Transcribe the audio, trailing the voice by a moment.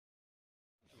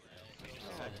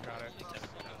Got it.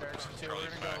 Direction 2, we're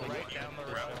gonna go right down the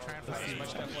road and try and find as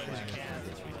much deploy as you can.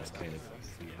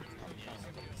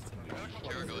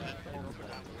 Sure, go ahead.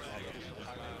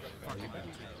 Fucking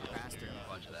bastard.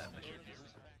 Watch that.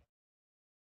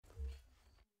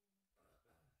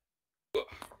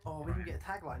 Oh, we can get a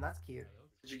tagline. That's cute.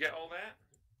 Did you get all that?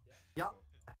 Yup.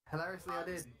 Hilariously, I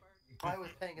did. I was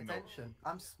paying attention.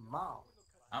 I'm smart.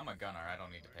 I'm a gunner. I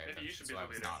don't need to pay Maybe you attention, should be so I the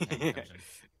was leader. not paying attention.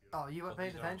 Oh, you weren't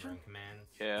paying attention?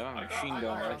 Yeah, I'm a machine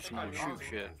gunner. I just want to shoot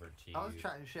shit. I was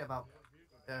chatting shit about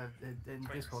in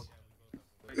Discord.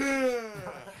 No,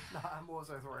 I'm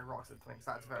also throwing rocks at Twinks.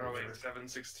 That's very Oh true. wait,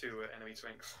 762 enemy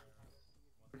Twinks.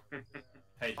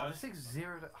 Hey, Oh, 6-0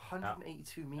 to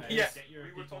 182 meters. Yeah,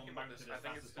 we were talking about this. I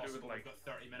think it's to do with like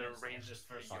the range just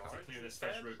first to clear this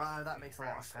first route. That makes a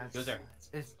lot of sense. Goes there.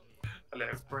 It's Hello.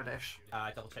 British.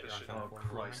 Double check your Oh, on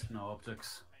Christ, no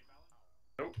optics.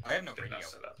 Nope. I have no Did radio. not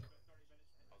set up.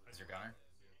 Is your gunner?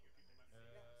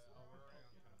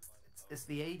 It's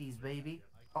the 80s, baby.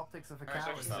 Optics are for Alright, so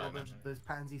cowards. what's that? Those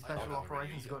pansy special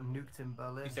operations got nuked in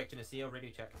Berlin. Section of CO,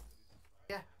 radio check.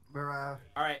 Yeah, we're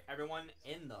Alright, everyone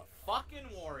in the fucking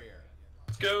warrior.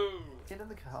 Let's go. get in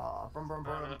the car. Brum brum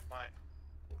brum.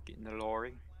 Get in the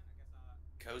lorry.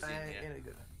 Cozy in here. In a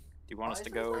good. Do you want us Oh, to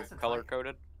it's go nice and color tight.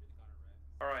 coded?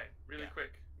 All right, really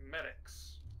quick.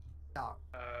 Medics. Yeah.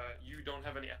 You don't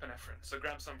have any epinephrine, so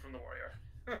grab some from the warrior.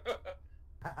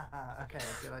 Okay,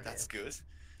 good idea. That's good.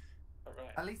 All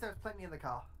right. At least there's plenty in the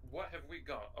car. What have we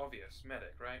got? Obvious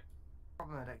medic, right?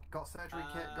 Problematic. Got surgery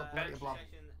kit. Got plenty of blood.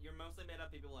 You're mostly made up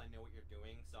people that know what you're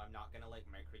doing, so I'm not gonna like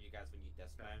micro you guys when you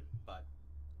dismount, but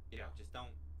you know, just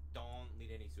don't lead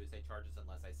any suicide charges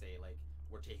unless I say like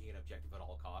we're taking an objective at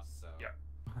all costs. So Yeah.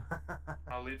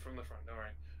 I'll lead from the front. Don't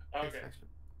worry. Okay.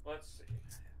 Let's see.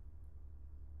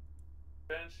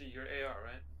 Banshee, you're AR,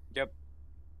 right? Yep.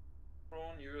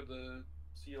 Prawn, you're the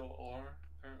CLR,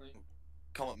 apparently.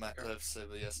 Comment Matt Cliff, so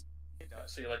yes.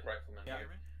 So you like riflemen Yeah. here,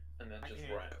 and then I just can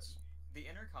hear rats. The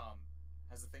intercom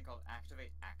has a thing called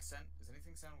activate accent. Does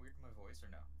anything sound weird to my voice or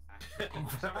no? You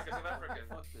sound like a South African.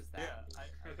 What does that? Yeah,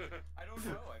 I don't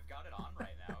know. I've got it on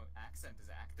right now. Accent is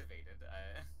activated.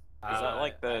 Is that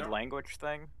like the language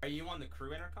thing? Are you on the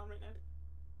crew intercom right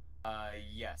now?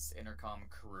 Yes, intercom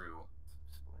crew.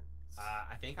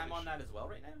 I think I'm on that as well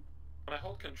right now. When I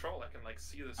hold control, I can like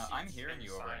see the seats I'm hearing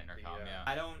you over inside intercom. the, Yeah.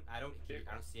 I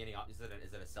don't see any.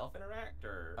 Is it a self interact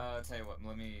or? I'll tell you what.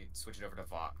 Let me switch it over to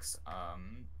Vox.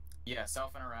 Yeah,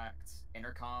 self interact,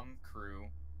 intercom crew,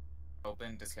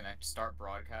 open, disconnect, start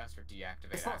broadcast, or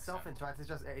deactivate. It's not accent. self-interact. It's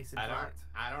just ace I interact.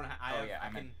 I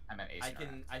meant ace I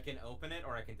interact. can open it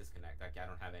or I can disconnect. I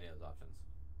don't have any of those options.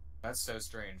 That's so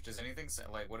strange. Does anything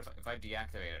like what if I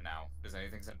deactivate it now? Does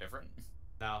anything sound different?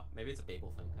 No, maybe it's a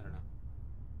Babel thing. I don't know.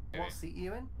 Maybe. What seat are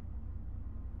you in?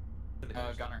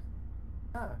 Gunner.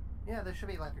 Oh, yeah, there should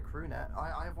be like a crew net.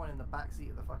 I have one in the back seat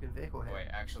of the fucking vehicle here. Wait,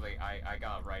 actually, I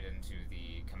got right into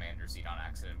the commander seat on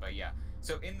accident, but yeah.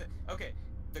 So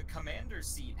the commander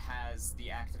seat has the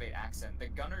activate accent. The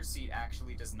gunner seat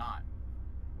actually does not.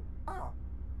 Oh.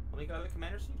 Let me go to the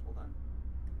commander seat. Hold on.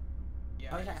 Yeah.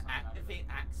 Oh yeah, activate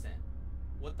accent.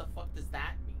 What the fuck does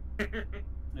that mean?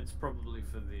 It's probably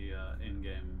for the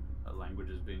in-game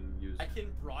languages being used. I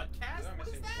can broadcast?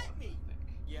 What does that mean?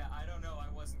 Yeah, I don't know.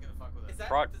 I wasn't gonna fuck with it.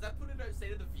 Does that put it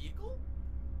outside of the vehicle?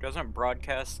 Doesn't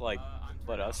broadcast like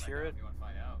let turning us on hear right now it? if you want to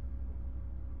find out.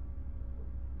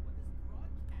 What is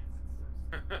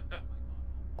broadcast?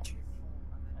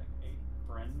 Like 8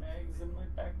 Bren mags in my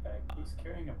backpack. He's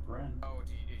carrying a Bren. Oh,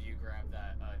 did you grab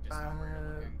that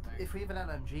discomfort looking thing? If we have an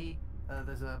LMG,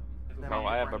 there's a. Oh,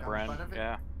 I have a Bren down the front Bren. of it.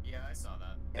 Yeah. Yeah, I saw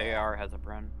that. AR has a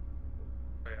Bren.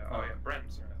 Oh yeah,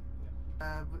 Brem's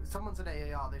right. Someone's at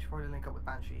AAR. They should probably link up with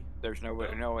Banshee. There's no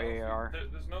AR.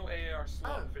 There's no AR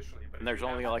slot officially, but And there's if you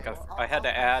only have like it, I had to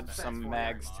I'll add spec some for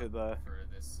mags it. to the For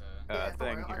this,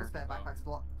 thing I here. just spare backpack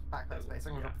space.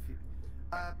 I'm gonna drop a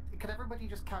few. Can everybody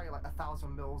just carry like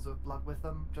 1,000 mils of blood with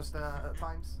them, just at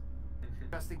times,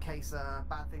 just in case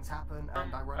bad things happen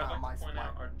and I run out of my I'd like to point supply.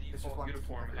 out our It's just default one to keep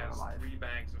uniform everyone has alive. 3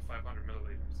 bags of 500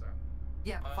 milliliters, so.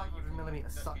 Yeah, but 500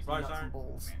 millimeters sucks Right, nuts sorry. and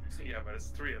balls. Yeah, but it's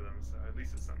 3 of them, so at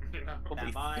least it's something, you know.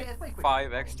 Holy Yeah, it's way quicker.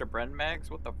 5 extra Bren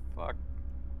mags? What the fuck?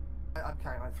 I'm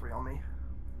carrying like 3 on me.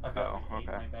 I've got Oh, like 8 in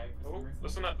okay. my bag for some Oh, reason.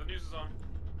 listen up, the news is on.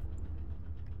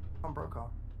 I'm broke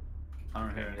off. I don't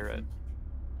I hear didn't hear it. anything.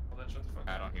 Well then shut the fuck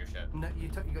I up. don't hear shit. No, you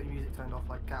got your music turned off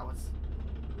like cowards.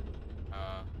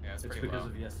 Yeah, it's It's pretty because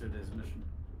low. of yesterday's mission.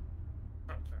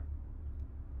 Oh, fair.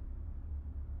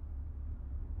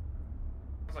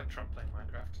 It's like Trump playing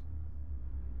Minecraft.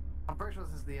 I'm pretty sure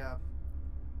this is the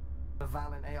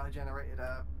Valiant AI generated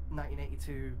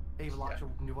 1982 Ava Larcher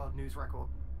New World News record.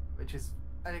 which is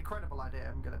an incredible idea,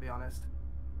 I'm going to be honest.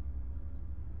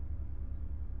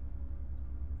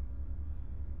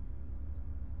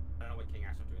 I don't know what King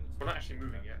actually doing. We're not actually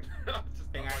moving yet.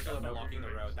 King actually blocking the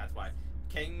road. That's why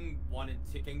King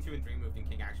 2 and 3 moved, and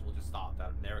King actually will just stop.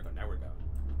 There we go. Now we go.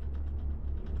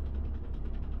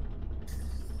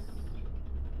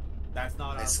 That's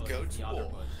not Let's our bush, go it's the to other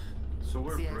war. bush. So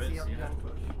we're CNC Brits, up yeah. the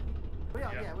bush. We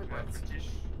are, yeah, we're Brits. British.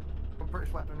 We're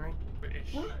British weaponry.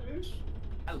 British.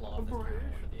 I love this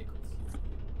kind of vehicles.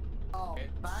 Oh, It-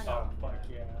 bang Oh, on. fuck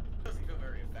yeah. Doesn't feel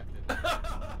very effective.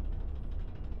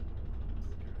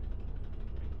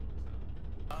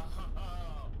 I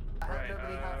hope Right,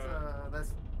 nobody has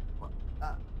there's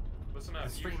Listen up,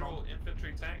 Stream usual on.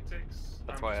 infantry tactics.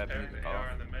 That's why I have preparing music the AR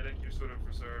off. and the medic, you sort of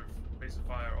reserve base of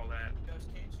fire, all that. Ghost,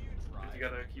 can't you drive? Get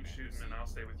together, keep shooting, and I'll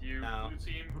stay with you. No. Blue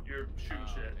team, you're shooting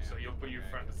shit, so you'll put you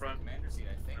front to front. Commander seat,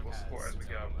 I think, and we'll support has as we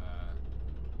its go. own,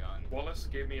 gun. Wallace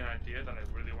gave me an idea that I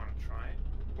really want to try.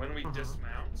 When we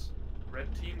dismount, red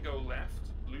team go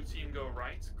left, blue team go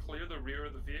right, clear the rear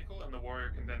of the vehicle, and the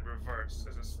warrior can then reverse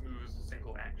as a smooth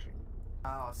single action.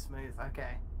 oh, smooth.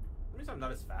 Okay. The reason I'm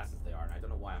not as fast as they are, and I don't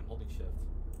know why I'm holding shift.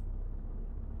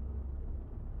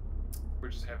 We're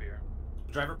just heavier.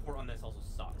 Driver port on this also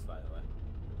sucks, by the way.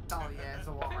 Oh yeah, it's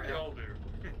a I think they warrior. all do.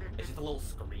 It's just a little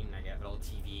screen, I guess, a little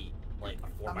TV, like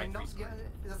a 4x3 I mean, screen.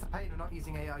 that's the pain of not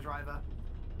using AI driver.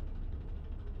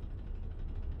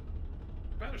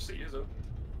 Better see is open.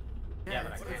 Yeah,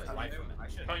 but I it's, can't it's, really wipe from it. I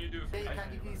should. How you do it? yeah,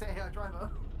 you can use AI driver.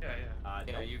 Yeah, yeah.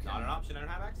 Yeah, Nope, you not can- an option. I don't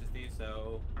have access to,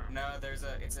 so No,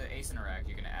 it's an ace interact.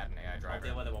 You can add an AI I'll driver.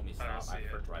 deal with it when we I don't stop. I see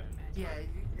prefer it. driving manually.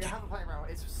 Yeah, you have a play around.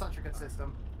 It's such a good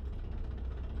system.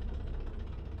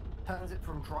 Turns it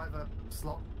from driver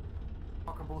slot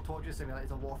cock and ball torture simulator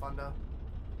to War Thunder,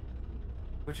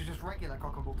 which is just regular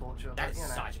cock and ball torture. That But, is you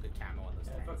know. such a good camo on those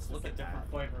Yeah, tanks. that's just Look a at different that.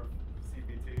 flavor of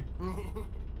CBT.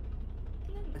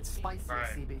 It's spicy Right.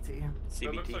 CBT. So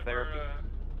it looks CBT like therapy.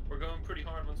 we're going pretty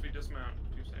hard once we dismount.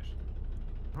 Two station.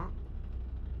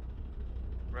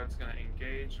 Red's gonna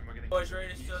engage, and we're gonna. Boys,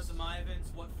 ready to show some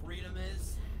Ivans what freedom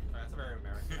is? That's a very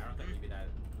American. I don't think you'd be that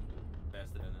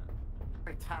invested in it.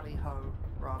 Very tally ho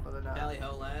rather than Tally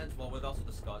ho, lads. Well, with also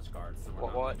the Scotch guards. So we're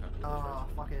What? oh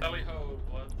fuck it. Tally ho,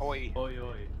 blood. Oi. Oi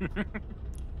oi.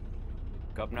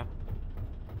 Governor.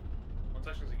 One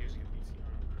section's engaging a BT.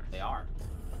 They are.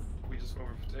 We just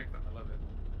overprotect them. I love it.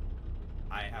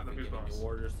 I haven't Who's given boss? you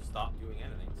orders to stop doing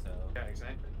anything, so. Yeah,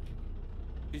 exactly.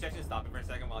 Two sections stop it for a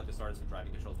second while I just started some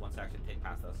driving controls. One section, take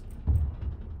past us. I'm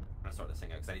gonna start this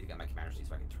thing out because I need to get my commander seat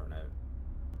so I can turn out.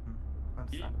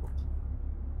 Understandable.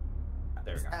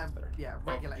 There we go. That's better. Yeah,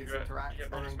 regulators you interact get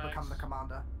and then bonus become the mags?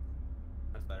 commander.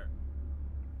 That's better.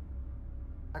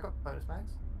 I got bonus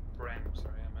mags. Bram,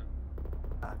 sorry, I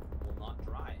meant. Will not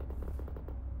drive.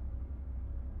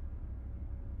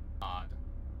 Odd.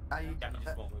 You, Yeah,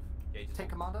 just won't move. Yeah, just take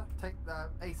won't. commander. Take the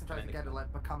ace and try And then together.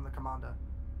 Like become the commander.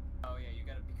 Oh yeah, you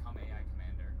gotta become AI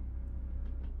commander.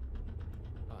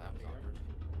 Oh, that was awkward.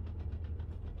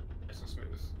 Nice and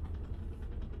smooth.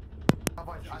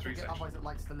 Otherwise, I think otherwise it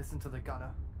likes to listen to the gunner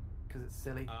because it's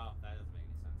silly. Oh, that doesn't make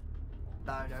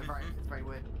any sense. No, very, it's very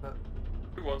weird. But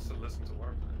Who wants to listen to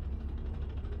Warplane?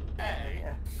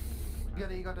 yeah,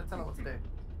 you gotta tell her what to do.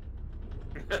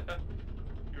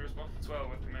 You respond well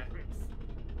with commands.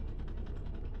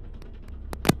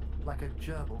 Like a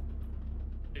gerbil.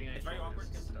 Being It's very actual awkward is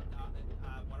because stuff.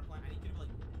 water plant. I need to do like.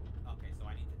 Okay, so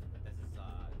I need to. This is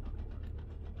not gonna work.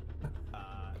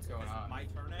 What's going on? My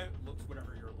turnout looks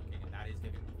whatever you're looking, and that is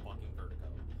giving me fucking vertigo.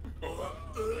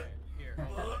 Okay, here. I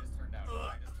just turned out.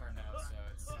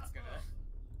 So it's gonna.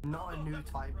 Not a new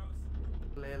type,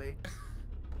 clearly. Two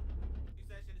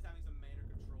session is having some minor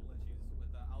control issues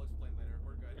with. I'll explain later.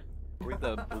 We're good. With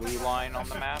the blue line on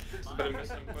the map. It's a bit of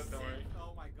misinput, don't worry.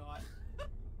 Oh my god.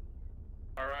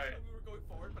 Alright. We were going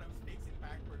forward, but I was facing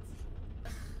backwards.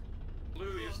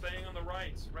 Blue, you're staying on the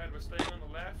right. Red, we're staying on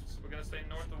the left. We're gonna stay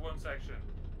north of one section.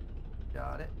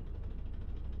 Got it.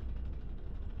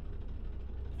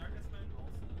 Is our dismount also?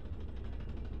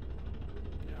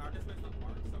 Yeah, our dismount's not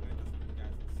marked, so I'm gonna dismount you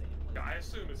guys in the same place. Yeah, I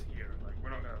assume it's here. Like, we're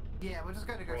not gonna. Yeah, we're just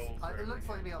going to go. Roll for It looks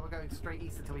like everything. we're going straight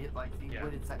east until we hit like the Yeah.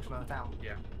 wooded section of the town.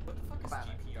 Yeah. What the fuck is About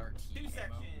it. GPRT? Two ammo?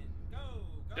 section. Go.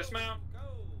 Go. Dismount.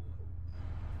 Go.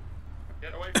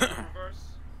 Get away from the reverse.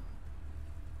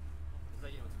 Is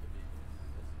that, you know, it's a good vehicle.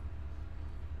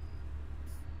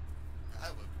 I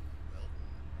would. Well,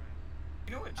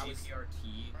 You know what I was-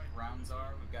 GPRT rounds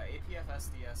are? We've got APF,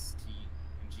 SDST,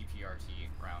 and GPRT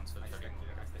rounds for the I 30 stick to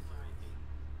millimeter. Two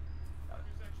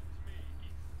sections to me.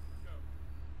 East. Go.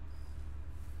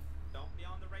 Don't be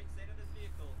on the right side of this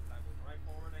vehicle, 'cause I will drive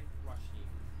forward and crush you.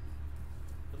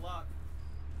 Good luck.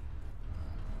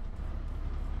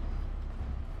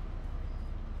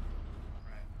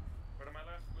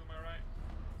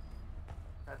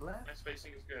 left. My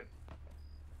spacing is good.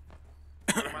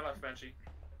 On my left, Banshee.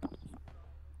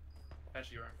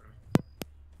 Banshee, you're in front of me.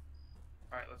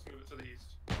 Alright, let's move it to the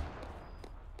east.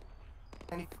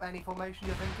 Any formation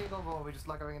you're thinking of, or are we just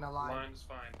like going in a line? Line is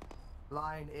fine.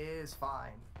 Line is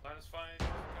fine. Line is fine.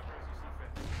 Cover as you see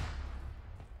fit.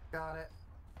 Got it.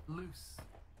 Loose.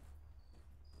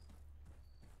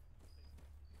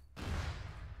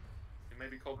 You may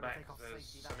be called We're gonna back take off because there's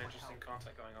safety, some that might interesting help.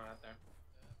 contact going on out there.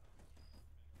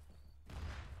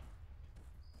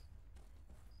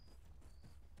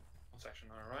 One section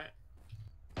on our right.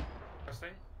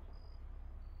 Testing.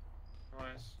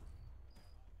 Nice.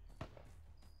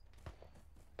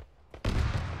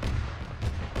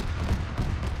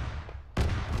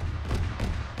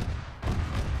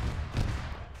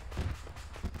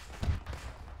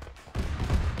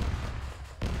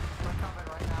 We're covered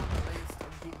right now, at least,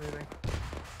 and keep moving.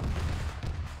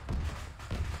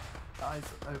 Eyes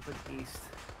open east.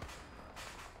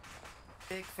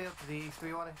 Big field to the east. Do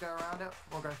we want to go around it?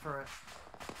 We'll go through it.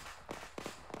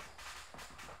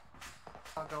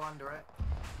 I'll go under it.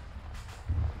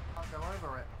 I'll go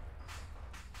over it.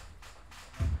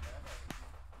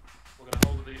 We're gonna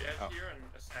hold the edge here and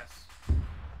assess.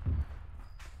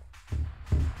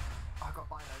 I got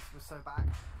binos. We're so back.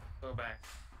 Go back.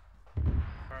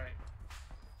 Alright.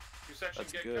 You section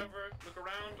That's get good. cover, look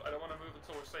around. I don't want to move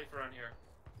until we're safe around here.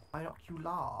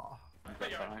 Binocular. I've But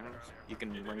got yeah, I behind did us. earlier. You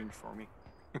can You did range it. for me.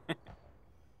 Lead,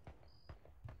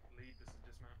 this is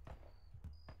dismount.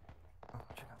 Oh,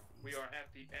 check out the We east. are at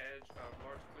the edge of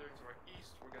large clearing to our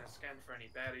east. We're going to scan for any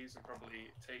baddies and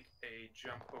probably take a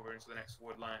jump over into the next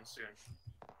wood line soon.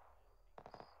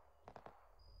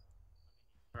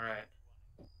 Alright.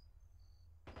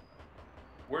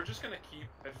 We're just going to keep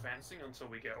advancing until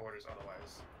we get orders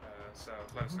otherwise. So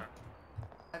let us know.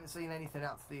 I haven't seen anything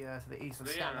out to the east of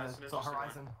the Yeah, scanner that's an sort of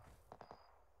interesting horizon.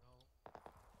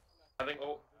 I think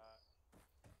all...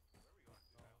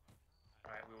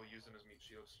 Alright, we will use them as meat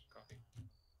shields. Copy.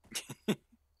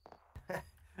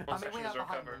 I mean, we section are is our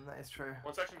behind cover. them, that is true.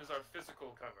 One section is our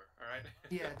physical cover, alright?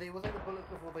 Yeah, they will take the bullets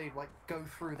before they like go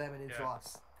through them and into Yeah.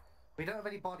 us. We don't have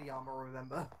any body armor,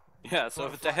 remember? Yeah, so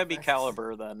if it's a heavy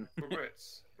caliber, then We're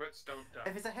Brits. Brits don't die.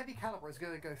 If it's a heavy caliber, it's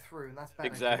going to go through, and that's better.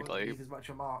 'cause it Exactly. wouldn't leave as much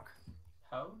a mark.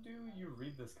 How do you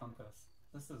read this compass?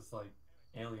 This is like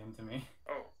alien to me.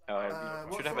 Oh, What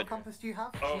should sort have of a compass do you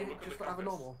have? Oh, Do you look at just the have a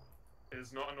compass. normal? it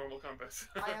is not a normal compass.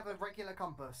 I have a regular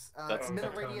compass. That's-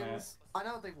 Milliridians. I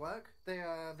know they work.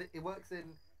 It works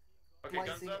in Okay, guns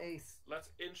slicing up. a Let's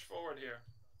inch forward here.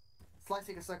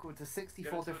 slicing a circle into Get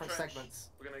 64 into the different trench. segments.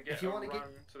 We're gonna get If you a wanna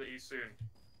run get- to the east soon.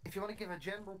 If you want to give a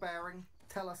general bearing,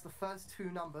 tell us the first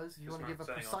two numbers. If you want to Dismount,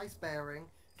 give a setting precise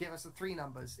bearing, give us the three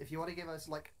numbers. If you want to give us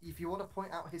if you want to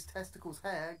point out his testicles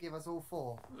hair, give us all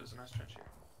four. Ooh, there's a nice trench here.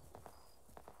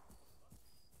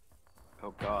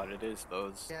 oh god, it is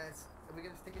those. Yeah, are we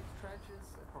gonna stick into trenches?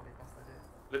 Probably best idea.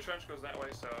 The trench goes that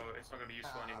way, so it's not gonna be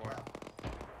useful anymore. Well,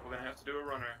 We're gonna have to do a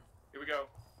runner. Here we go.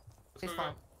 Let's it's go.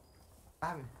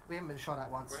 fine. We haven't been shot at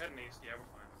once. We're heading east. Yeah, we're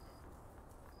fine.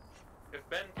 If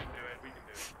Ben can do it, we can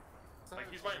do it. So- Like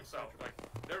he's by himself. Like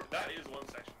that is one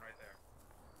section right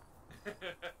there.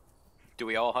 Do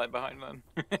we all hide behind them?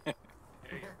 Hey,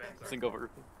 Single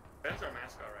group. Ben's our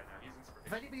mascot right now. He's If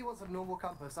inspiration. anybody wants a normal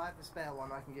compass, I have a spare one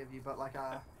I can give you, but I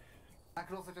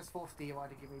could also just force DUI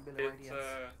to give me milliradians.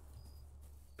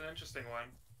 It's an interesting one.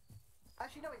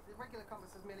 Actually, no, wait, the regular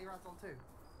compass has millirads on too.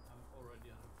 I'm already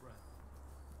out of breath.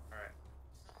 Alright.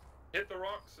 Hit the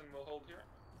rocks and we'll hold here.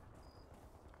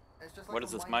 It's just like What a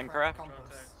is this, Minecraft? compass.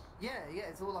 Contact. Yeah,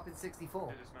 it's all up in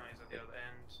 64. It is nice at the other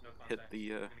end. No contact. Hit the,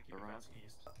 We're gonna keep the rock. advancing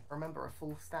east. Remember, a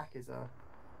full stack is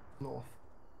north.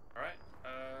 Alright.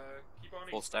 Keep on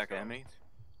east. Full stack Let's go. enemies?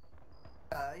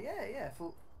 Yeah,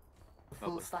 full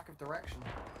Lovely. stack of direction.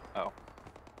 Oh.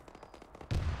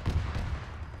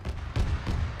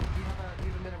 You have a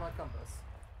millirad compass.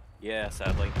 Yeah,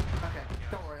 sadly. Okay,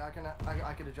 don't worry, I can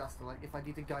adjust it. Like if I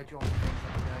need to guide you on things, I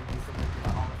can use something like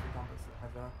that ArmA compass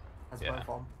that has Yeah. both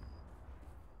on.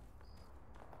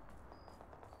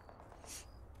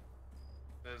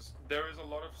 There is a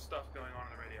lot of stuff going on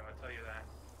in the radio, I tell you that.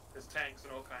 There's tanks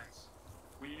and all kinds.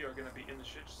 We are gonna be in the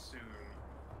shit soon.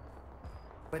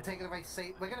 We're taking a very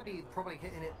safe. We're going to be probably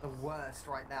hitting it the worst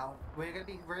right now. We're going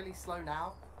to be really slow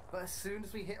now, but as soon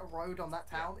as we hit a road on that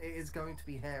town, it is going to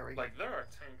be hairy. Like there are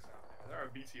tanks out there. There are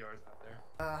BTRs out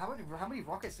there. How many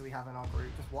rockets do we have in our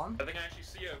group? Just one? I think I actually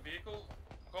see a vehicle.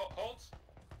 Halt!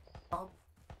 Oh,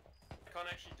 I can't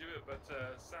actually do it, but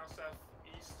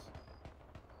south-southeast.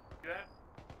 See that?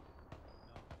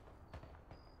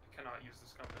 I cannot use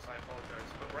this compass, I apologize.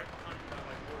 But right behind that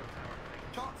like water tower thing.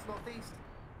 shots northeast.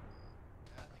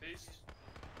 See? Northeast.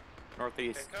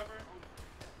 Northeast. Take cover.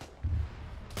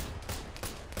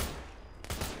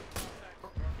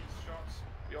 Northeast shots.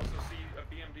 We also see a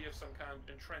BMD of some kind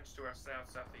entrenched to our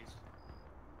southeast.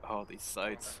 Oh, these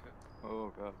sights.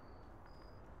 Oh god.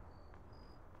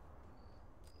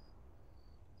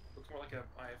 Looks more like a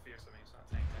IFE or something. It's not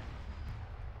a tank.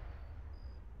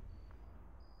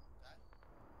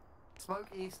 Smoke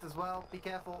east as well. Be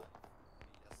careful.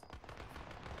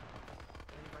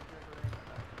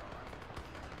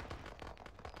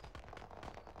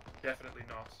 Definitely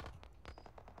not.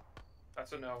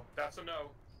 That's a no. That's a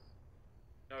no.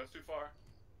 No, it's too far.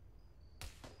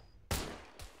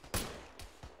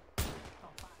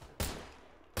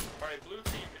 Alright, blue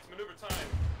team, it's maneuver time.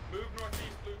 Move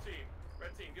northeast, blue team.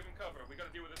 Red team, give him cover. We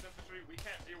gotta deal with this infantry. We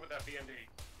can't deal with that BND.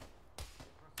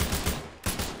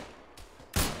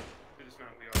 To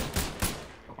dismount, we are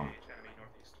engage enemy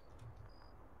northeast.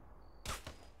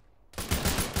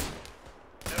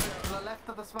 There we To go. the left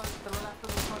of the smoke. To the left of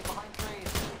the smoke behind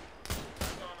trees.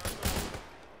 Eyes on, eyes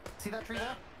on. See that tree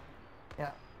there?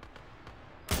 Yeah.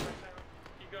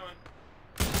 Keep going.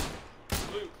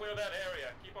 Blue, clear that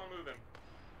area. Keep on moving.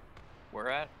 Where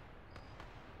at?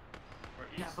 We're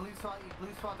east. Yeah, blue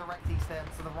side direct east there.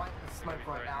 To the right of the smoke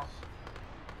right now.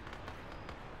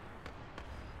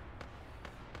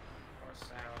 Or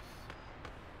south.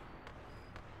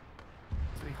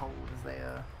 So we hold as they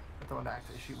don't want to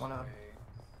actually shoot one of them.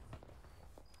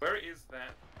 Where is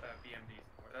that BMD?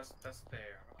 That's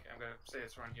there. Okay, I'm gonna say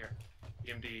it's around here.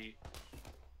 BMD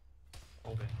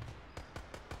holding.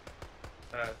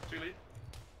 2 lead.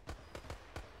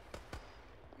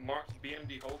 Marked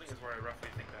BMD holding is where I roughly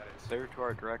think that is. They're to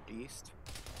our direct east.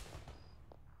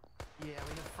 Yeah, we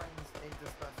have friends in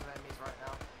dispersed of enemies right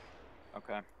now.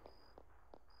 Okay.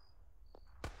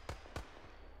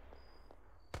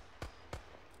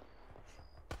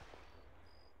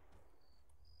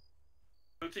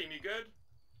 Blue team, you good?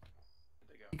 There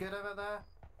they go. You good over there?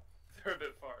 They're a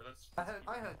bit far. Let's I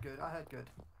heard good. I heard good.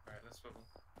 Alright, let's swivel.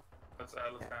 Let's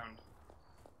bound.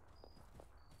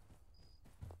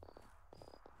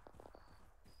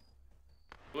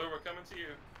 Blue, we're coming to you.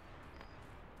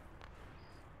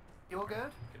 You all good?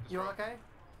 Get You all destroyed. okay?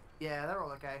 Yeah, they're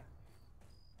all okay.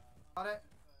 Got it.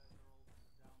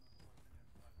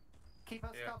 Keep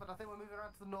us Yeah. covered. I think we're moving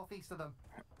around to the northeast of them.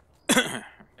 Yeah,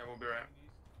 we'll be right.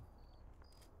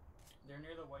 They're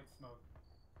near the white smoke.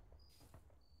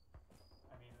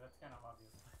 I mean, that's kind of obvious.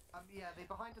 Yeah, they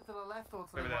behind it to the left or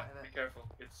to Maybe the right that. of Be it? careful.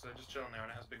 It's just chilling there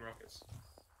and it has big rockets.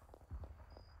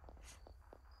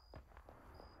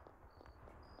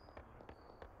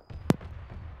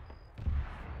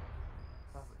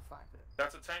 Perfect, fact it.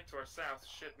 That's a tank to our south.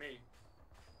 Shit me.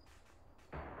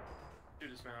 To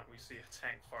dismount, we see a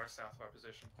tank far south of our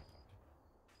position.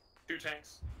 2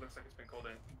 tanks. Looks like it's been called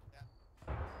in.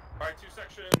 Alright, 2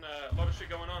 section. A lot of shit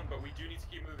going on, but we do need to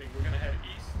keep moving. We're gonna head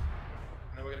east,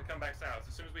 and then we're gonna come back south.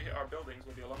 As soon as we hit our buildings,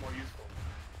 we'll be a lot more useful.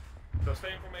 So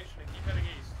stay in formation and keep heading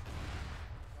east.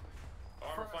 The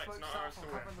armor Front fight's smoke not ours south, to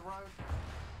I'm win. covering the road.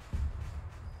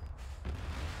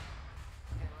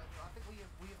 Okay, I think we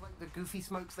have like the goofy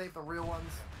smokes, they have the real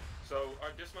ones. So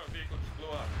our dismount vehicle just blew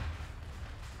up.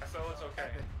 Celle is okay.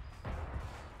 Epic.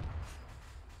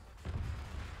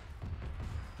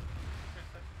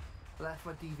 Left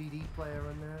my DVD player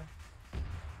in there.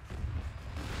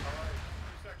 Alright,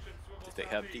 2 sections, swivel Did they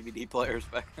have southeast. DVD players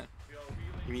back then? We are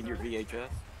wheeling You mean your southeast. VHS? Yeah,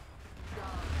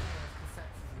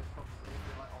 cassettes is probably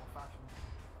like old fashioned.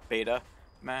 Beta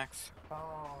Max?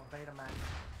 Oh, Betamax.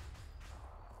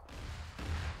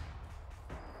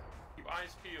 Keep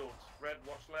eyes peeled. Red,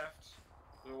 watch left.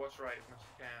 Blue, watch right as much as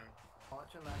you can.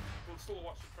 Watch your left. We'll still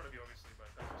watch in front of you, obviously, but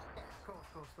that's just Yeah, of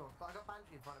course. But I got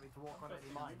Banshee in front of me to walk on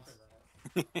any lines.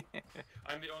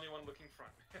 I'm the only one looking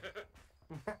front.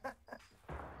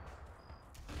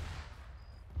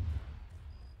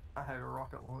 I heard a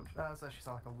rocket launch. That's actually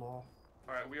sound like a law.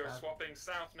 Alright, we are swapping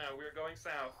south now. We are going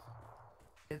south.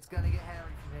 It's gonna get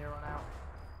hairy from here on out.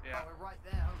 Yeah. Oh, we're right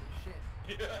there. Holy shit.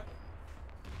 Yeah.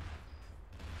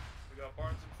 We got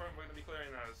barns in front. We're gonna be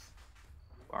clearing those.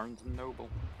 Barnes and Noble.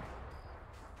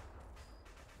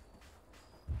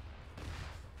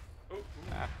 Oh,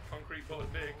 concrete bullet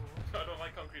big. I don't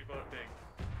like concrete bullet big.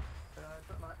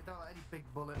 Don't like any big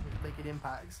bullet with making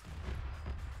impacts.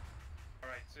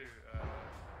 Alright,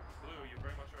 Blue, you're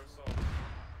very much our assault.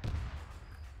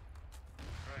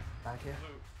 Alright, Thank you.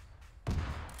 Blue.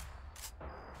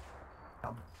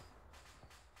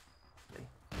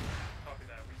 Copy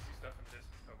that. We see stuff in the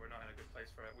distance, but we're not in a good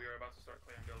place for it. We are about to start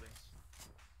clearing buildings.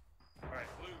 Alright,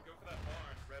 Blue, go for that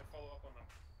barn. Red, follow up on them.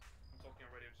 I'm talking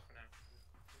on radio just for now.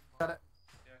 Got it.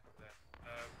 Yeah, copy that.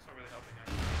 It's not really helping,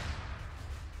 actually.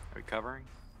 Recovering?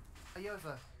 Hey,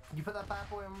 Yoza, can you put that bad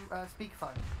boy on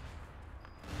speakerphone?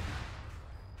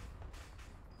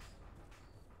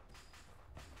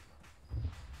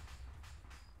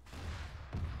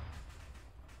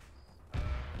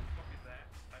 Copy that.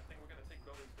 I think we're gonna take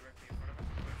buildings directly in front of us.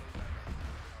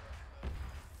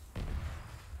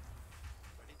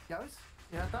 Yoz,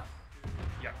 you heard that?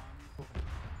 Yeah.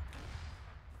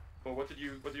 Well, what did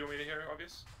you want me to hear,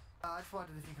 obvious? I just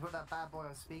wondered if you could put that bad boy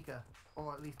on speaker,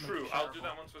 or at least make True, it I'll do shareable.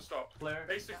 that once we're stopped. Blair.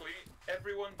 Basically,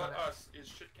 everyone but us is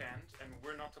shit canned, and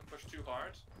we're not to push too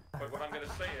hard. But what I'm gonna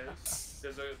say is,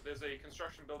 there's a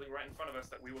construction building right in front of us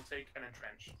that we will take and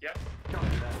entrench. Yeah?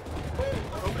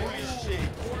 Holy shit!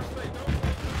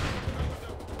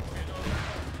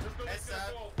 Let's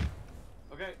go.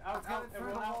 Okay, out, going out, through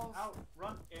everyone the out, walls. out,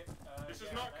 run. This is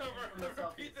not cover.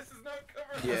 Repeat, this is not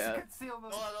cover. Yeah.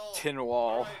 Concealment. Not at all. Tin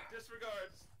wall. Alright,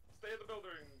 disregards. Stay at the building.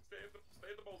 Stay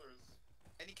at the boulders.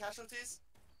 Any casualties?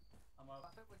 I'm up.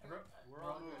 I think we're good. We're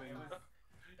all moving.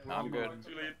 I'm good.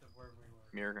 Too late.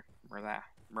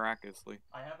 Miraculously.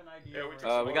 I have an idea. Yeah, we where- took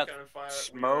some we got cannon fire.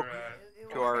 smoke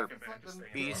It to was our like them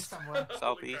east. somewhere.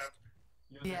 Southeast.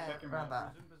 Yoza, Yeah, check him around out.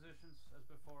 that. Resume positions as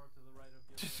before to the right of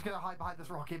the Just gonna hide behind this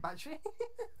rocket battery.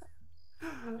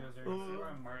 Yoza, you see where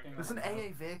I'm marking It's an right now?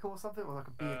 AA vehicle or something, or like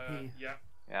a BMP. Yeah.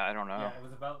 Yeah, I don't know. Yeah, it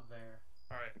was about there.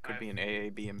 Alright. It could be an AA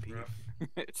BMP. Rough.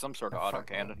 It's some sort of Oh, fuck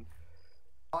autocannon.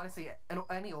 Honestly,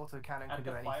 any autocannon At can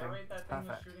the do fire anything. rate that thing was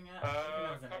Perfect. shooting at, I'm thinking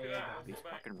it was an copy AA that. bomb. These Go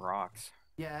back. fucking rocks.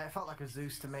 Yeah, it felt like a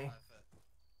Zeus to me. Ton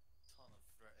of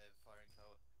firing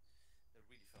power. They're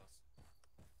really fast.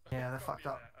 Yeah, they're Copy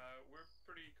fucked up. that. We're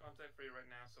pretty contact free right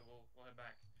now, so we'll head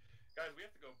back. Guys, we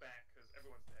have to go back because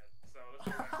everyone's dead. So let's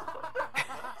go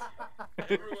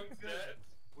back. Everyone's dead.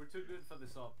 We're too good for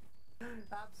this op.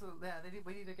 Absolutely, yeah.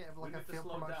 We need to get like a need to field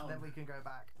slow promotion, down. then we can go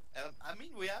back. I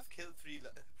mean, we have killed three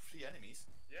enemies.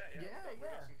 Yeah. Yeah, We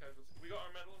got yeah. some casualties. We got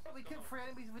our medals. Yeah, we let's killed go. 3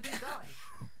 enemies, we didn't die.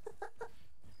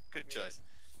 Good choice.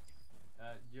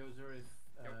 Yozer, if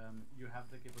you have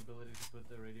the capability to put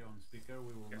the radio on speaker,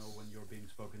 we will Yes. know when you're being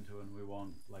spoken to, and we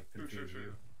won't like True. confuse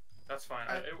you. That's fine.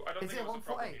 Uh, I don't is think it it was a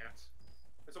problem 148? yet.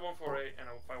 It's a 148 and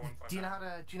a 515. Do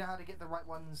you know how to get the right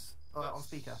ones on Let's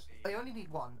speaker? see. Oh, you only need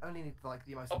one. Only need like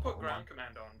the most I'll put important ground one.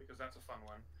 command on because that's a fun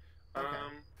one.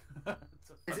 Okay. It's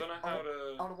a- I Is don't it know how on to.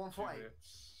 a do 148? it.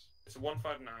 It's a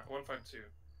 159, 152.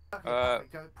 Okay,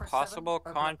 perfect. Go press Possible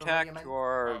 7, open up the contact radio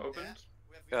or Opened.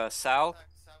 We have south?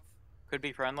 contact south. Could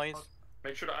be friendlies.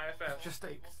 Make sure to IFF. Just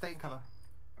stay in cover.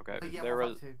 Okay, But yeah, there we'll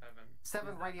was have to. 7.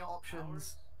 7 radio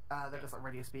options. They're just like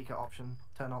radio speaker option.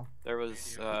 Turn on. there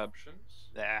was Radio options.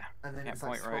 And then Can't it's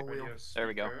like point right. scroll wheel. Radio There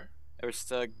we go. speaker. there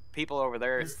was people over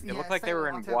there. It Yeah, looked like they were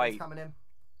in artillery's white. coming in.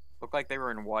 Looked like they were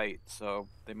in white, so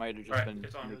they might have just Right, been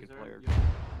it's on. naked Yozer, players. you want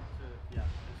to, yeah,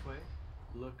 this way.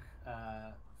 Look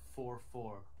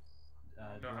 4-4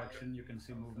 direction. You can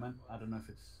see movement. I don't know if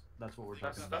that's what we're talking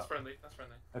That's about. friendly. That's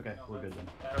friendly. Okay, No, we're good then.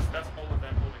 That's all of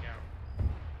them holding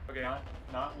out. Okay.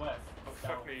 Not west. Oh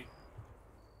fuck south. me.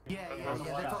 Yeah, That's yeah, awesome.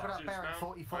 yeah. They're talking about Choose bearing now.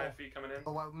 44. IFE coming in.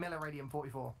 Oh, well, Milleradium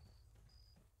 44.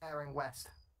 Bearing west.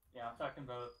 Yeah, I'm talking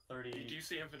about 30. Do you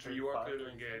see infantry? You are clear to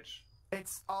 35. engage.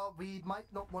 It's, we might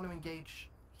not want to engage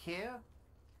here,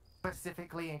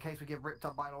 specifically in case we get ripped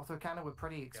up by an autocannon. We're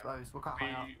pretty exposed. We're quite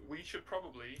high up. We should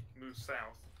probably move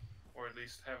south, or at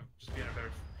least just be in a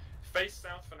better face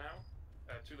south for now.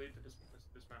 Too late to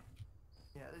dismount.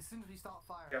 Yeah, as soon as we start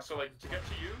firing. Yeah, so like to get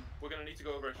to you, we're gonna need to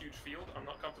go over a huge field. I'm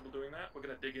not comfortable doing that. We're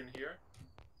gonna dig in here.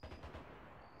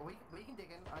 We can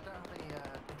dig in. I don't have any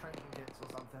entrenching kits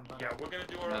or something, but Yeah, we're gonna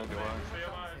do our own Neither do thing. I. Stay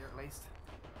here alive. at least.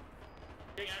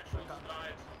 King Actual just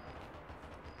died.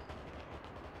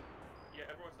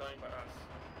 Yeah, everyone's dying by us.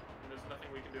 And there's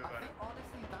nothing we can do I about think it.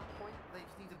 honestly, that point they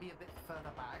just need to be a bit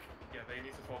further back. Yeah, they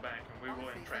need to fall back, and we will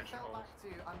Honestly, if entrench they and fell hold. back to,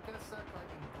 I'm gonna circulate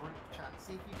in group chat.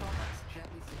 See if you can't like,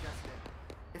 gently suggest it.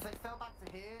 If they fell back to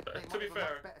here, they To might be have a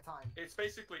fair, much better time. It's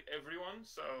basically everyone,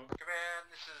 so Command,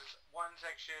 this is 1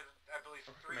 section, I believe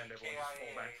 3 recommend everyone just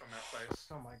fall back KIA. from that place.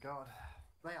 Oh my god,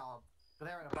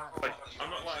 they're in a bad Like, spot.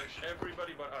 I'm not lying,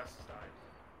 everybody but us died.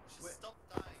 Stop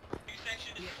dying. 2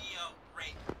 section is CEO,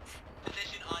 great.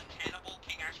 Position untenable,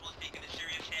 King Actual has taken a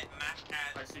serious hit, masked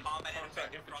I as see combat and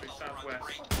contact effective infantry frontal front southwest.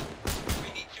 break. We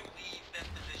need to leave this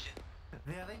position.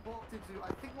 Yeah, they walked into, I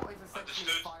think what is essentially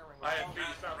Understood. firing I line. have beat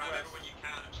Grab southwest. everyone you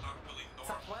can and start pulling north.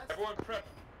 Southwest? Everyone prep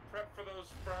for those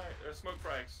smoke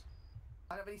frags.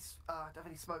 I don't have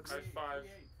any smokes. I have 5.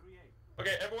 3-8.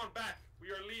 Okay, everyone back. We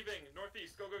are leaving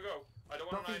northeast. Go, go, go. I don't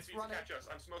want an Northeast, IFE to running. catch us.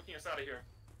 I'm smoking us out of here.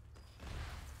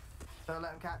 Don't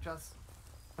let them catch us.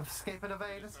 Escape and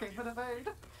evade, escape and evade.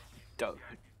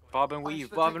 Bob and I weave,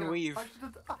 should've bob taken and a- weave. I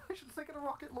should have taken a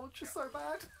rocket launcher so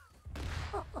bad.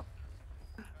 More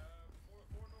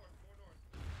north, more north.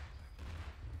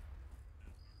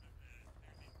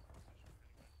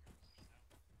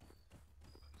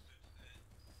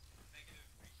 Negative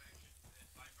 3 section,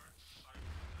 divert south,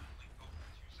 link up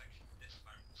 2 section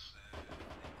dismounts,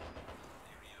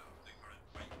 area of the current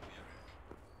fight will be around.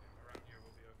 Around here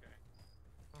will be okay.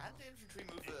 Can't the infantry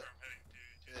move to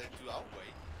our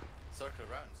way? Circle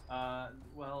around.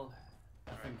 Well,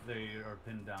 I think they are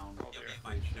pinned down. Oh, Yeah, there.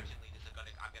 my section leaders are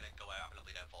gonna, I'm gonna go out, I'm gonna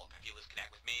lead out Volk. If you lose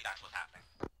connect with me, that's what's happening.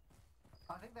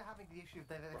 I think they're having the issue of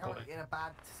they're currently in a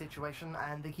bad situation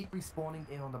and they keep respawning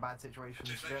in on the bad situation,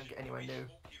 so they don't get anywhere new.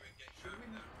 Should we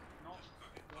not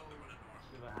go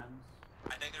to the hands?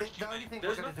 I think there's The too only many. thing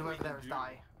There's we're going to do nothing over there we is can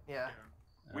die. Yeah.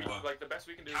 We like the best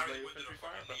we can do is lay infantry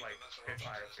fire, but like it's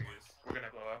IFCs. We're gonna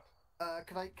blow up.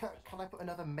 Can I put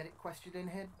another medic question in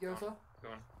here, Yosa? Go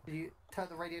on. Did you turn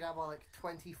the radio down by like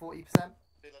 20-40%?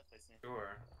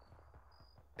 Sure.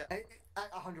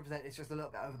 At 100%, it's just a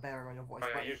little bit overbearing on your voice, Oh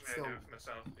yeah, but it's usually still... I do it for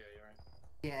myself. Yeah, you're right.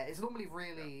 Yeah, it's normally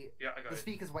really... Yeah, I got The it.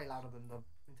 speaker's way louder than the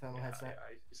internal headset.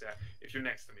 Yeah, if you're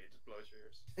next to me, it just blows your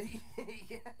ears.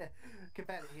 Yeah, can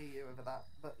barely hear you over that,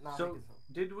 but no, I So, think it's...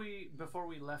 did we, before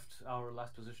we left our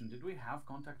last position, did we have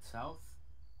contact south?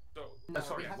 So, No,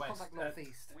 sorry, we had west. contact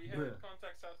northeast. we had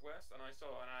contact southwest, and I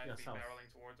saw an IFB south. barreling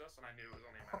towards us, and I knew it was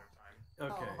only a matter of time.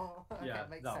 Okay. Oh, okay, Yeah,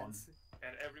 makes that sense.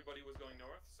 And everybody was going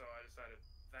north, so I decided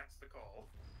that's the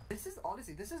call. This is,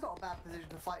 honestly, this is not a bad position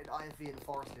to fight an IFV in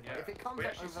Forested. Yeah. Like, if it comes We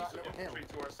up actually over that see some little hill,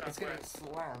 infantry to our it's going to get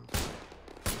southwest. slammed.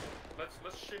 Let's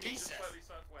shimmy just Jesus. slightly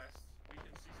southwest. We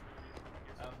can see some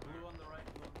enemies. Blue on the right,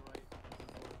 blue on the right.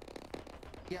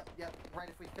 Yep. Right,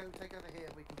 if we go take over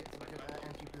here, we can get some good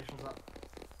MG positions up.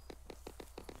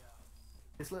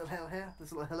 This little hill here, this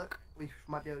little hillock, we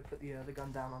might be able to put the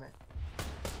gun down on it.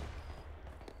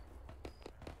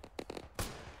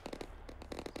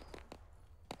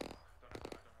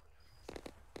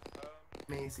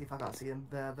 Let me see if I can't see him.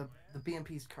 The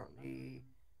BMP is currently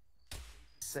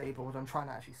disabled. I'm trying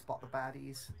to actually spot the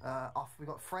baddies. Off, we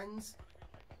got friends.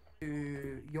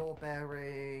 You're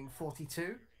bearing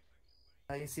 42.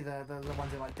 You see the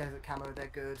ones in like desert camo, they're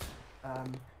good.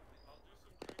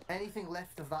 Anything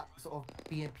left of that sort of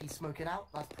BMP smoking out,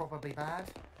 that's probably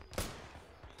bad.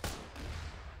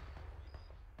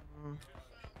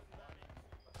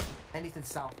 Anything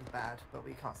south is bad, but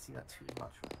we can't see that too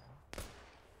much right now.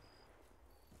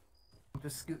 I'm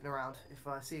just scooting around. If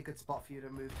I see a good spot for you to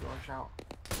move to, I'll shout.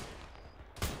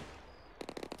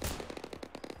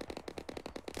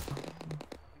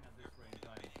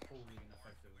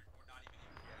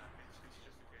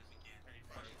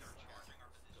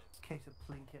 Case of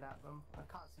plinking at them. I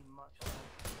can't see much of them.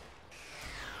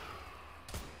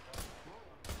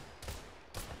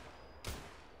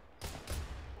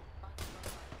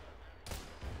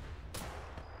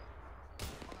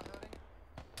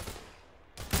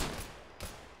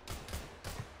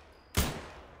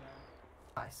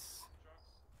 Nice.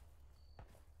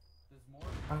 There's more.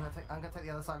 I'm gonna take the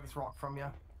other side of this rock from you.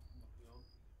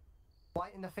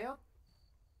 White in the field?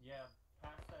 Yeah,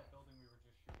 past that building we were just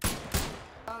shooting.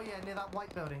 Oh yeah, near that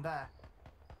white building there.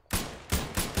 Oh,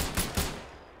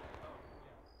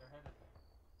 yeah, they're headed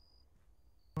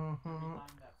there.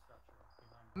 Behind that structure.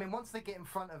 I mean, once they get in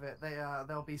front of it,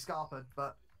 they'll be scarpered.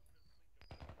 But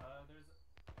There's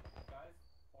guys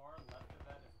far left of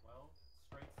that as well,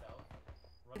 straight south.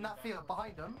 in that field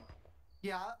behind them.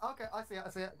 Yeah. Okay, I see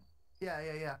it.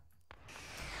 Yeah.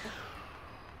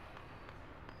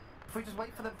 If we just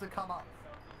wait for them to come up.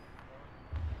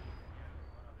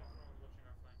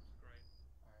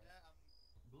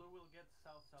 Blue will get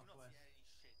south-southwest.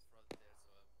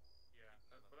 Yeah,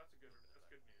 but that's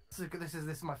good news.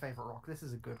 This is my favorite rock. This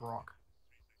is a good rock.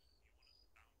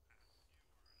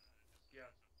 Yeah.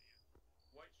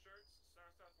 White shirts,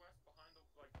 southwest, behind the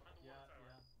water tower. Yeah,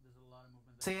 there's a lot of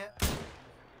movement there. See it?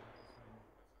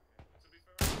 To be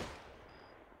fair,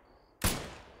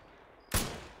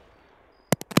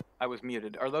 I was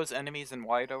muted. Are those enemies in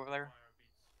white over there?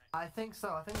 I think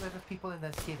so. I think they're just people in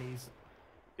their skivvies.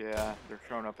 Yeah, they're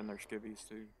showing up in their skivvies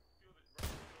too.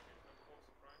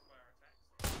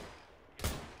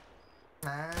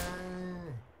 Ah.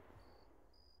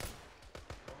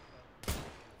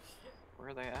 Where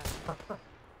are they at?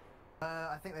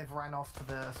 I think they've ran off to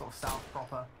the sort of south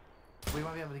proper. We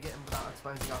won't be able to get them without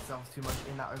exposing ourselves too much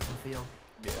in that open field.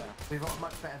 Yeah. We've got a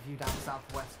much better view down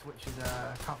southwest, which is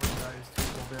covering those two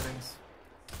small buildings.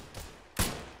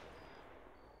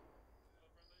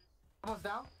 Someone's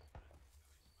down.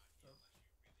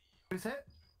 Who's hit?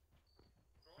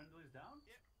 Friendly's down?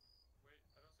 Wait,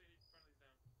 I don't see any friendlies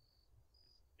down.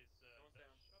 Is No one's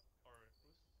down. or who's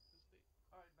the?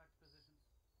 Alright, back to positions.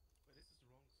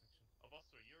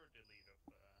 the lead of.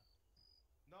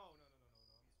 No.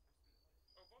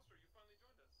 Oh, Foster, you finally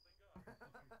joined us. Thank God.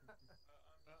 I'm sort of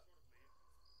lead. Hi.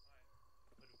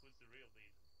 But who's the real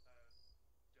lead? Dutch, but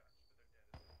they're dead as well.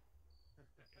 Okay. I mean,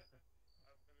 we've been doing interesting stuff.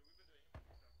 Everyone but us has died.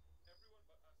 We have been moving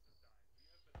for a long time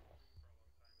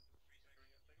and just figuring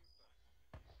out things, but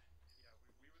yeah,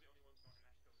 we were the only ones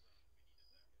not in actual zone.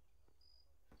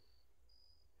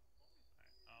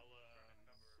 I'll cover while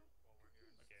we're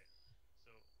here. Okay.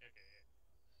 So okay.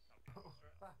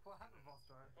 What happened,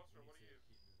 Vostro? Foster, what are you?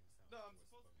 No, I'm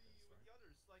supposed to be with the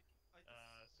others. Like, I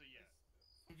just. So yeah.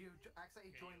 Did you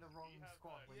accidentally join the wrong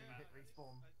squad when you hit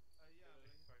respawn? Yeah.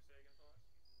 Sorry, say again, Thomas.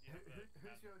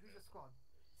 Who's your squad?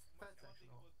 Third section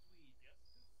or?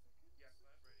 Yes, lab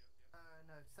radio. Yeah.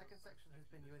 No, second section has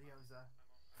been Yoza.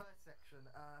 First section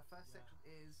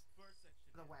is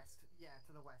to the west. Yeah,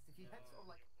 to the west. If you head sort of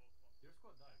like. Your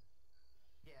squad died.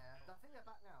 Yeah, I think they're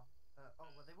back now.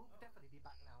 Well, they will definitely be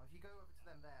back now. If you go over to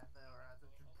them there, they're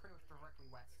pretty much directly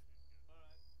west. Alright.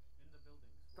 In the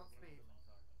buildings. Godspeed.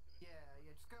 Yeah,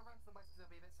 just go around to the west because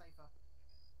they'll be a bit safer.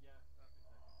 Yeah,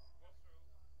 exactly. Foster,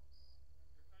 you're kind of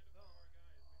one of our guys.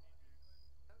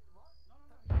 We need you. What? No.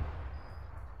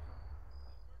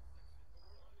 But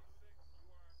we're only 6. You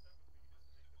are our 7th. We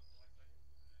can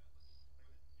just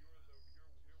make them like that.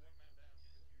 Like, you're one man down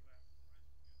because you left.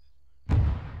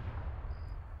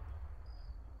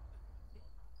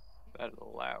 That is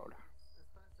loud. It's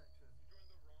first section. You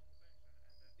joined the wrong section, and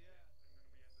then we ended up being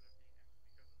empty because of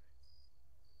it.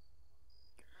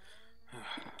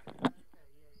 Okay,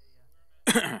 yeah.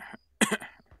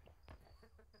 So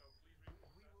please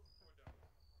remove that.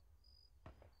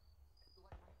 We're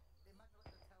done. Imagine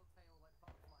like the telltale like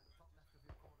butterfly at the top left of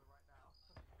your corner right now.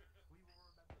 We will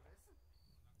remember this. I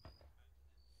imagine it's just as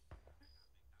confused as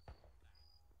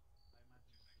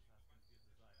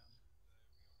I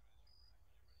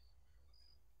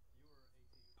am. You were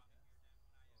 18,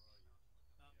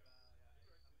 yeah? Or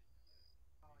are you?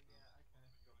 Oh yeah, okay.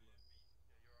 Yeah, you're our.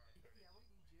 Yeah, we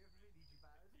need you. We need you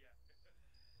bad. Yeah. Okay.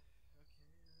 I'll stick to you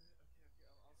to You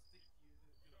don't find have that. to. You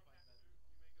may go if you'd like to,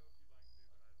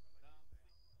 but I'd like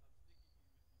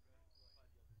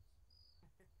No, you to I'm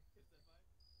sticking to you with you guys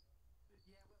to find the others. Is that fine?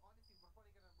 Yeah, honestly, we're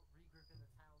probably gonna regroup in the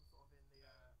town, sort of in the.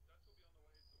 Dutch will be on the way to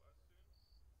us soon.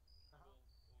 We'll replan.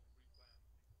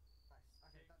 Nice.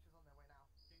 Okay, Dutch is on their way now.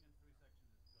 King and 3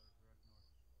 sections is direct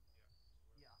north.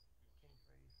 Yeah. King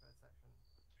 3, third section,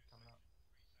 coming up.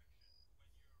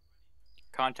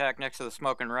 Contact next to the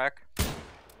smoking wreck.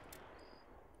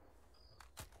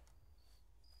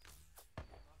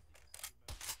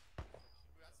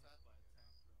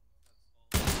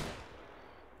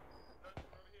 Dutch,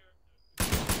 we're over here.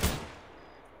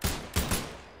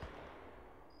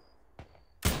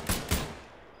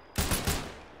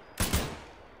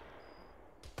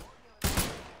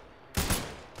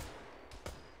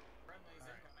 Friendlies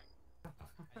incoming.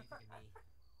 Anything in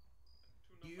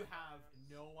me. You have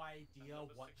no idea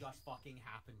what just fucking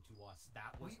happened to us.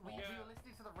 That was We awful. were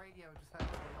listening to the radio and just heard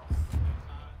chaos.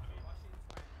 The Russians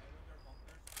ran out of their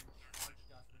bunkers and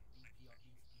charged us with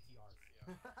BTRs.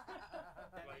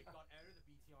 Then they got out of the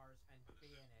BTRs and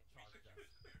bayonet charged us.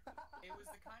 It was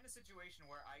the kind of situation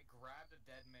where I grabbed a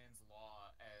dead man's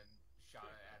law and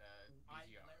shot it at a I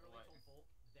BTR. literally told Volk,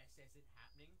 this isn't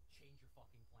happening, change your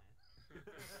fucking plan.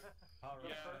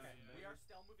 Alright. Okay, we are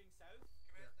still moving south.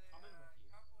 We're coming with you.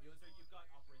 Yoza, you've got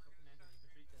operational command and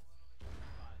infantry.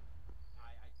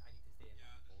 I need to stay in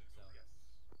Volk, so Yes.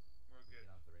 We're good.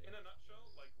 get off the In radio. a nutshell,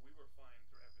 like, we were flying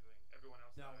through everything. Everyone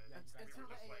else No, died. yeah, you guys Until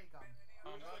were the just AA like, gun.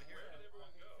 where did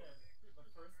everyone go? The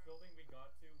first building we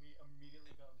got to, we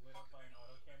immediately got lit up by an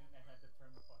autocannon and had to turn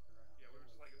the fuck around. Yeah, we were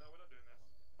just like, no, we're not doing this.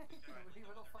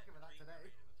 We're not fucking with that today.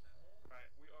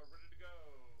 Right, we are ready to go.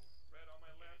 Red on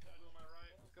my left, blue on my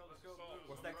right. Let's go. assault.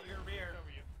 What's next to your rear? Over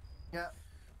you. Yeah.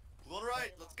 All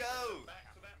right, let's go.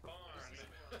 Back to that barn.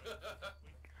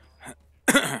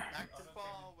 Back to the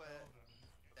bar where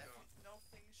definitely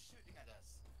nothing's shooting at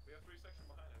us. We have 3 sections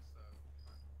behind us, so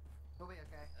We'll be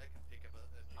okay. I can pick up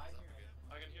I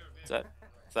can hear a Is vehicle.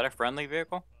 that a friendly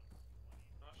vehicle?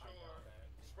 Not sure.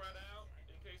 Spread out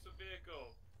in case of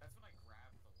vehicle. That's when I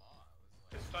grabbed the law.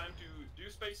 It was like, It's time to do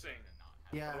spacing.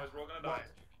 Yeah. Otherwise, we're all gonna die.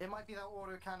 It might be that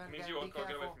auto cannon It means again. you all Be can't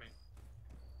get away careful. from me.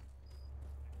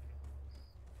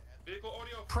 Vehicle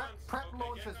audio Prep front. Okay,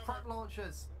 launchers. get Prep cover.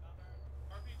 RPGs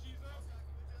RPGs up.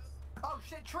 Oh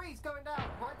shit! Trees going down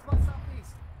right to my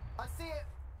southeast. I see it.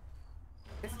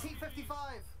 It's a T-55.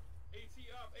 AT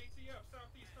up,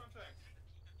 southeast contact.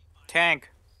 Tank.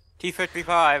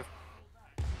 T-55.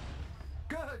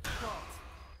 Good shot.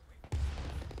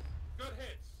 Good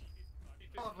hits.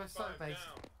 God, we're so T-55 based.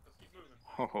 down. Let's keep moving.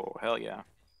 Oh, hell yeah.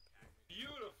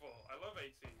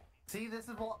 AT. See, this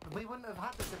is what we wouldn't have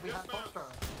had this if we had Foster.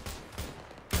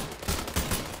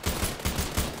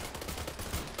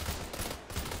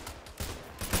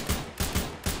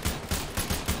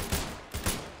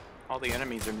 All the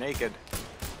enemies are naked.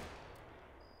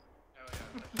 Hell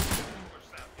yeah.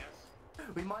 Push that, yes.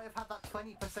 We might have had that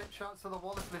 20% chance for the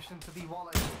Wallace mission to be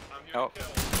Wallace. I'm here to kill.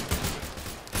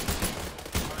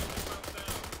 Alright, let's bounce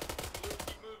down. Blue,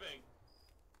 keep moving.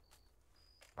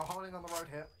 I'm holding on the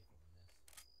road here.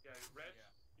 Yeah, Red,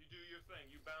 you do your thing.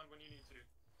 You bound when you need to.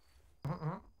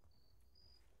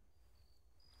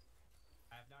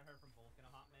 I have not heard from Volk in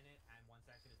a hot minute, and one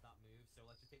section has not moved, so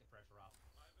let's just take the pressure off.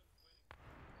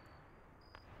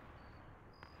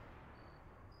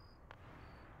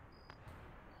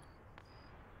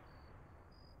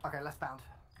 Okay, let's bound.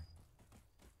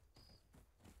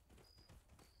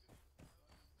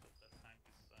 The tank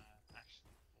is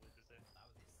actually fully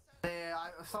disabled.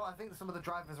 So I think some of the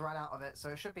drivers ran out of it, so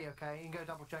it should be okay. You can go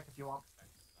double check if you want.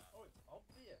 Oh, it's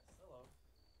obvious. Hello.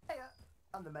 Hey,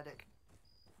 I'm the medic.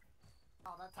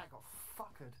 Oh, that tank got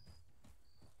fuckered.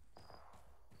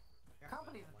 I can't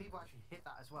believe that people actually hit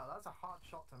that as well. That's a hard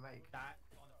shot to make. That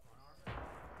on the front arm. You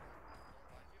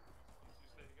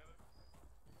stay together.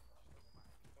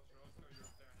 What's your own? Or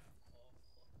you're there now?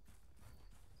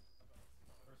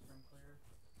 First room clear.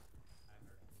 I haven't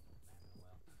heard anything from them in a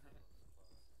while.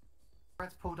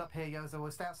 Red's pulled up here, Yoza. We'll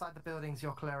stay outside the buildings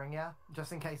you're clearing, yeah?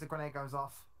 Just in case a grenade goes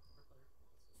off.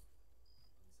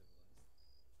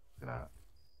 Gonna...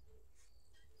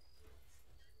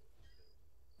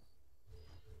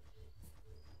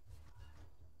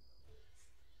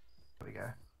 There we go.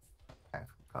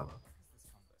 Thanks for cover.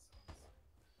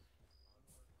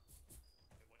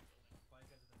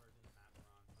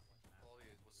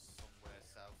 It was somewhere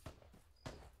south.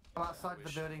 I'm outside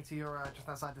the building to your, just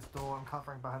outside this door. I'm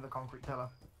covering behind the concrete pillar.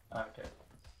 Okay.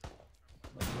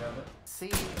 Let me have it. See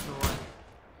to the right.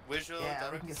 Visual, Yeah,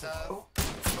 we can direct get south.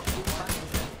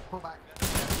 pull back.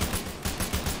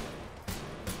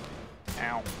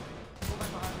 Ow. Pull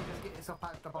back behind me, just get yourself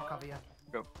patched up, I'll cover you.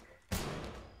 Go.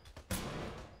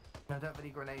 I don't have any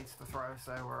grenades to throw,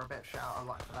 so we're a bit short of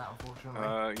luck for that,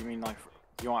 unfortunately. You mean like,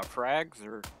 you want frags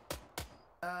or?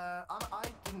 I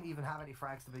didn't even have any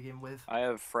frags to begin with. I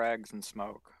have frags and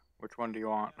smoke. Which one do you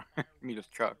want? Me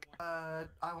just chuck. I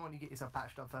want you to get yourself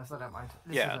patched up first, I don't mind.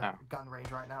 This Yeah, is a no. gun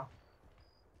range right now.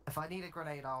 If I need a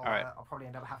grenade, Alright. I'll probably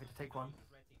end up having to take one.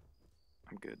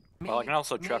 I'm good. Me- Well, I can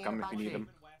also me chuck and them if you need Banshee. them.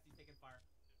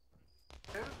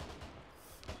 Who?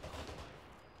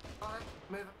 Alright,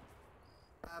 move it.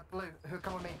 Blue, who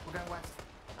come with me? We're going west.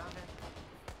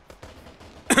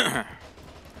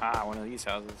 Ah, one of these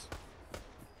houses.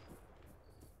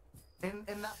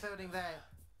 In that building there.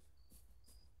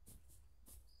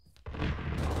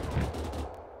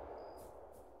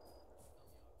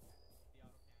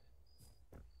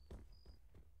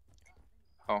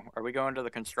 Oh, are we going to the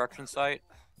construction site?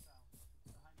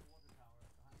 Behind the water tower,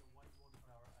 behind the white water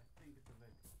tower, I think it's a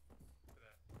Vic.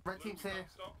 Red team's here.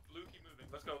 Stop. Blue, keep moving.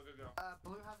 Let's go. Let's go.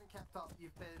 Blue hasn't kept up.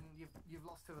 You've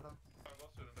lost two of them. I've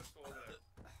lost two of them. Let's go over there.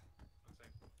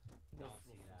 Let's see. Don't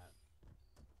see that.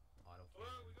 Auto. Blue,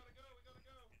 we gotta go. We gotta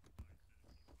go.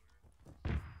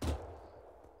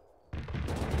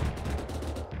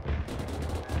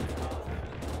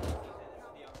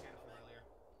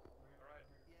 Alright.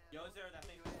 Yozer, that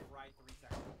thing was right 3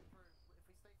 seconds.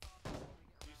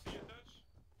 Do you see it, Dutch?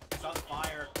 I saw the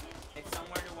fire. It's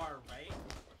somewhere to our right.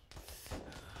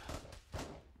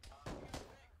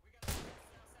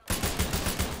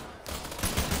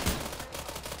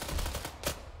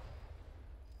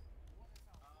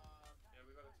 Yeah,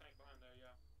 we got a tank behind there,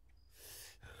 yeah.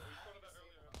 We spotted that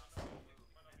earlier. It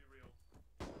might not be real.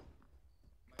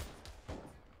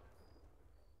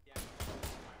 Yeah.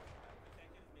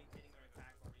 Detectives maintaining their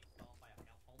attacks are being stalled by a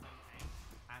Holman tank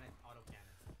and an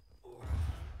autocannon.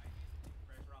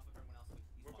 Pressure off of everyone else.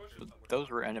 We're pushing. Those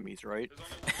were enemies, right? There's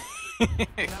only one.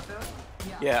 In that building?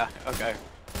 Yeah, okay.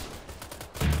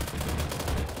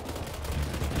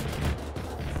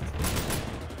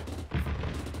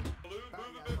 Blue,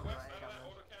 move a bit west out of that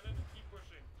autocannon and keep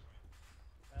pushing.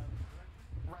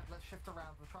 Red, let's shift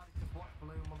around. We'll try to just watch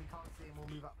Blue, and when we can't see him, we'll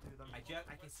move up to them. I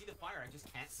can see the fire. I just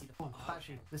can't see the Oh, fire.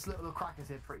 Banshee, this little crack is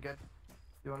here pretty good.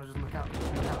 You want to just look out for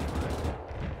it.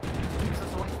 Keeps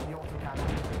us away from the autocannon.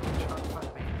 Which hurts front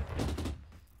of me.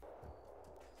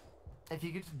 If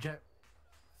you could just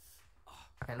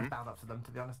okay, let's bound up to them,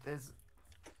 to be honest.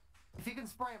 If you can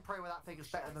spray and pray with that thing, it's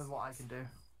better than what I can do.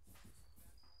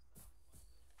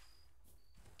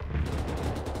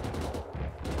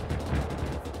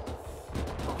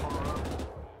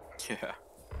 Yeah.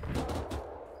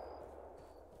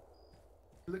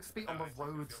 looks to be on the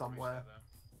road somewhere.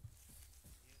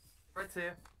 Right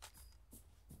here.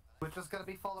 We're just gonna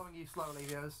be following you slowly,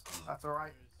 viewers. That's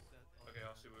alright. Okay,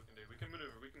 I'll see what we can do. We can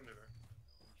maneuver, we can maneuver.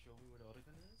 Show me where the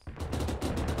autogun is.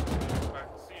 I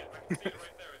can see it right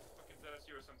there. It's fucking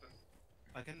ZSU or something.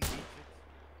 I can reach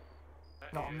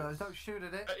it. No, don't shoot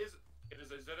at it. It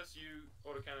is a ZSU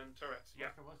autocannon turret.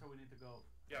 Yeah. What's we need to go?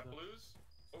 Yeah, blues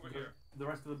over here. The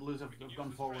rest of the blues have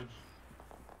gone forward.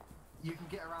 You can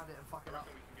get around it and fuck it up. I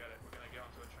reckon we can get it. We're gonna get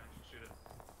onto a trench and shoot it.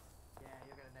 Yeah,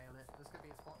 you're gonna nail it. There's gonna be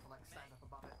a spot to like stand up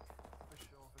above it. For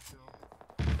sure, for sure.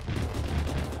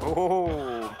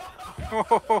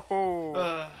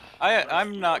 Oh.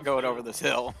 I'm not going over this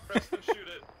hill. Preston, shoot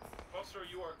it. Foster,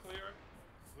 you are clear.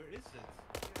 Where is it?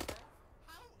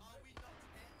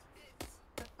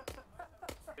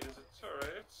 It is a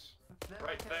turret.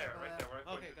 Right there, right there. Where I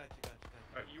Okay, pointed. gotcha.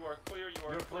 Alright, you are clear. You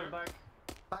are You're clear. clear back.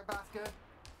 Back basket.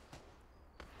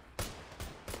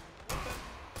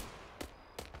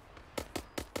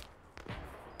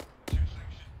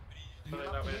 So then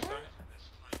that way it's done.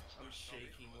 I'm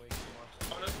shaking way too much.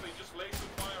 Honestly, just lay some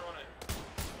fire on it.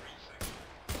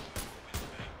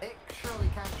 It surely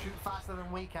can shoot faster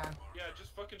than we can. Yeah,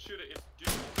 just fucking shoot it. It's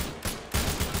due.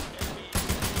 Enemy.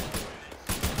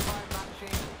 Fire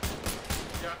matching.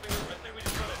 Yeah, I think we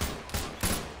just got it.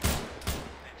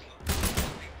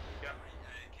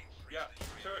 Yeah.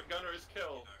 Turret gunner is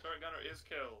killed. Turret gunner is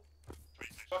killed.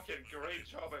 Fucking great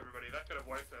job, everybody. That could have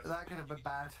wiped us. That could have been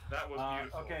bad. That was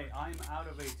beautiful. Okay, I'm out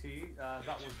of AT. That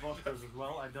was Buster's as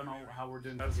well. I don't know how we're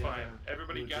doing. That's for the fine. other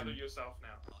Everybody blue gather team. yourself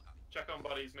now. Check on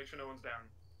bodies. Make sure no one's down.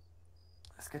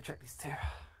 Let's go check these two.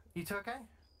 You two okay?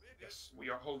 Yes, we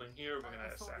are holding here. We're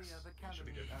gonna I saw assess. the We should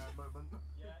be good. moment.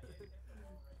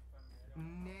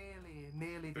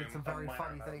 Nearly did some very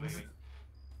funny things.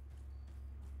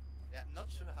 Yeah, not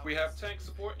sure how. We have tank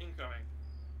support incoming.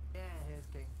 Yeah, here's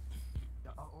King.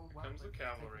 Yeah, wow, Comes the we're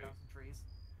cavalry. taking down some trees.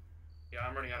 Yeah,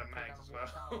 I'm running out of mags as well.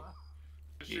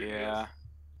 Shoot Yeah. this.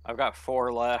 I've got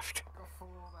 4 left. Got 4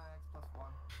 mags plus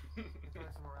 1. Throw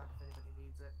some around if anybody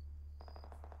needs it.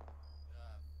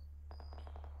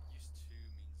 Use 2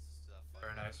 means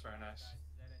Very nice, very nice.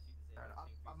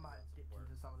 I might dip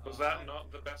into some of Was those. that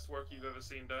not the best work you've ever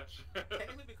seen, Dutch?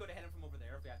 Technically, we could have hit him from over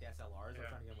there if we had the SLRs. Yeah. We're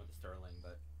trying to get him with the Sterling,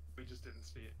 but. We just didn't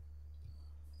see it.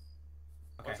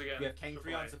 Okay, Once again, we have King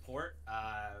 3 on supply. support.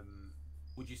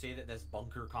 Would you say that this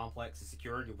bunker complex is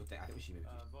secured? You would think, I think we should maybe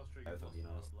Buster, both of you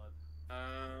know.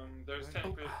 There is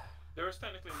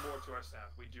technically more to our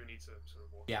staff. We do need to sort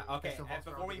of walk. Yeah, through. okay, So and Buster,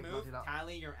 before I'll we get move, blooded up.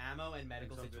 tally your ammo and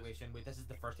medical So good. situation. This is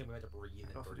the first time we had to breathe in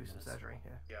Also 30 do some minutes. surgery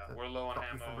here. Yeah, to we're low on stop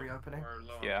you ammo. from reopening. We're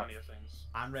low on Yeah. plenty of things.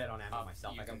 I'm red on ammo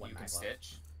myself. You I got can, one you can mag left.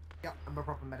 stitch. Yeah, I'm a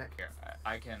proper medic. Here,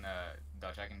 I can,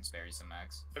 Dutch, I can spare you some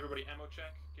mags. Everybody, ammo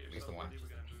check. Get At least the yourself one. ready. We're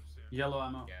gonna move soon. Yellow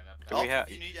ammo. Yeah, that. Do we have-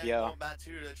 If you need any yeah. more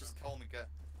material, just call me. Get.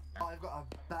 I've got a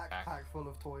backpack full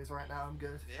of toys right now. I'm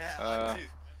good. Yeah,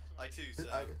 I too.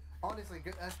 So. Honestly,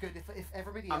 good. That's good. If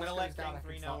everybody I'm else gonna let goes down, King I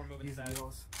 3 can know start we're moving using south.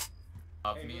 yours.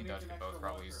 Me and Dutch could both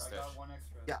probably use a stitch.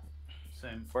 Yeah.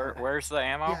 Same. Where's the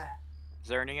ammo? Yeah. Is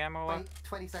there any ammo left?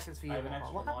 20 seconds for I you. have an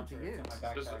extra What happened to launcher. you? It's in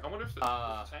my Does, backpack. I wonder if the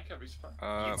tank had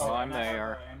resupply. Well, I'm and I have,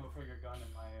 there. ammo for your gun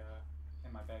in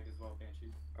my bag as well,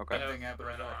 Banshee. Okay. I have Everything happened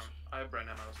Bren to ammo. Dutch. I have Bren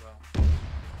ammo as well.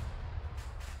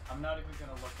 I'm not even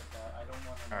gonna look at that. I don't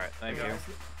want to. Alright, thank Yeah. you.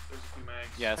 There's a few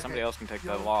mags. Yeah, somebody Okay. else can take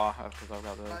the You're- law because I've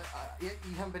got the. Yeah,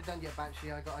 you haven't been done yet,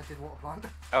 Banshee. I did water plant.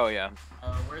 Oh yeah.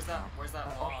 Where's that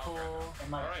law? Encore. In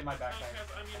my Alright, in my the tank backpack. has I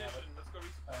have ammunition. it. Let's go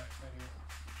resupply. Right here.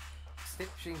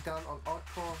 Stitching done on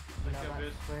Oddcore. Look Now at that's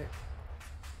this. quick.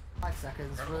 5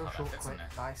 seconds, I don't know real how that short, fits in quick,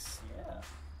 there. nice. Yeah.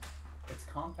 It's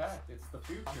compact. It's the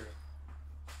future.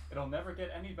 It'll never get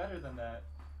any better than that.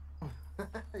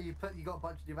 you got a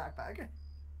bunch in your backpack.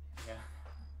 Yeah.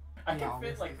 I Yeah, can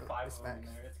fit like honestly, 5 of them in respect.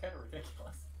 there. It's kind of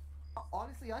ridiculous.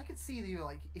 Honestly, I could see you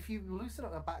like if you loosen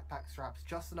up the backpack straps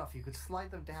just enough, you could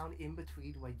slide them down in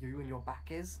between where you and your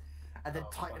back is, and then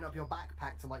tighten up your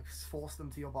backpack to like force them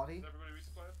to your body. Is everybody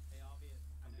resupplied?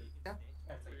 Yeah.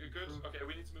 You're good? Okay,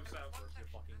 we need to move south. Your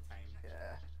fucking time.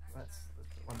 Yeah, let's put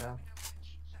one down.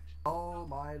 Oh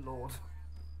my lord.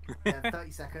 Yeah,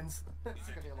 30 seconds. It's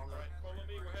gonna be a long one. Alright, follow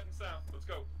me. We're heading south. Let's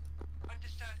go.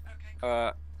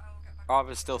 Bob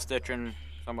is still stitching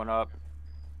someone up.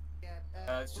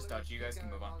 Yeah, It's just Dutch. You guys can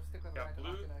move on. Yeah,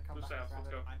 blue south. Let's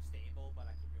go. I'm stable, but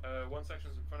I can. One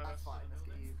section's in front of That's us. fine. Let's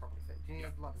get you properly fit. Do you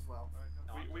need blood as well?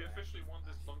 We officially want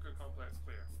this bunker complex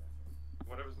clear.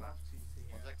 Whatever's left.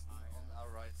 On our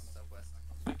right, southwest.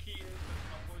 The key is that the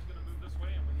convoy's going to move this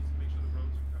way, and we need to make sure the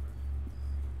roads are covered.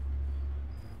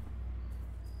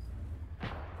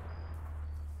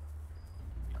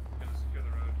 Gonna secure the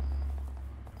road.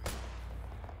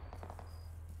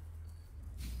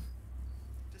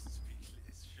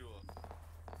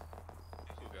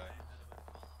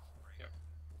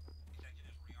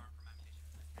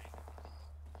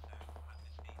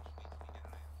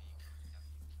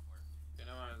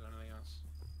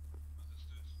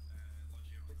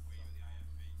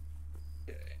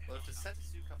 Well, if the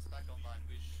Zetsu comes back online,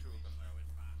 we're sure gonna know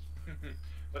it.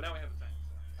 But now we have a tank.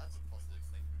 So. That's a positive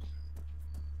thing.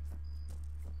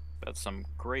 That's some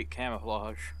great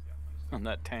camouflage on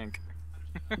that tank.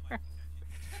 2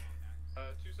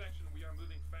 section, we are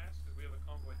moving fast because we have a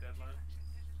convoy deadline.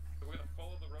 So we're going to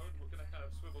follow the road. We're going to kind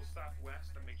of swivel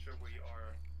southwest and make sure we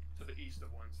are to the east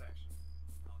of 1 section.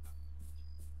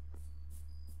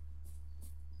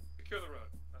 Secure the road.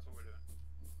 That's what we're doing.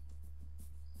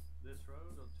 This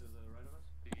road or to the right of us?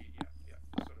 Yeah.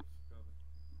 Sort of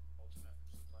alternate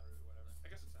supply route or whatever. I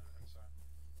guess it's center. I'm sorry.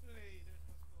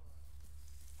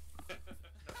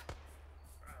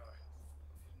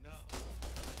 No.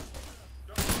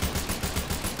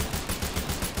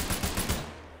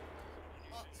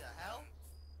 What the hell?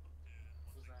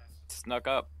 What was that? Snuck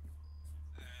up.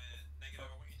 Negative,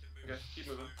 I want you to move Okay, keep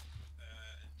moving.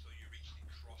 until you reach the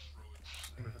crossroads.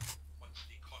 Once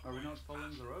the Are we not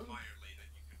following the road? fire later,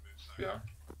 you can move south. We are.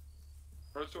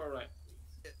 Road's to our right.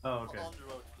 Oh, okay. On the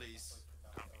road, please.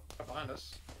 Behind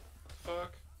us.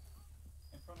 Fuck.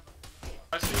 In front of us.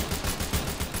 I see.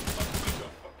 Oh, we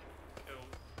got fucking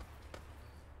killed.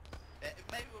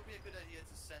 Maybe it would be a good idea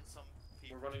to send some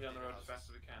people. We're running down the road as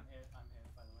houses. fast as we can. I'm here,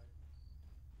 by the way.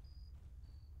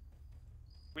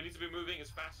 We need to be moving as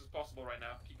fast as possible right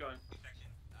now. Keep going. Section,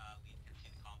 lead can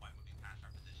see the convoy moving past our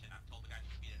position. I've told the guys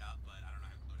to speed it up, but I don't know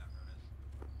how clear that road is.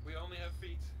 We only have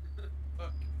feet.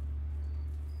 Fuck.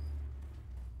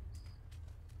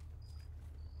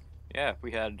 Yeah,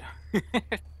 we had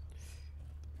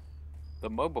the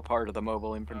mobile part of the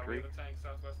mobile We infantry. have a tank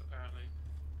southwest apparently.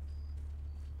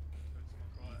 Heard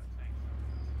someone call it a tank.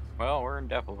 Well, we're in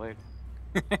defilade.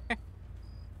 We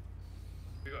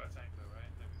got a tank though,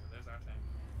 right? There we go. There's our tank.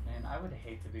 Man, I would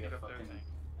hate to be Pick a up their fucking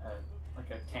tank.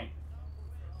 like a tank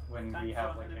when Tank we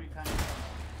have front, like enemy a tank.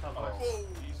 Southwest. Oh,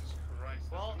 Jesus Christ.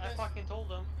 Well, I fucking told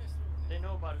them. They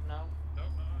know about it now. No,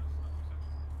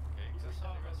 it's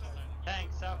not perception. Tank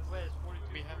southwest, 42.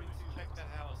 We haven't checked that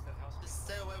house. That house. Just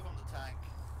stay away from the tank.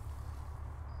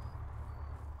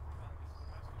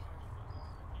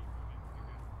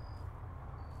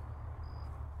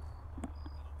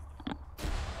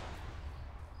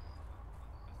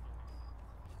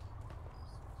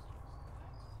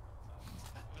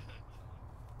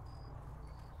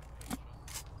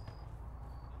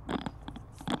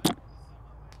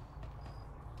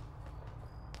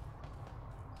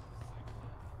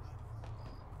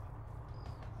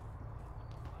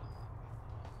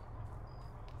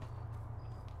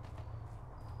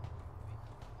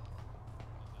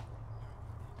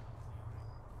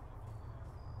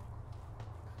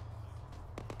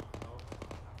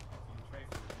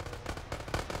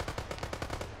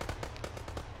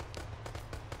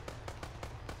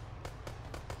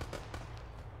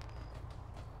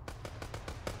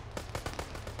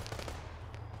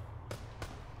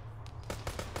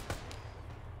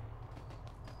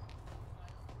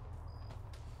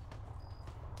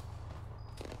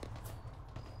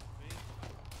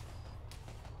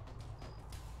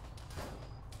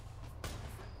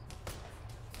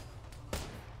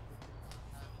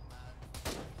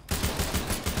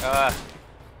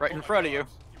 Right in front of you.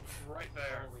 Right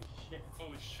there. Holy shit.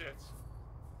 Holy shit.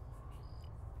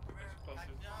 Back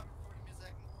me up. Give me a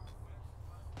second.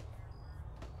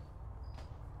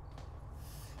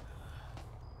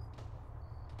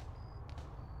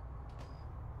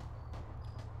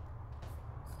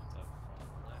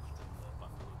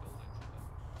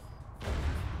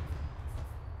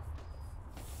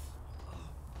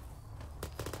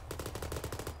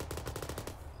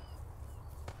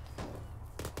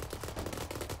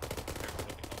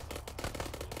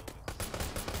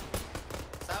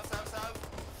 South, south, south.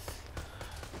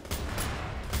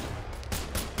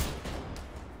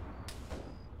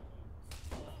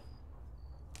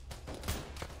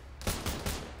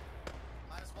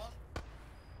 -1.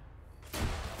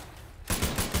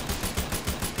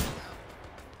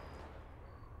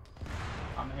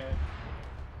 I'm here.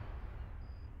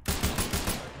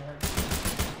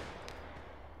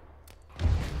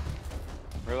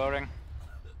 Reloading.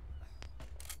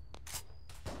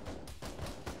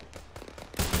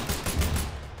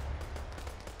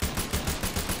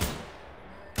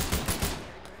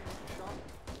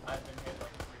 I've been hit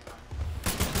like 3 times.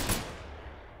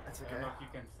 That's I okay. don't know if you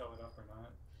can sew it up or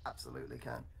not. Absolutely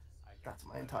can. That's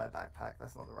my entire backpack.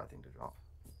 That's not the right thing to drop.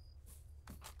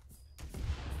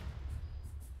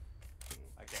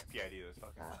 I can't PID this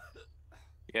fucking.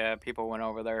 Yeah, people went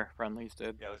over there. Friendlies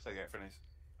did. Yeah, looks like I got friendlies.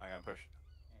 I gotta push.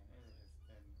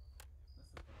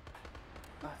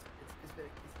 It's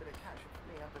been a catch up for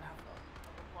me. I've been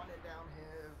running down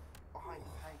here behind the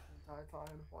tank the entire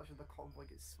time, watching the convoy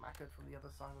get smacked from the other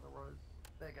side of the road.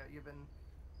 There you go, you've been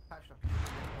patched up.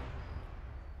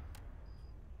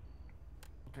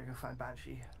 Okay, go find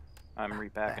Banshee. I'm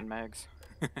repacking mags.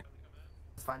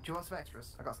 It's fine. Do you want some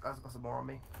extras? I got some more on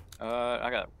me.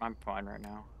 I'm fine right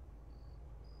now.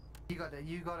 You got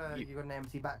an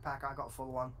empty backpack. I got a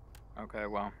full one. Okay,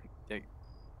 well,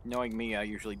 knowing me, I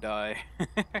usually die.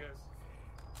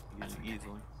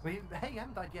 Easily. Hey, you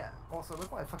haven't died yet. Also,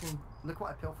 look what I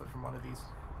pilfered from one of these.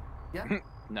 Yeah.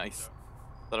 Nice. Is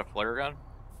that a flare gun?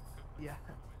 Yeah.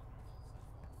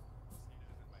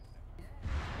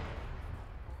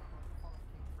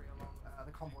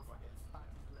 The convoy's like it's back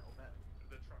a little bit.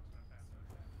 The truck's not fast.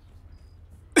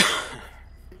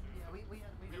 Yeah, we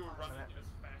were running as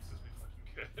fast as we fucking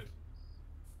could.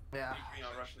 Yeah. We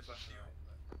are Russians left anyway.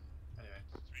 Anyway.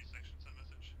 3 sections, a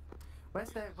message.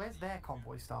 Where's their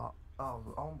convoy start?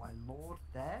 Oh my lord,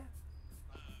 there?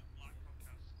 Black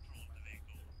Comcast control of the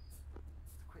vehicle.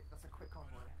 That's a quick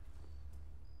convoy.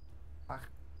 I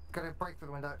gotta break through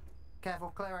the window.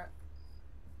 Careful, clear it.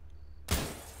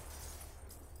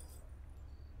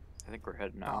 I think we're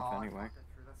heading off anyway.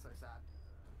 That's so sad.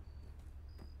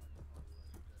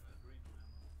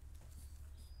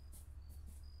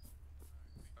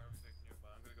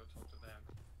 I'm gonna go talk to them.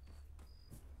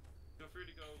 Feel free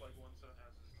to go like one set of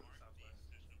houses to the southwest.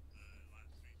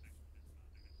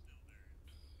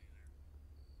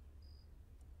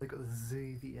 They got the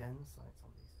ZVN sites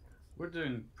on these things. We're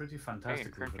doing pretty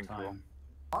fantastic with the time.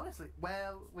 Honestly,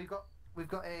 well, we've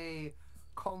got a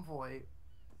convoy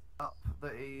up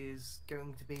that is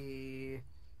going to be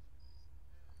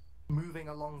moving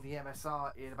along the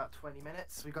MSR in about 20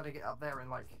 minutes. We've got to get up there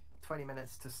in like 20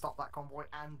 minutes to stop that convoy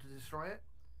and to destroy it.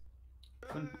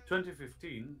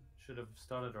 2015 should have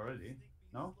started already,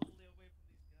 no?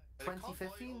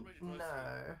 2015?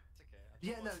 No.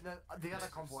 Yeah, no, the other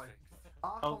convoy.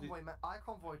 Our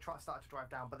convoy started to drive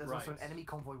down, but there's also an enemy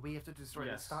convoy we have to destroy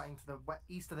that's starting to the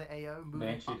east of the AO, moving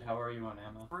Banshee, how are you on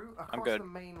ammo? through across the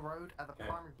main road at the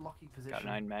primary blocking position. Got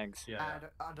 9 mags. And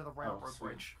under the railroad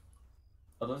bridge.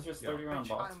 Are those just 30 round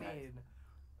box mags?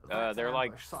 They're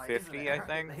like 50, I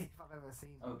think. I've ever seen.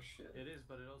 Oh shit. It is,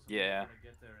 but it also yeah.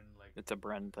 Get there in like it's a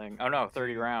Bren thing. Oh no,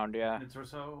 30 round, yeah. minutes or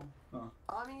so.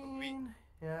 I mean,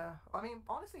 yeah. I mean,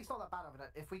 honestly, it's not that bad of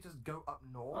it. If we just go up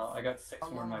north. Oh, I got 6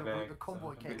 more in my bag. The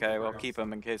convoy came okay, well keep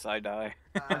them in case I die.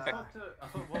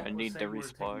 I need to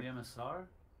resupply. The MSR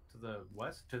to the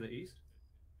west, to the east.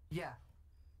 Yeah.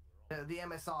 The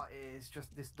MSR is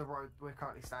just the road we're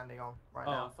currently standing on right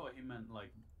now. Oh, I thought he meant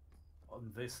like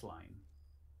on this line.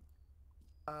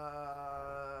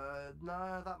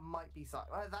 No, that might be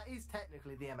that is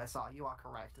technically the MSR. You are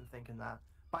correct in thinking that,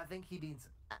 but I think he means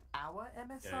our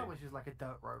MSR, which is like a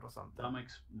dirt road or something. That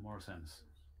makes more sense.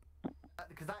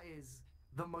 Because that is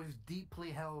the most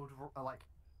deeply held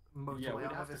motorway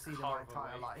I've ever seen in my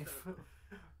entire life.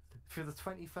 For the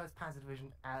 21st Panzer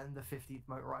Division and the 50th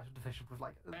Motorized Division was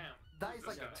like that is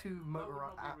like two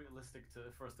motorized. Not realistic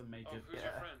for us to make it. Who's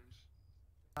your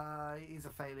friend? He's a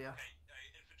failure.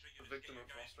 The victim of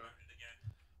Foster.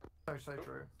 So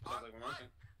true. Sounds like we're mounting.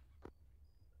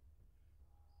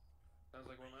 Sounds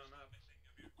like we're mounting up.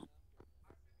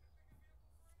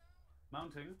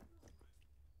 Mounting.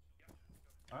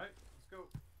 Alright, let's go.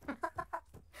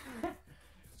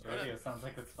 Radio sounds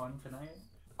like it's fun tonight.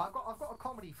 I've got a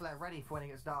comedy flare ready for when it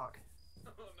gets dark.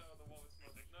 Oh no, the wall is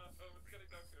smoking. No, it's gonna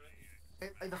go through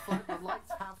it. The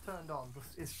lights have turned on.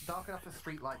 It's dark enough for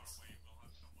street lights.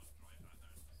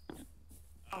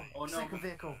 Oh no, second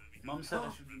vehicle. Mom said I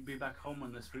should be back home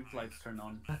when the street lights turn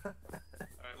on. Alright,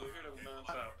 we're here to mount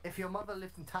out. If your mother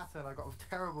lived in Tatton, I've got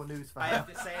terrible news for her. I have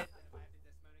to say it. If I have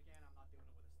to dismount again, I'm not doing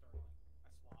it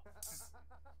with a Sterling.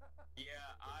 I swap.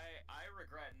 Yeah, I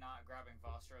regret not grabbing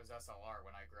Vostro's SLR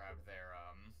when I grabbed their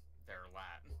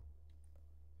lat.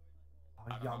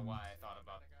 I don't know why I thought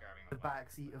about grabbing the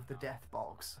backseat of the death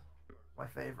box. My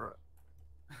favourite.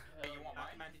 You want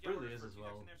mine? It really is as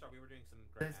well. We were doing some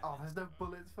there's no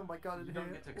bullets for my gun in here. You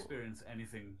don't get to experience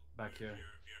anything back here.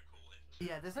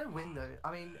 Yeah, there's no window.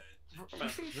 I mean, you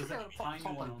should be able to pop the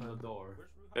top open. On the door.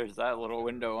 There's that little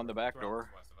window on the back door.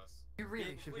 You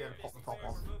really should be able to pop the top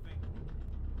off.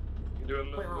 You do a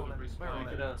little bit of respawn.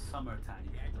 Make it a summer tank.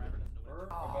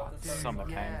 Oh, dude, summer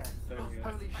tank.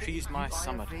 Holy shit, She's my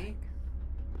summer tank.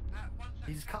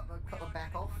 You just cut the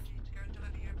back off.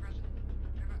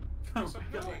 Do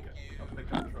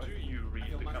you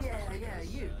read the compass? Yeah,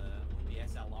 you. The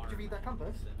SLR. Did you read that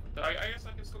compass? I guess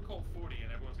I can still call 40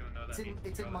 and everyone's gonna know that.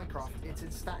 It's in Minecraft. It's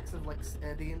in stacks of like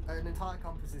an entire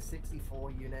compass is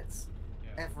 64 units.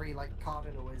 Yeah. Every like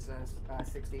cardinal is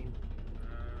 16.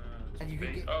 And you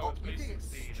can get, you can get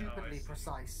stupidly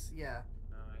precise. Yeah.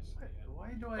 Why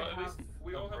do I But at have least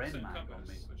we all a have the Bren same mag on compass,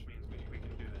 me? which means we can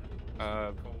do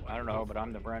that. I don't know, but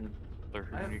I'm the Bren.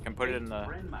 You can put it in the.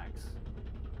 Bren mags.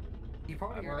 You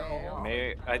probably hear an AAR.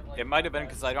 It might have been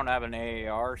because I don't have an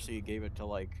AAR, so you gave it to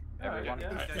like everyone.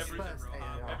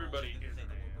 Everybody is an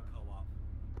AAR.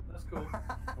 That's cool.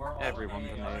 Everyone's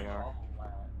an AAR.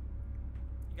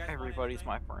 Everybody's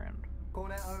my friend.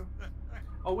 Cornetto.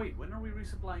 Oh wait, when are we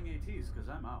resupplying ATs? Because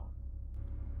I'm out.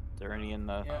 Is there any in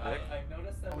the Yeah, Vic? I've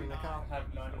noticed that we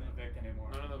have none in the Vic anymore.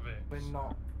 None of the Vic. We're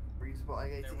not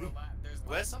resupplying AT.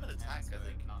 Where's some of the tanks, I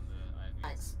think?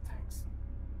 Tanks.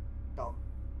 Go.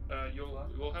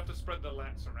 We'll have to spread the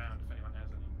lats around if anyone has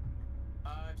any.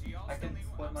 Do y'all I still can need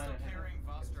split I'm mine still in half. carrying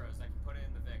Vostros. I can put it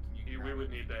in the Vic. We would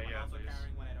need that, yeah, please.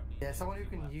 Yeah, someone who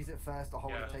can use it first or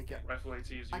hold it, take it. Rifle ATs,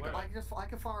 you I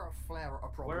can fire a flare at a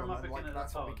Where am problem I and picking like it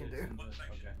that's up? what we can do.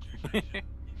 Okay.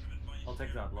 I'll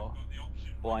take that, Law.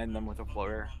 Blind them with a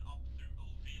flare.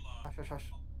 Hush, hush.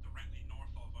 Directly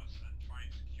north of us and try and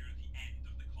secure the end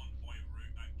of the convoy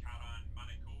route at Kara and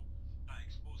Manico. That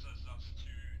exposes us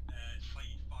to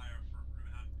side fire for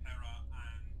Ruhan Pera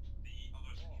and the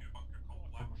other secure bunker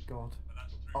complex. Oh my god. But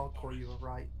that's through Oh, Corey, you were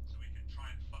right. so we can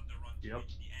try and thunder run to Yep,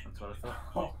 reach the end that's of what I the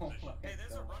thought. convoy position. Hey,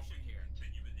 there's a Russian here.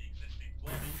 Continue with the existing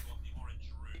block of the orange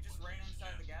route. He just ran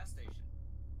inside the gas station.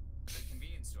 The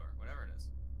convenience store, whatever it is.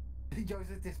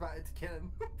 Joseph dismounted to kill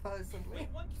him, personally.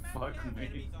 Wait, one Fuck command me.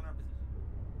 enemies on our position.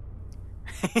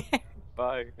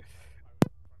 Bye.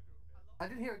 I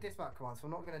didn't hear a dismount command, so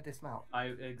I'm not going to dismount.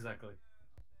 Exactly.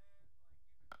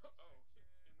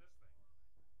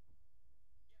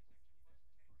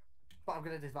 But I'm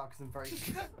going to dismount because I'm very...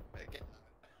 Okay.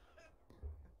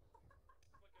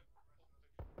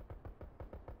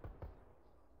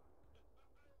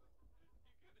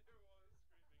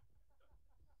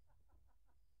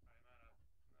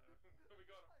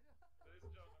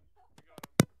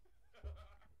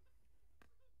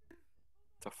 What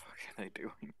the fuck are they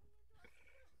doing?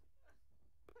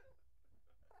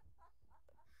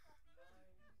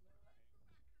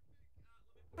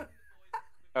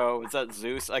 Oh, is that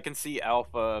Zeus? I can see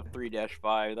Alpha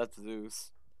 3-5. That's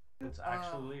Zeus. It's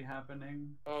actually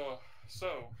happening. Oh,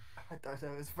 so I don't know,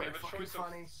 it's we very have a fucking choice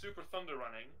funny. of super thunder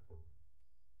running.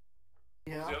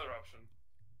 Yeah. What's the other option?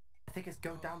 I think it's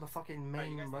go down the fucking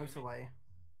main motorway.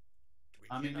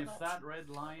 I mean, if that red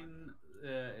line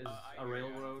is a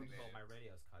railroad, My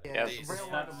radio's cut. Yeah, Yes.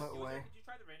 railroad and motorway. Did you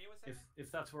try the radio a second?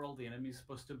 if that's where all the enemy's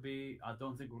supposed to be, I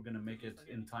don't think we're gonna make it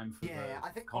in time for Yeah, the I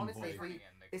think convoy. honestly,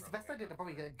 it's the best idea to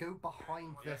probably go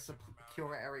behind the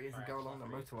secure areas and go along the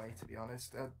motorway, to be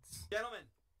honest. Gentlemen,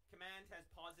 command has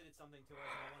posited something to us,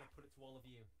 and I want to put it to all of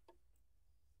you.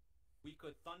 We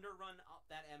could thunder run up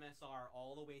that MSR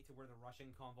all the way to where the Russian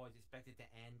convoy is expected to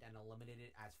end and eliminate it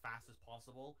as fast as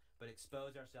possible, but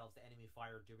expose ourselves to enemy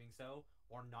fire doing so,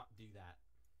 or not do that.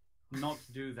 Not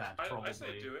do that, probably. I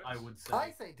say do it. I would say. I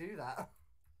say do that.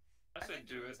 I say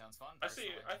do it. Sounds fun. I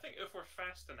think if we're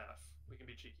fast enough, we can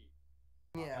be cheeky.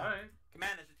 Yeah. Alright.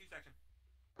 Command, it's a 2-section.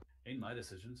 Ain't my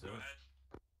decision, so.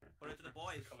 Put it to the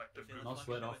boys. Collective If you're Not lucky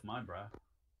sweat to do off it. my bra.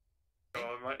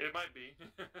 Oh, it might be.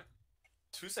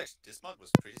 2-section dismount was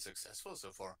pretty successful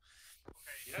so far.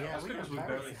 Yeah, let's we do were it. we very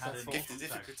barely had successful. Give the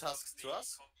difficult tasks to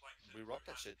us. We rock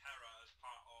that shit. As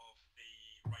part of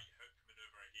the right hook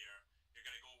maneuver here, you're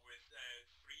going to go with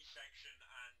 3-section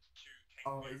and 2 King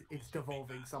Oh, vehicles. it's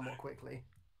devolving somewhat quickly.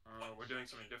 We're doing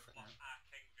something different now.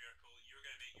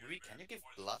 Can you give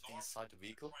blood inside the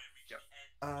vehicle?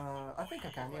 I think I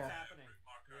can, What's yeah. happening?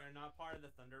 We're not part of the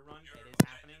Thunder Run. It is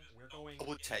happening. We're going I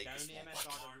would take down a the small MSR to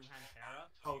one. Ruhan Pera.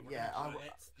 Oh We're yeah, gonna I do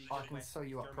it, speed can west, sew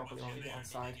you up German properly on the shit,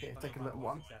 inside here. but Take a the little run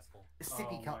one. was successful. A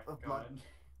sippy Oh cup my of blood.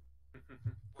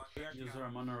 User,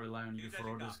 I'm gonna rely on you for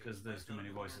orders because there's too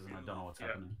many voices and I don't know what's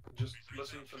happening. Just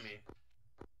listen to me.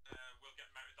 We'll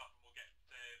get mounted up and we'll get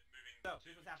moving. So,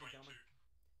 here's what's happening, gentlemen.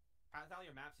 Pass out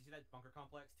your maps. You see that bunker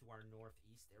complex to our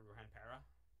northeast at Ruhan Pera?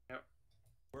 Yep.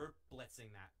 We're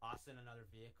blitzing that. Us and another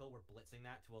vehicle, we're blitzing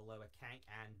that to allow a tank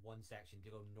and 1-section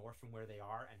to go north from where they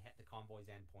are and hit the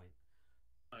convoy's endpoint.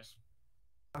 Nice.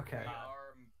 Okay.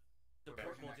 The We're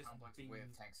port pushing will that just complex be... with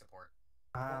tank support.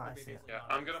 Ah, I see. Yeah,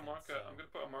 I'm gonna put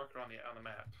a marker on the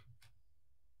map.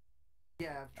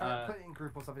 Yeah, try to put it in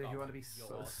group or something if you want to be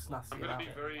sort of snazzy I'm gonna about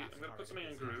be it. I'm gonna put something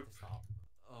in group.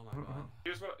 Oh my god.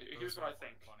 Here's what I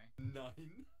think. 9.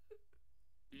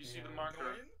 Do you see the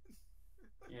marker?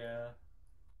 Yeah.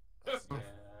 Which Yeah.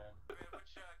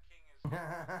 King is... Oh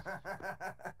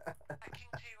King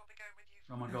 2 will be going with you.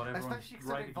 Oh my god, everyone's Especially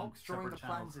considering writing on Volk's drawing the separate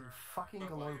channels. plans in fucking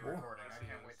global. Recording. I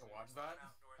can't wait to watch that.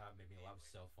 That made me laugh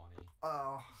so funny.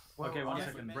 Oh. Well, Okay, one Yeah,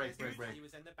 second. but Break. He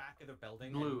was in the back of the building.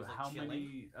 and he Blue, was, like, how chilling.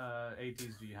 many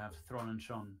ATs do you have? Thron and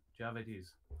Sean, do you have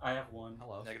ATs? I have one.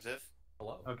 Hello. Negative.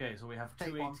 Hello. Okay, so we have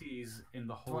Take 2 one. ATs in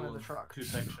the One whole in the truck. 2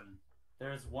 section.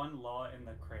 There's one law in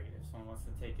the crate if someone wants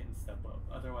to take it and step up.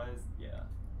 Otherwise, yeah.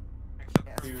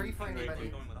 Yeah, it's free for anybody.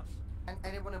 Going with us. And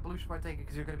anyone in blue should probably take it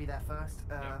because you're going to be there first.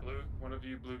 Yeah, blue. One of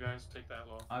you blue guys take that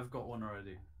law. I've got one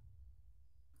already.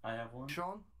 I have one.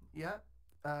 Sean, yeah.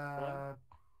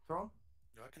 Thron?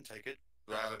 Yeah, I can take it.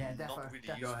 Yeah, not defo, really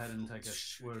defo. Go ahead and useful take to it.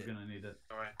 shoot We're it. gonna need it.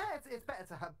 Alright. It's better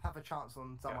to have a chance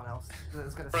on someone else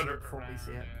that's going to see it before we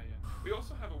see it. Yeah. We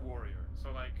also have a warrior,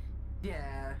 so like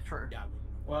Yeah, true. Yeah.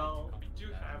 Well, we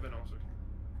do have an also.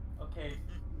 okay,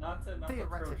 not to throw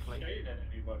Theoretically. shade at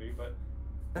anybody, but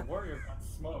the warrior got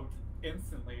smoked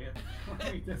instantly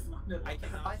and we dismounted. I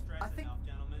cannot I stress think- enough,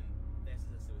 gentlemen. This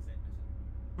is a suicide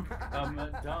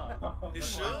mission. Duh. You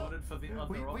That's sure? why I voted for the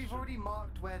other We've option. already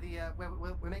marked where the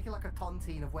we're making like a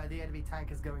tontine of where the enemy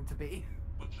tank is going to be.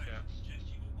 Yeah.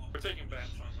 We're taking bets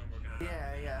on when we're gonna.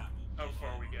 Yeah. How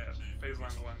far we get? Phase line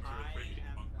 1, 2, or 3.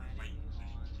 I am planning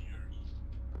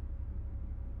on.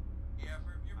 Yeah,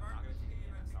 you're I'm not gonna take an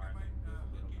MSR.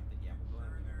 Yeah, we're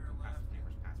going to go past the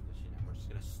neighbor's pass position, and we're just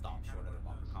gonna stop short of the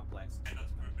bunker complex.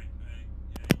 That's perfect.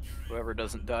 Whoever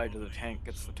doesn't die to the tank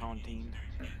gets the tontine.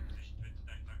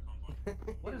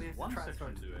 What is We have to one transfer section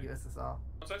it to doing? the USSR.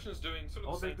 One section's doing sort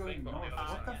Oh, of the they're same thing, going but on the north.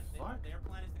 other What the side. fuck? Their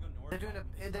plan is to go north.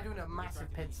 They're doing a massive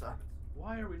pincer.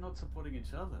 Why are we not supporting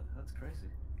each other? That's crazy.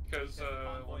 Because one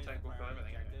Convoy is tank the will kill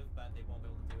primary everything. objective, but they won't be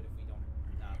able to do it if we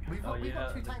don't. We've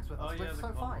got 2 tanks with us. We're the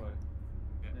so fine. convoy.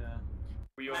 Yeah.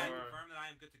 We I are. confirm that I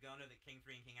am good to go into the King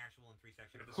 3 and King Actual in 3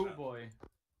 sections. Cool boy.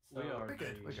 We are We're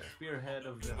good, the we're good. spearhead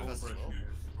of the Us as well. operation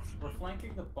here. We're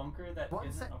flanking the bunker that One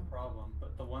not sec- a problem,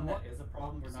 but the one that is a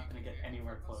problem, we're not going to get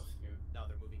anywhere close to. No,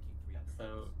 they're moving King 3 up.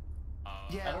 So,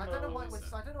 Yeah, I don't know why what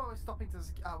we're stopping to.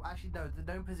 Oh, actually no. The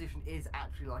known position is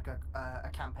actually like a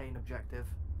campaign objective.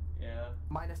 yeah.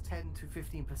 Minus 10 to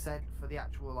 15% for the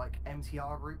actual like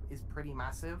MTR group is pretty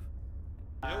massive.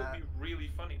 You know what would be really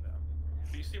funny though?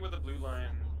 Do you see where the blue line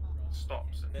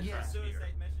stops? And Yeah. turns here?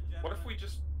 Suicide mission, gentlemen. What if we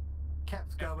just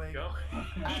Kept going.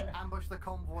 Ambush the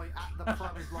convoy at the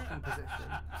primary blocking position.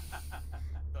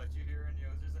 Thought you hear in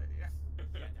Yoser's idea? You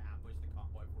have to ambush the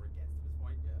convoy before it gets to this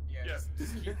point. Yeah, Yes.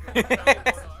 just keep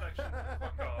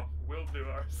Fuck off. We'll do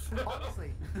ours.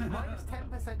 Honestly, minus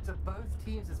 10% to both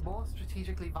teams is more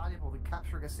strategically valuable than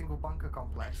capturing a single bunker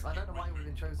complex. I don't know why we've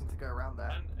been chosen to go around there.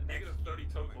 And negative 30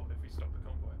 total if we stop the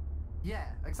convoy. Yeah,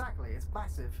 exactly. It's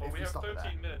massive Well, if we we have stop 13 it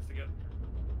there. minutes to get.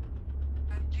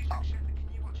 Can you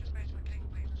watch your space with King,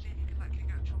 please, and see if you can let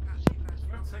King Actual pass you first?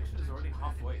 Third section is already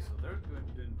halfway, so they're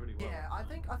doing pretty well. Yeah, I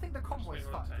think the convoy's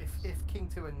Stay on fucked tanks. if King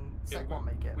 2 and Yeah, Sec 1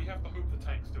 make it. We have to hope the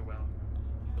tanks do well.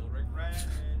 You'll regret it.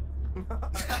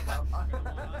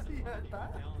 You heard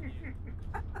that?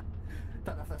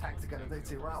 Don't know if the tanks are going to do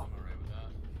too well.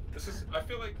 This is. I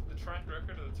feel like the track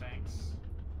record of the tanks.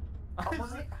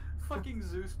 Honestly, Fucking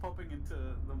Zeus popping into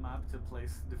the map to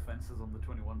place defenses on the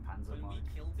 21 Panzer When mark. we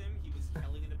killed him, he was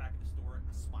chilling in the back of the store,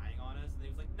 spying on us, and he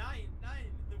was like, 9, 9,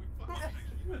 and then we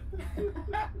fucking.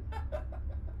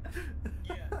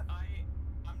 Yeah,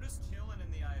 I'm just chilling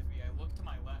in the IFV. I look to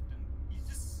my left and he's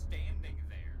just standing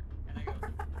there. And I go,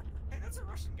 hey, that's a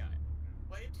Russian guy.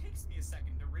 Like, it takes me a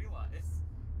second to realize.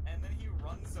 And then he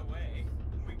runs away.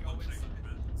 And we go inside.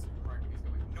 He's going,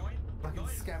 Noin, fucking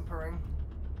scampering.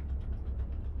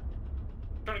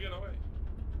 Trying to get away.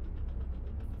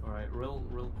 Alright,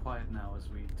 real quiet now as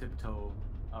we tiptoe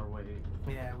our way.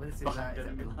 Yeah, well, this is behind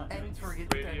enemy lines. entering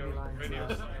into Radio enemy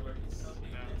lines. silence.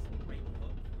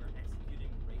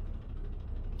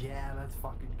 Yeah, let's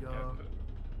fucking go.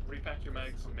 Repack your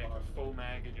mags and make a full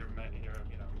mag in your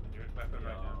weapon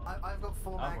right now. I've got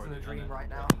 4 mags in a dream right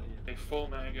now. A full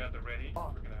mag at the ready.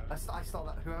 Oh, We're gonna- I stole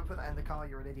that. Whoever put that in the car,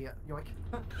 you're an idiot. Yoink.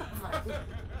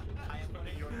 I am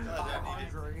putting your I'm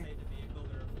hungry.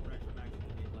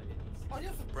 Oh, you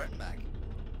have a Brent mag.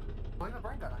 Why have a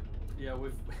brain gunner? Yeah,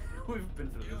 we've been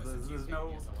through this. There's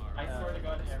no I swear to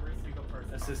God, every single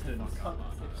person. assistance.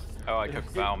 Oh, I took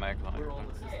foul mag. We're all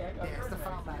assistants. Yeah, it's the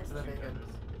foul mags that are big.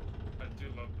 I do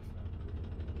love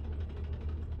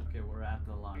Okay, we're at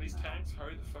the line. these now. tanks.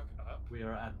 Hurry the fuck up. We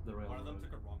are at the One of railroad. them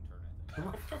took a wrong turn, I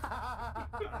think. I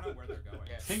don't know where they're going.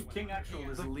 Yeah, King Actual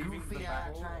is The leaving the goofy ass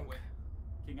battle. tank.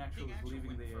 King Actual is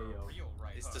leaving the AO.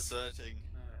 He's deserting.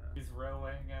 He's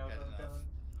railwaying out. Get enough.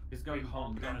 He's going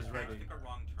home. Gun is If ready. they took a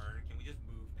wrong turn, can we just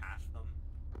move past them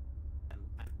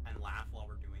and laugh while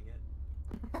we're doing it?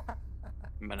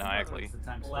 Maniacally. The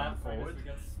tank's Laugh going right as forward. we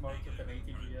get smoked with an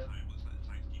ATV.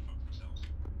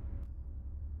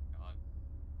 God.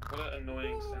 What an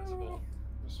annoying, sensible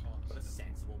response. What a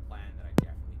sensible plan that I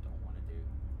definitely don't want to do.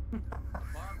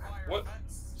 Barbed wire What?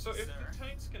 fence, So if sir. the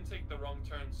tanks can take the wrong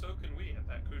turn, so can we at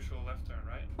that crucial left turn,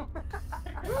 right?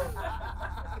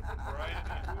 Right?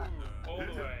 Ooh, all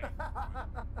the way.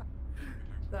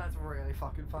 That's really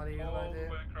fucking funny, isn't All it, the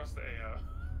dude? way across the AO.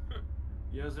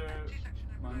 User,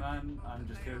 my man, I'm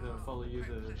just here to follow you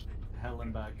to hell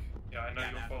and back. Yeah, I know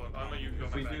you'll follow. I know you'll If go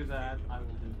we back. do that, I will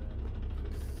do that.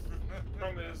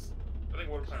 Problem is, I think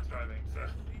Waterplant's driving, so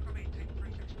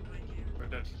we're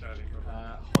dead to driving.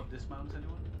 Hot dismount,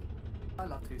 anyone? I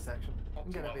love 2 section.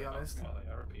 I'm gonna be honest. Optimally,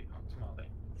 I repeat, optimally.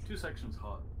 2 sections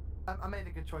hot. I made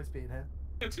a good choice being here.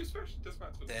 Yeah, 2 special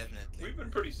dismounts. Definitely. We've been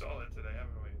pretty solid today,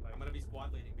 haven't we? Like, I'm gonna be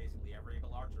squad leading basically every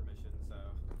archer mission, so.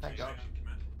 Thank God.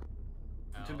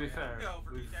 To be fair, Go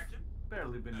for we've section.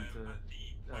 barely been into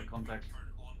contact.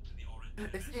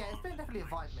 It's been definitely a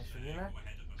vibe mission, you know?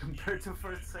 Compared to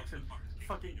first section,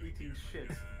 fucking eating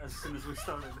shit as soon as we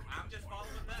started. I'm just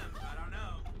following them. I don't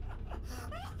know.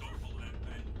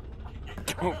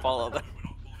 Don't follow them.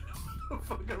 What the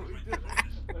fuck are we doing?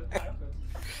 What happened?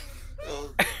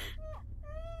 Oh,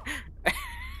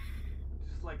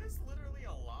 Just like It's literally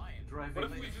a line. driving What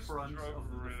if we in just front drove of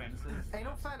the really defenses. In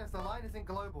all fairness, the line isn't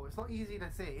global. It's not easy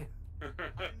to see.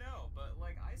 I know, but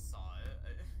like I saw it.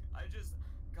 I just,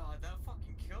 God, that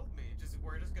fucking killed me.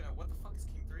 We're just gonna. What the fuck is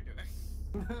King 3 doing?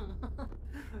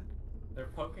 They're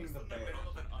poking Just the in the bear.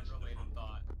 middle of an unrelated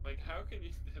thought. like, how can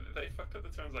you? They fucked up the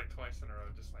turns like twice in a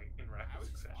row, just like in I rapid was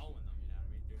succession. following them, you know what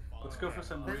I mean? Doing follow Let's go for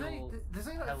some There's real, only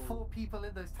like hell- 4 people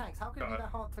in those tanks. How can it be God. that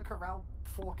hard to corral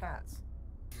 4 cats?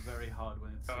 very hard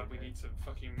when it's. God, we okay. need to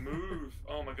fucking move.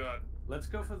 Oh my God. Let's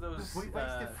go for those We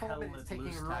wasted 4 hell minutes let taking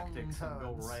loose wrong tactics and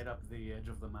go turns. right up the edge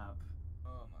of the map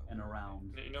Oh my. and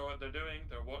around. You know what they're doing?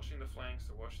 They're watching the flanks.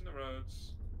 They're watching the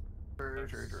roads.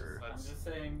 True. I'm Let's just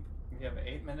saying, we have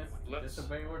 8 minutes to Let's-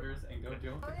 disobey orders and go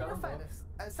deal with the In all convoy. fairness,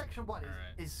 section 1 Alright.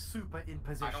 is super in I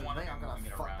position. don't want to They be are gonna moving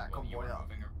it fuck around that when convoy you're up.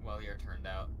 moving while you're turned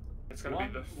out. It's gonna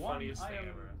be the funniest thing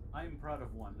ever. I'm proud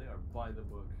of 1. They are by the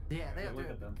book. Yeah, Look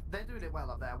at them. they're doing it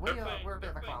well up there. We're a bit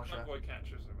of a clown show. convoy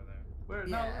catchers over there. We're,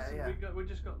 Yeah, no, listen, yeah. we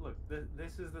just got, look,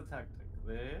 this is the tactic.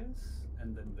 This,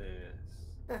 and then this.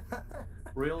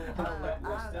 Real hell let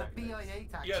loose the tactics. BIA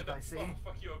tactic, Yeah, I see. Oh,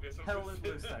 fuck you, obvious. Hell let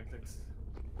loose tactics.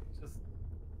 Just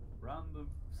round the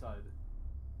side.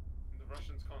 The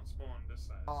Russians can't spawn this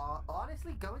side.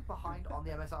 Honestly, going behind on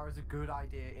the MSR is a good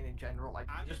idea in general. Like,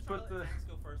 I'm Just just trying put to let the- tanks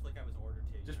go first like I was ordered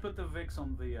to. Just put the VIX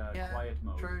on the yeah, quiet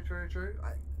mode. True.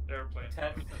 Airplane.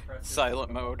 Attach suppressors.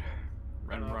 Silent mode.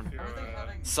 Run Run. off your, How are they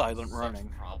having Silent such running.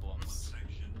 problems?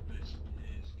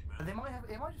 And they might have.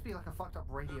 It might just be like a fucked up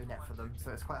radio net for them, so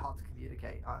it's quite hard to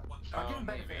communicate. I'm giving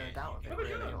benefit of the doubt of it,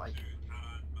 really. Like,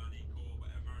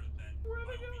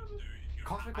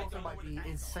 Cosmic I also don't know might what be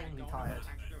tanks are. I insanely don't know tired. what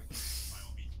tanks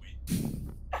are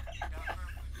doing.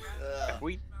 Have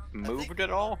we moved at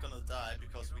We're all? not gonna die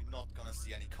because we're not gonna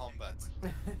see any combat.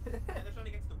 And they're trying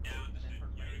to get to the wood and then turn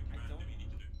right. I don't.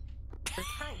 The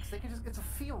tanks, they can just. It's a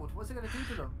field. What's it gonna do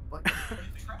to them? Like,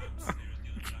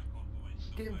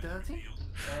 get them dirty?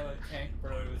 Tank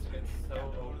bros get so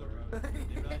over.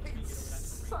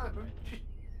 It's so.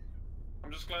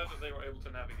 I'm just glad that they were able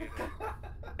to navigate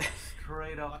it.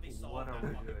 Straight up, Let me solve what are that we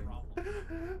fucking doing? problem.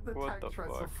 The What tank the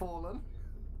treads fuck? have fallen.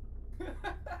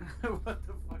 What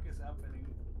the fuck is happening?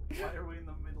 Why are we in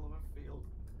the middle of a field?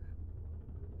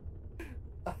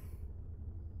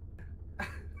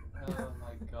 Oh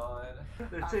my god.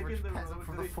 They're Average taking the peasant road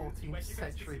from to the the 14th Wait, you guys can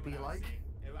century see be what I was like. seeing.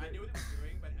 I knew what they were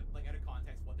doing, but like out of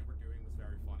context, what they were doing was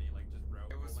very funny. Like just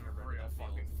It was rolling around real the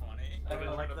fucking field. funny. I don't I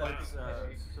like know, that but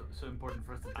it's so important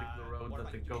for us to take the road what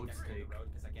that if the I do goats get take. the road?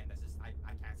 Because again, this is I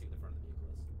can't see what the front of the vehicle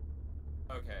is.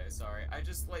 Okay, sorry. I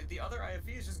just like the other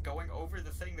IFV is just going over the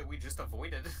thing that we just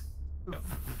avoided.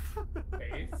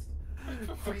 Face.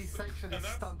 Free section And is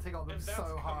that's- stunting on them and that's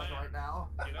so hard command. right now.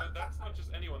 You know, that's not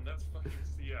just anyone, that's fucking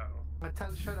Seattle. But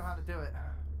show them how to do it.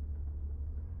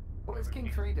 What is King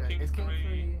King- 3 doing? King Is King 3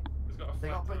 3... He's got a They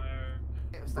flat got tire.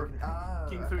 It was stuck in... Oh,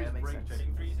 King okay, 3 is that makes brake sense. check.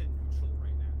 King 3 is in neutral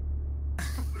right now.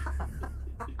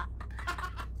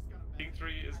 King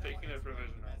 3 is taking a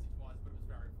provisional. But it was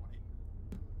very funny.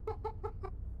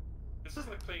 This is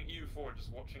like playing EU4, just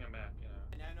watching a map, you know.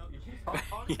 And I know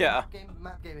Honestly, Yeah.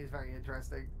 Map game is very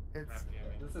interesting. It's... Map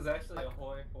gaming. This is actually a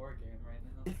horror game right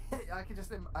now. I can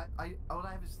just... all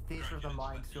I have is theatre of the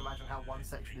mind to imagine how one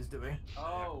section is doing.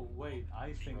 Oh, wait,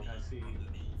 I think I see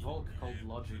Volk called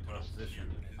Logi to our position.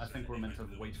 I think we're meant to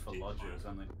wait for Logi or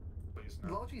something. Please,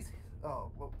 no. Logi's...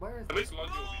 Oh, well, where is... At least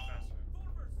Logi will be faster.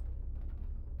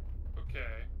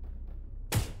 Okay.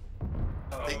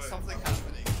 I think wait. something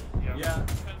happening. Yeah. Yeah.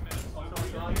 10 minutes. Also, So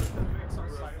got the convicts on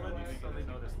silent, so they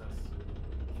noticed us.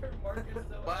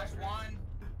 Flash one.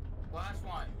 Flash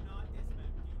one.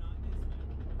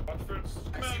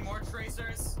 I see more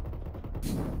tracers.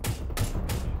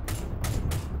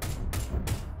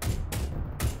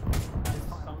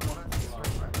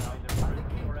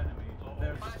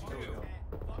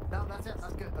 No, that's it.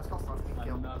 That's good. That's Costas being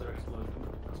killed. Another explosion.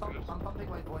 I'm pumping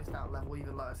my voice out level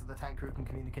even lower so the tank crew can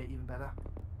communicate even better.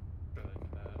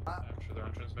 I'm sure they're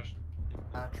on transmission.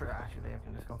 True. Actually, I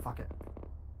can just go fuck it.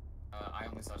 I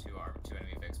only saw two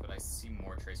enemy Vics, but I see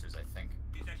more tracers. I think.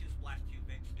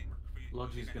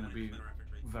 Logi's gonna be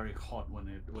very hot when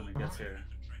it gets here.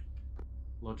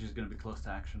 Logi's gonna be close to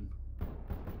action.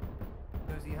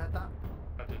 Josie, you heard that?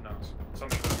 I did not.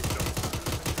 Something like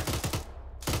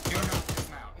Do not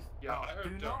dismount. Yeah, I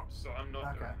heard dump, so I'm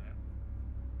not doing it.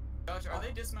 Dodge, are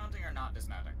they dismounting or not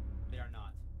dismounting? They are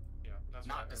not. Yeah, that's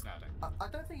not dismounting. I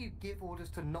don't think you give orders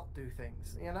to not do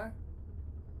things, you know?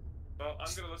 Well,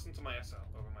 I'm gonna listen to my SL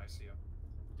over my CO.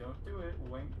 Don't do it,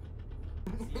 wink.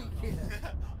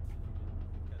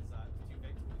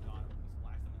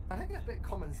 I think it's a bit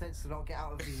common sense to not get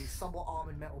out of the somewhat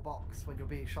armored metal box when you're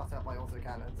being shot at by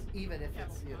autocannons, even if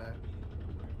it's, you know.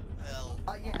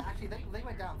 Yeah, actually, they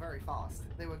went down very fast.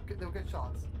 They were good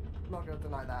shots. Not gonna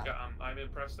deny that. Yeah, I'm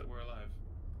impressed that we're alive.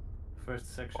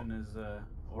 First section is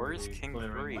Where's King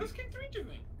 3? What is King 3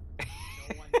 doing?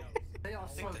 They are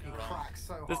smoking crack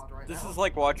so hard right now. This is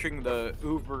like watching the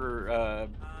Uber,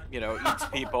 you know, eats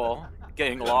people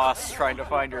getting lost trying to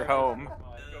find your home.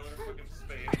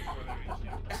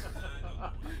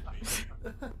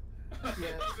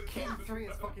 Yeah, King 3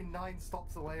 is fucking 9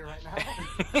 stops away right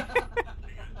now.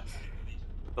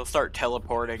 They'll start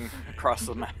teleporting across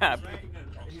the map.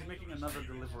 He's making another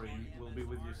delivery. We'll be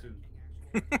with you soon.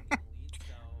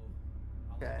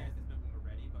 Okay.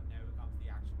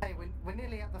 Hey, we're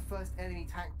nearly at the first enemy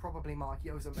tank probably Mark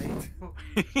Yoza made. Look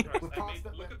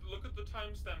at the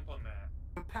timestamp on that.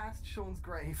 We're past Sean's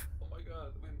grave. Oh my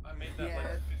god, I made that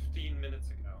like 15 minutes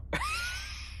ago.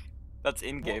 That's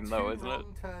in-game though, isn't it?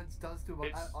 Turns does to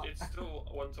it's still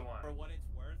 1-to-1. For what it's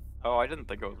worth. Oh, I didn't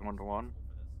think it was 1-to-1.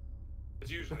 It's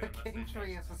usually King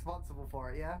 3 is responsible for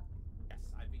it, yeah? Yes,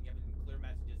 I've been given clear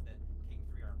messages that King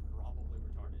 3 are probably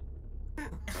retarded.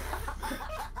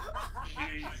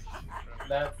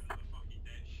 That's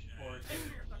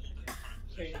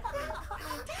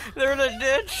They're in a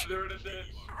ditch! They're in a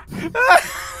ditch!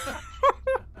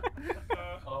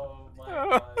 Oh my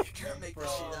god. You're trying to make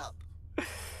this shit up.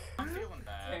 I'm feeling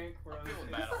bad. I'm feeling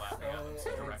bad at laughing at them so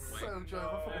directly. So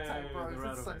joyful for the tank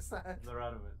bros, it's so sad. They're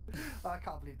out of it. I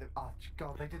can't believe they. Oh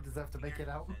god, they did deserve to make it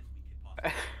out.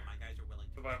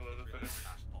 Survival of the fittest.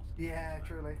 Yeah,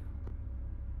 truly.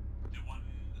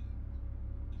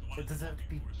 They deserve to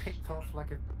be picked off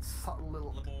like a subtle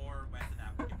little.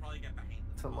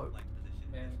 Interlope.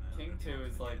 And King 2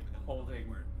 is like holding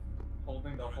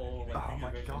the whole like oh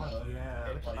my division god, of yeah,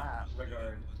 it, look at like, that.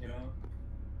 regard, you know?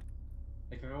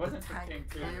 Like if it wasn't for Tank King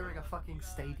 2 clearing a fucking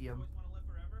stadium.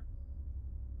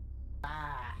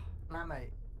 Ah, nah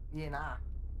mate. Yeah, nah.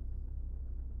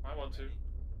 I want to.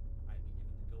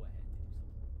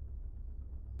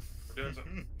 We're doing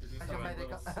something. As your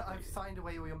I've signed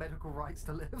away all your medical rights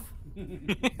to live.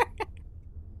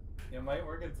 Yeah, my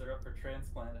organs are up for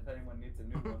transplant if anyone needs a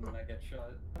new one when I get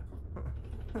shot.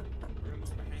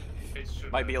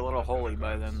 Might be a little holy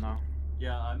by then, though.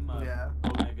 Yeah, I'm O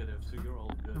negative, so you're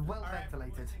all good. Well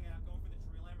ventilated.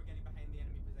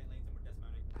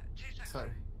 So.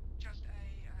 Just a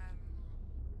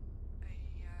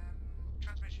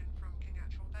transmission from King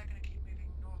Actual. They're going to keep moving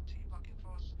north to your blocking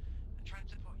force and try and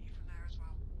support you from there as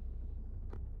well.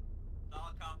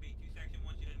 Solid copy. 2 Section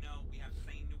wants you to know we have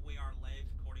signed away our lives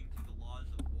according to the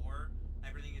laws of war.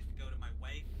 Everything is to go to my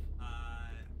wife.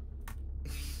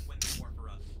 Please win the war for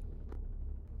us.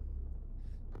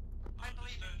 I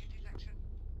believe in you, 2 Section.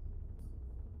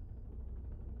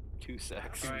 2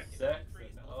 secs. Right.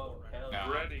 Oh, hell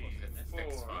yeah. Ready for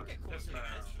dismount.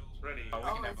 Ready.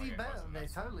 Oh, is he better than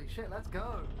this? Holy shit, let's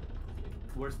go.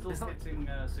 We're still hitting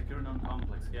secure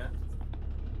non-complex, yeah?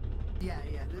 Yeah,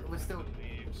 we're still.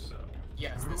 So.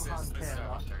 Yes, this is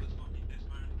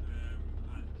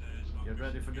Get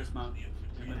ready for dismount.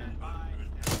 Imminent.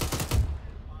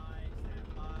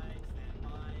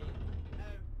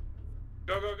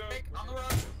 Go, go, go. On the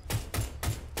run.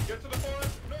 Get to the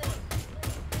forest. North.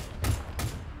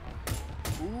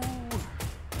 Ooh,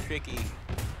 tricky. Keep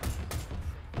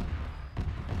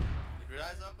your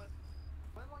eyes open.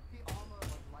 When like the ArmA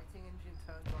lighting engine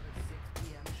turns on at 6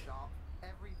 PM sharp,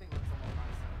 everything looks a lot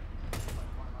nicer. It's like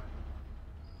Twilight.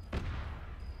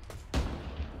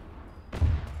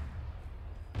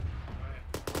 Alright.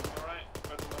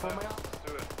 Pull me up. Let's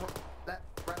do it.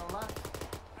 Red on left.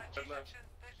 Red left.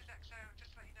 This is XO,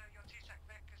 just to let you know, your 2-sec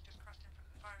Vic has just crossed in front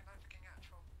of the firing line for King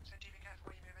Actual, so do be careful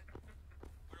where you move in.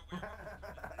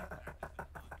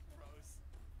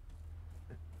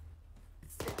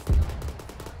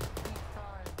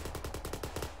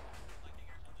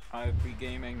 IFB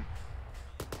gaming.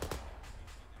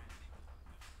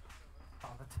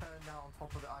 Oh, the turn now on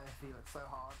top of the IFE looks so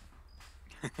hard.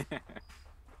 We're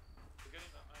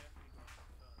getting the IFB going.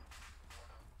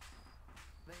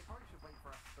 They probably should wait for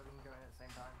us so we can go in at the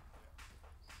same time.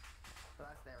 But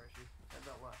that's their issue. It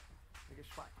don't work. We get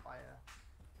schwacked by a...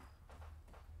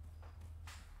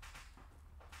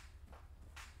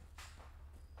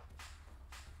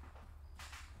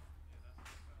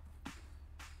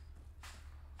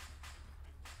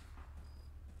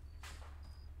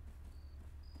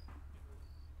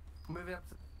 Moving up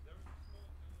to...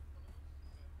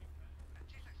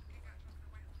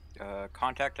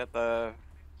 Contact at the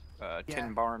tin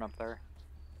Yeah. barn up there.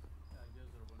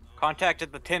 Contact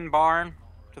at the tin barn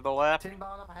to the left. Tin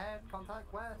barn up ahead,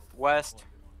 contact west. West.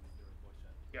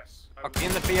 Yes. Okay,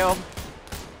 in the field.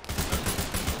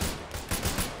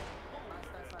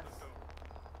 Nice.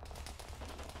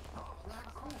 Oh, we have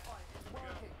a cool fight. It's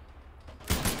working.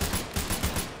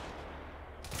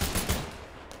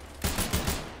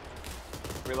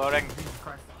 Reloading. Jesus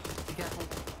Christ. Be careful.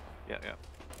 Yeah.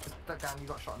 Just look down, you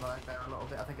got shot in the leg there a little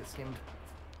bit. I think it's skimmed.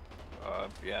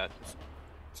 Yeah,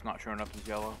 it's not showing up as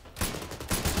yellow.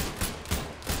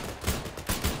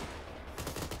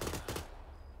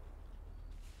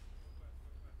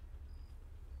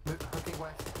 Hooking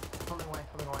west. Pulling away.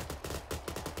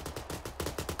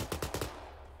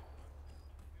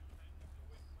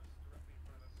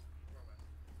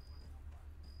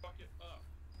 Fuck it up.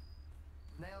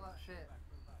 Nail that shit.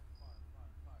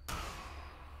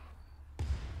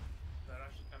 That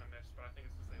actually kind of missed, but I think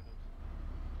it's disabled.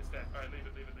 It's dead. Alright, leave it.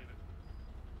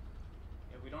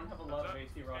 Yeah, we don't have a lot of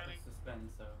AC rockets to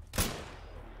spend, so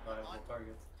viable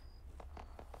targets.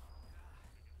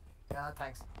 Yeah,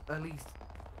 thanks. At least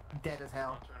dead as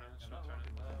hell. It's not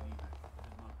turning.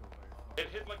 It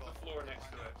hit like the floor next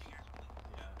to it.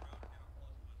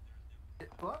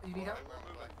 What? You need help? We're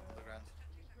moving to the ground.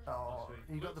 Oh,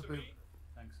 you got the boot.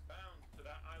 Thanks. Bound to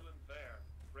that island there.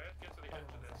 Red, get to the edge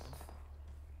of this.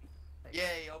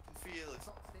 Yay, open field.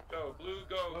 Go, blue,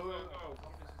 go.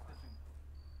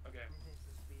 Okay.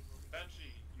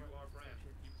 Banshee, you are brand.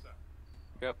 Keep us up.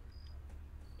 Yep.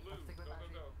 Blue, go.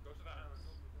 Go to that island.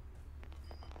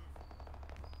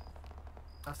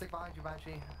 I'll stick behind you,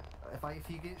 Banshee. If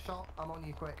you get shot, I'm on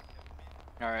you quick.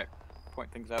 Alright.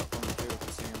 Point things out from the two if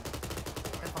you see him.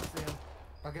 If I see him,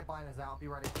 I'll get binders out. I'll be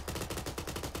ready.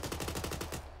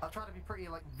 I'll try to be pretty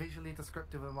like visually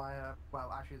descriptive of my.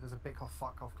 Well, actually, there's a big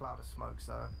fuck off cloud of smoke,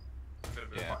 so.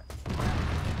 Yeah.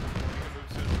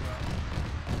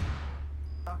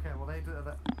 Okay, well they do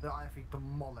the IFE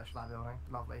demolished that building.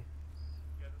 Lovely.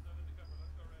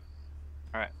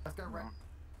 Alright. Let's go red.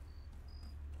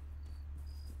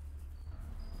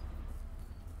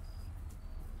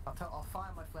 I'll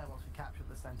fire my flare once we capture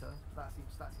the center. That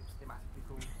seems thematically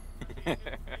cool.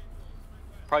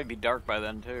 Probably be dark by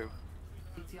then too.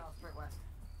 ETR straight west.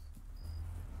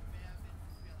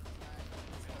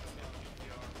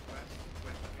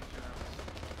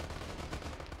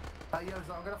 Yo,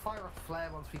 so I'm gonna fire a flare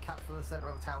once we capture the center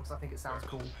of the town because I think it sounds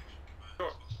cool.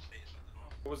 Sure.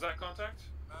 What was that contact?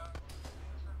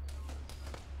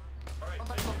 Alright,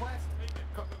 Contact northwest.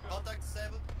 Contact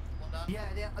disabled. One down.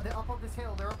 Yeah, they're up on this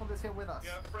hill. They're up on this hill with us.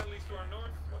 Yeah, friendlies to our north.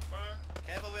 Watch fire.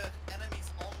 Careful with enemies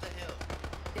on the hill.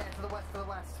 Yeah, to the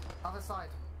west. Other side.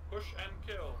 Push and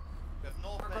kill. We have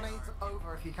no Grenades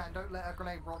over if you can. Don't let a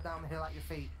grenade roll down the hill at your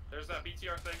feet. There's that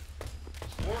BTR thing.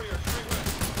 Warrior, straight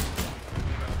west.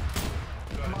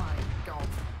 My God.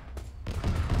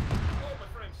 Oh, my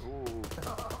frames. Ooh.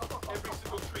 Every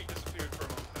single tree disappeared for a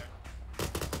moment there.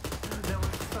 There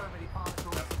were so many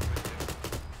particles.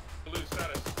 Blue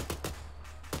status.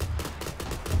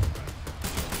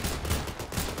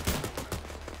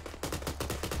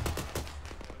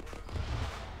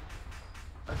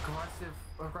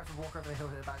 Aggressive walk over the hill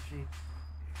here, Banshee.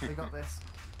 We got this.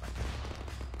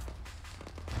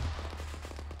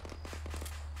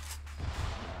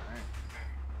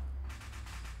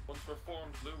 Once we're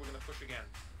formed, Blue, we're gonna push again.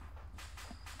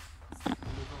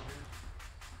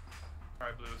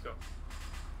 Alright, Blue, let's go.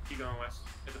 Keep going west.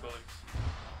 Hit the buildings.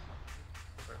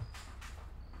 Okay.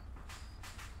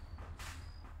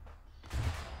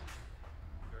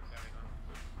 You're carrying on.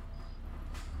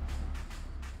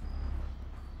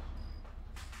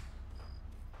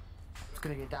 Just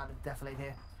gonna get down and deflate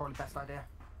here. Probably best idea.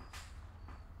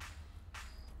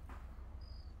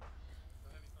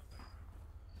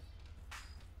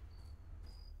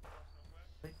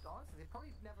 honestly, they probably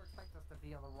never expect us to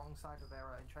be on the wrong side of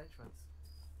their entrenchments.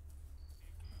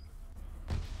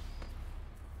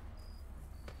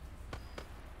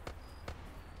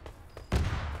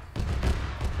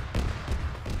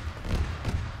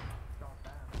 God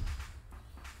damn.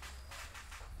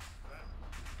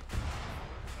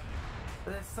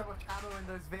 There's so much ammo in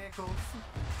those vehicles.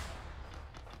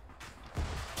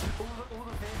 All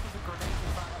the vehicles are grenades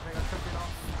inside of it, I took it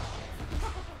off.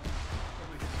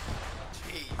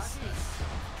 Jesus.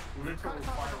 Literal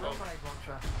fireworks. Grenade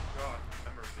launcher. God,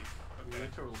 have mercy. Okay.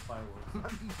 Literal fireworks.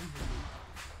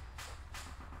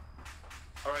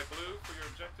 Alright, Blue, for your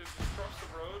objective, just cross the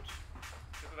road.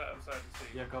 Get to that other side and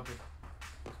see. Yeah, copy.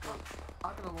 Let's go.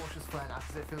 I'm gonna launch this flare now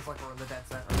because it feels like we're in the dead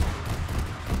center.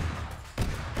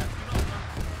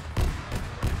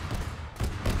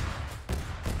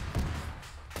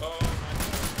 Oh my god.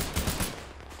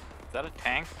 Is that a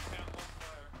tank?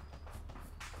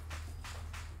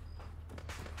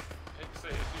 I hate to say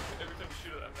it, every time you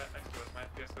shoot at that next to us, my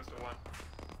FPS goes to 1.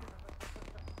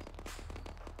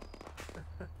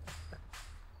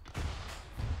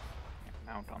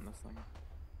 Mount on this thing.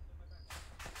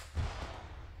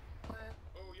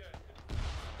 Oh yeah.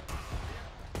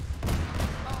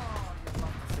 Oh, you'd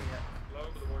love to see it. Low,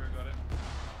 but the warrior got it.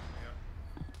 There you go.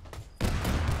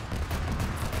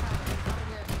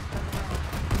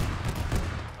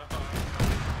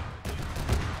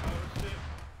 Oh shit.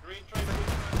 Green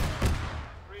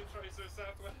tracer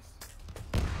southwest.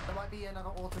 There might be another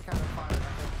autocannon fire, I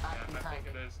think, at the Yeah, I tank.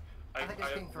 think it is. I think it's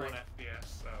have King 3. 1 FPS,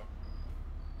 so.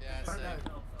 Yeah, I don't same.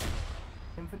 know.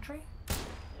 Infantry?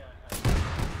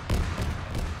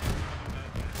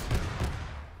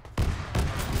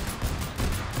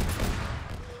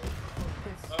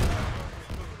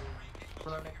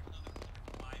 Reloading.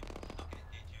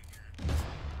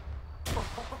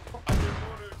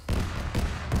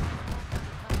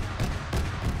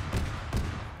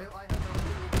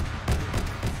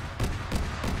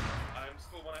 I'm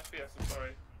still 1 FPS, I'm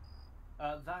sorry.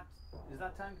 Is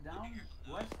that tank down?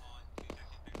 West? Did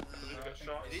it get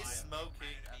shot? It is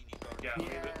smoking and Yeah,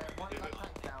 leave it. One Leave it.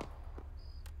 tank down.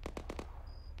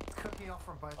 It's cooking off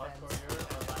from both ends. Hardcore, you're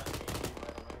our last AD,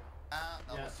 by the way.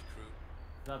 that Yeah. was the crew.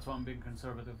 That's why I'm being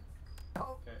conservative.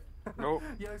 Oh. Okay. Nope.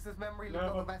 Yosa's memory No.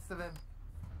 got the best of him.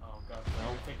 Oh god,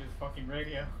 no. Take his fucking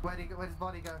radio. Where'd his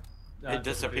body go? It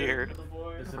disappeared. The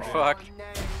boys. Disappeared. Fuck. Oh,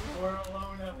 no. We're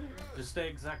alone out here. Just stay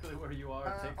exactly where you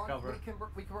are. Take cover.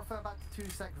 We can refer back to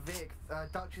 2-sec Vic.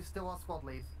 Dutch is still our squad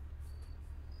lead.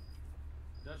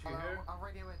 Dutch, you here? I'll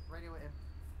radio it in.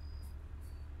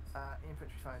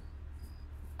 Infantry phone.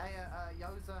 Hey,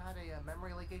 Yosa had a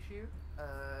memory leak issue.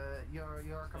 You're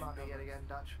a commander yet again,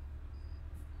 Dutch.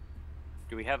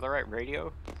 Do we have the right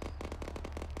radio?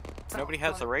 South, Nobody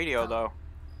has the south. radio though.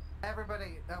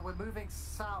 Everybody, we're moving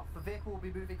south. The vehicle will be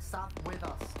moving south with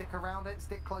us. Stick around it,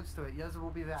 stick close to it. Yosa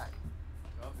will be back.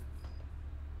 Copy.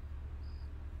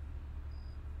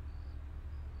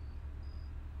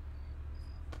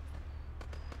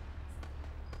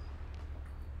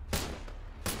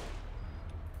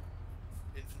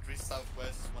 Infantry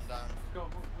southwest, 1 down. Go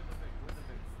with the Vic, with the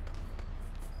Vic.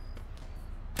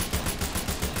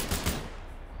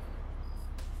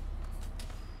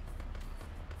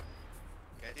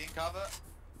 Get in cover.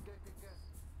 Good.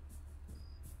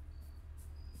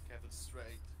 Kevin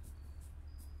straight.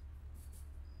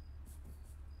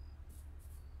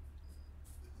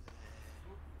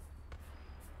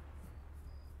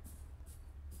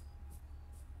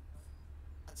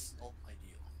 That's not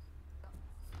ideal.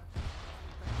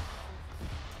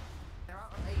 They're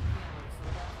out on APC, so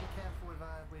we have to be careful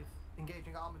with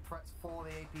engaging armored threats for the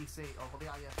APC or for the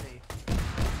IFE.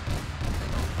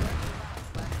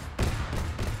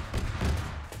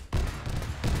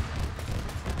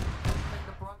 Take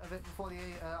the brunt of it before the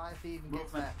IFE even gets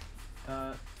Movement.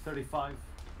 there. 35.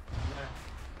 There.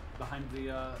 Behind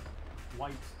the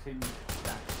white tin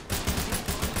stack.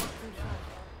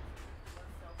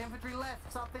 Infantry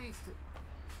left, southeast.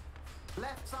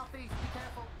 Left, southeast, be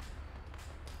careful.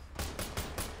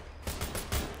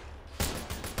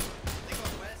 They go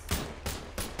west.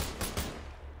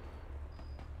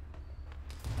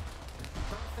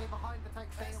 Don't stay behind the tank,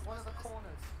 stay in one of the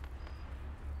corners.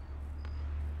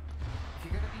 If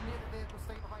you're going to be near the vehicle,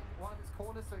 stay behind one of its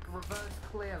corners so it can reverse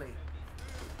clearly.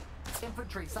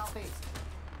 Infantry, southeast.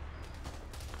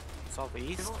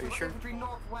 Southeast? Are you sure? Infantry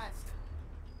northwest.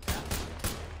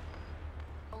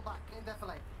 Hold back, get in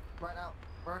defilade. Right now,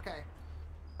 we're okay.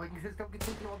 We can just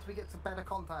continue once we get some better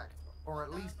contact, or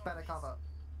at least better cover.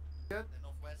 Good? They're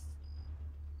northwest.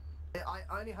 I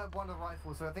only heard one of the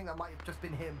rifles, so I think that might have just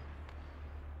been him.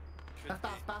 Should Let's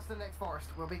bounce to the next forest.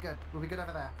 We'll be good. We'll be good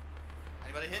over there.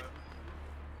 Anybody hit?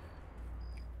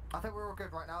 I think we're all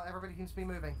good right now. Everybody seems to be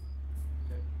moving.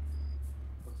 Okay.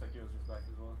 Looks like yours is back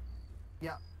as well.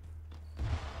 Yeah.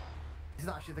 This is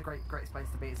actually the great space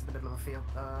to be. It's in the middle of a field.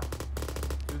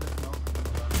 Do the smoke.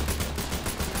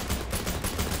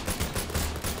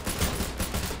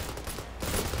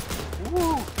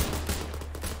 Woo!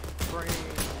 Great.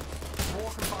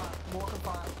 More can fire. More can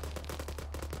fire.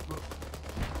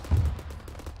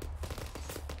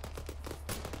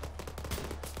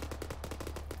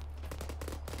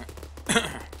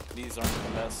 These aren't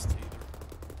the best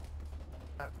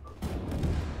either.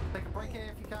 Take a break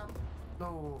here if you can.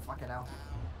 No, fucking hell.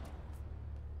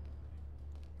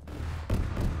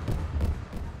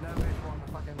 No, which one?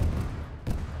 The fucking.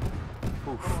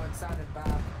 Oof. Oh, it sounded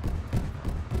bad.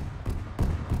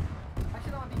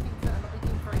 Actually, no, I'm beating 2, I'm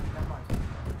beating 3. Never mind.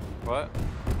 What?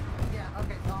 Yeah,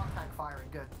 okay, so our tank firing.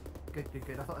 Good.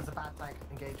 Good. I thought it was a bad tank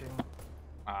engaging.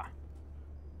 Ah.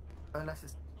 Unless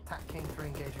it's tank King 3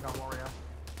 engaging our warrior.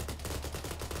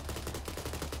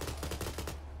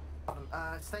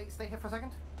 Stay here for a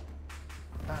second.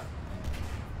 There,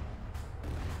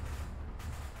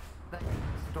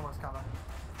 the door's cover.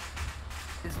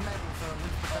 It's metal, so at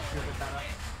least protect you a bit better.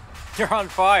 You're on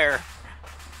fire.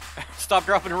 Stop,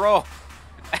 drop, and roll.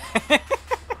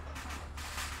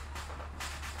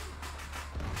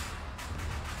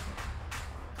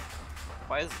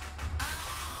 Why is...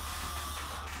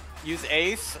 Use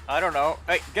ace? I don't know.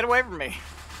 Hey, get away from me.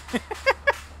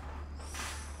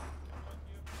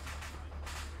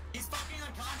 He's fucking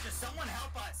unconscious. Someone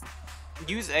help us.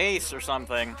 Use ace or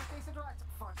something.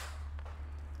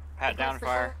 Pat down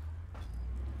fire.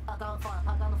 Pat down the fire.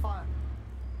 Pat down the fire.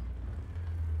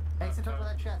 Ace in top of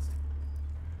that chest.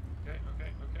 Okay.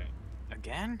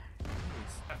 Again?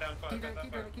 Pat down fire.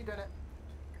 Keep doing it.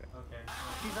 Okay.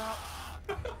 He's out.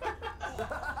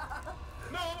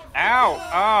 No! Ow!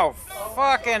 Oh,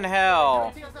 fucking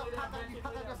hell.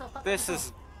 This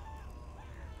is...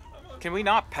 Can we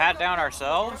not pat down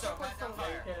ourselves?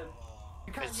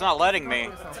 It's not letting me.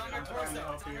 It's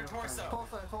on your torso.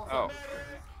 Oh.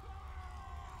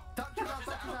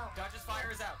 Dodge's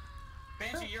fire is out.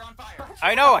 Banshee, you're on fire.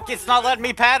 I know, it's not letting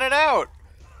me pat it out.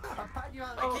 I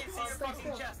can't see your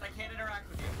fucking chest. I can't interact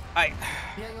with you.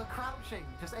 Yeah, you're crouching.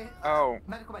 Just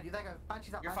medical med. There you go.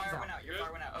 Banshee's out. Your fire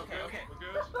went out. Okay. We're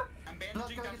good. I'm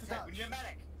bandaging Dutch's head. We need a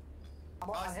medic.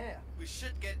 I'm here. We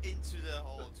should get into the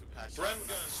hole to patch.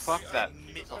 Fuck that.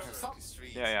 Middle of the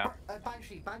street. Yeah.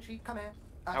 Banshee, come here.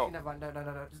 Actually, never mind.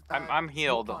 No. Just, I'm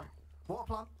healed. Water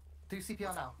plant. Do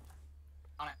CPR now.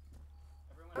 On it.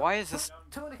 Why is this...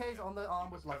 2 indications on the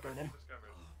arm with blood going in.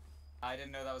 I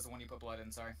didn't know that was the one you put blood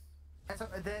in. Sorry. So,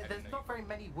 there's not very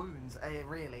many wounds,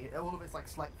 really. All of it's like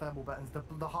slight thermal burns.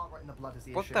 The heart rate in the blood is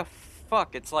the What issue. the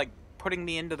fuck? It's like putting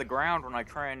me into the ground when I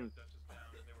try and...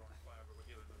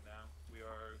 We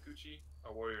are Gucci.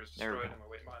 Our warriors There we destroyed go. and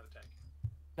we're waiting behind the tank.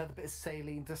 Another bit of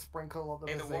saline to sprinkle on them.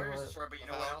 Hey, as the they warriors were- destroyed, but you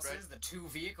know what else is? The 2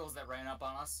 vehicles that ran up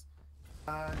on us.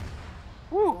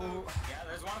 Woo! Yeah,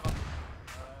 there's one of them.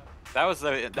 That was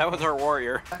our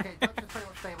warrior. Okay, Dutch is pretty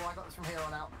much stable. I got this from here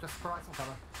on out. Just provide some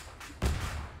cover.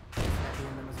 Heavy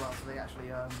in them as well, so they actually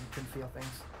can feel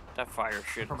things. That fire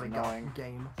shit is Probably annoying. got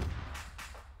game.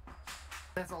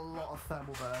 There's a lot of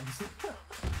thermal burns.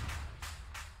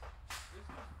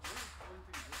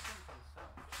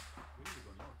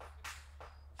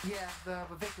 Yeah, the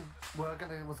vehicle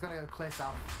was gonna go clear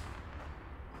south.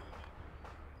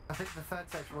 I think the 3rd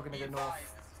section we're gonna go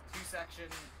north. This is 2 section.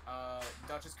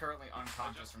 Dutch is currently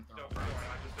unconscious from thermal Don't worry, burns.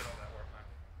 I just did all that work, man.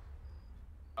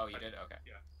 Oh, you did? Okay.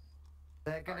 Yeah.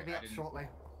 They're gonna be I up didn't- shortly.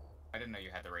 I didn't know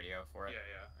you had the radio for it.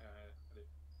 Yeah.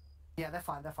 Yeah, they're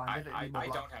fine. They I don't need more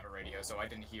blood. don't have a radio, so I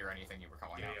didn't hear anything you were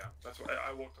calling out. Yeah. That's why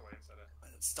I walked away instead of.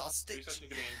 Start Three stitch. section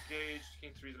getting engaged.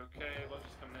 King 3 is okay. Lodge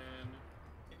is coming in.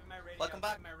 Give me my radio. Welcome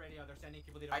back. Give me my radio. They're sending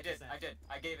people. I did.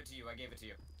 I gave it to you.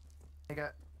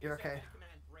 You're okay.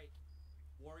 Command, break.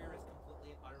 Warrior is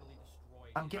completely and utterly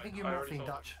destroyed. I'm giving you I already morphine,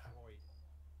 told Dutch.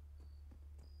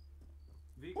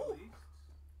 Vehicle east.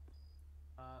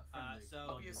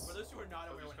 So, for those who are not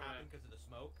aware what happened because of the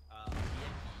smoke,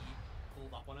 BMP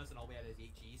pulled up on us and all we had is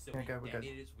HE, so we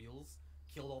detonated its wheels,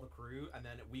 killed all the crew, and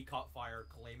then we caught fire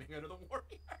claiming out of the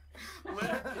warrior.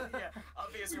 Yeah,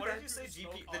 obvious. What did you say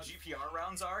the GPR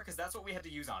rounds are? Because that's what we had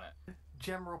to use on it.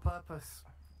 General purpose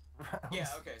rounds. Yeah,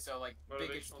 okay, so like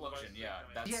big explosion, yeah.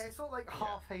 That's... Yeah, it's not like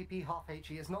half AP, half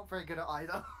HE. It's not very good at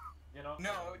either. You know?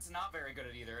 No, it's not very good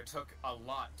at either. It took a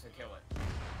lot to kill it.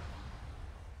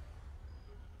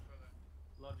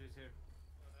 Lodge is here.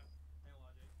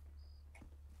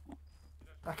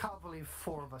 I can't believe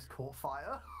 4 of us caught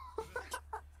fire.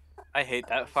 I hate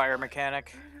that fire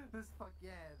mechanic. This fucking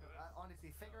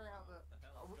figuring out that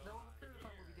there was a period of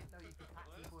time where we didn't know you could pat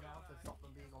people down to stop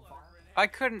them being on fire. I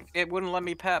couldn't. It wouldn't let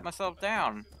me pat myself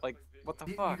down. Like, what the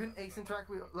You fuck? couldn't ace interact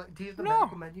with, like, do you have the No.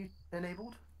 medical menu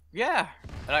enabled? Yeah.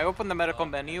 And I opened the medical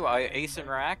menu. I ace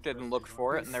interacted and looked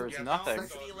for it, and there was nothing.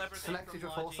 Selected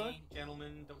your torso?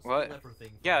 Gentlemen, don't What? lever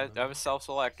thing. Yeah, I was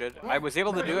self-selected. I was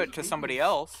able to do it to somebody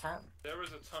else. There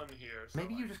is a ton here. So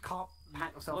Maybe you just can't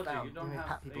pat yourself Logic, down. you don't may have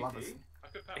pat people AT? others. I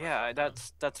could pat Yeah,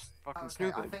 that's fucking Okay, I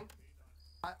stupid. think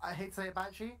I hate to say it,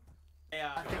 Banshee.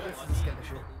 Yeah, I think this is a skill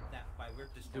issue.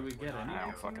 Do we get any I don't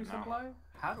AT fucking know. resupply?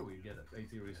 How do we get it?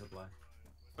 AT resupply?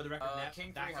 For the record,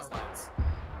 King 3 that's has our lens.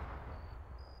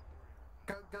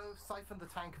 Go siphon the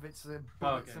tank of its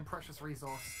bullets okay. and precious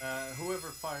resource. Whoever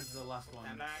fired the last one,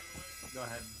 Stand back. go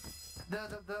ahead.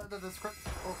 The script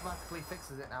automatically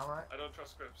fixes it now, right? I don't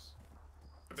trust scripts.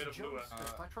 A bit of Joe's bluer.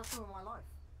 script. I trust him in my life.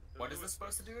 What is this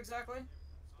supposed to do exactly?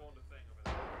 Spawned a thing over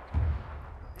there.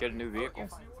 Get a new vehicle.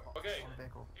 Okay. On the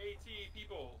vehicle. AT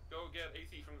people, go get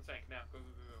AT from the tank now. Go, go,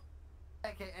 go, go.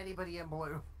 Okay, anybody in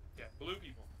blue. Yeah, blue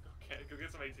people. Go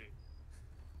get some AT.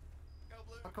 Go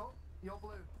blue. Cool. You're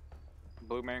blue.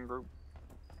 Blue Man Group.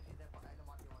 Actually, there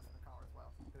might be one in the car as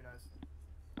well. Who knows?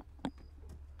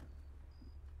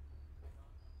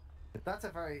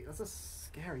 That's a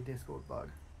scary Discord bug.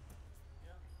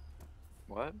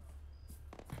 What?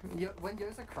 When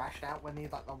Yosa crashed out when he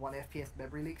had like the 1 FPS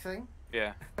memory leak thing,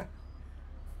 Yeah.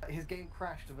 his game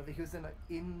crashed, but he was in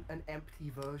an empty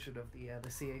version of the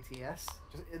CATS,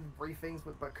 just in briefings,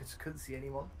 but couldn't see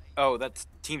anyone. Oh, that's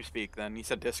TeamSpeak then. He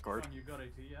said Discord. You got AT,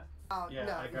 yeah? Oh Yeah,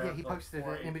 no, I got yeah, he like posted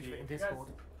 4 an image of it in AT. You Discord.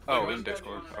 Oh, Guys, in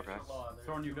Discord. Okay.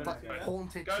 Thorn, you got Like AT?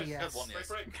 haunted Guys, TS.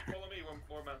 break. Follow me when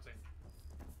we're mounting.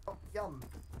 Oh, yum.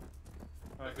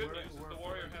 The good news is the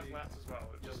warrior has lats as well.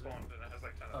 It just spawned and it has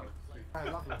like 10 of them. Oh,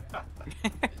 lovely.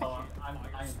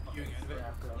 I'm spewing out of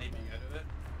it, leaping out of it.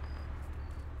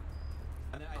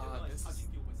 And then I didn't realize how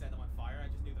you would set them on fire. I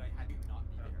just knew that I had to not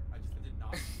be there. I just did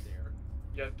not be there.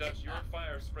 Yeah, Dutch, your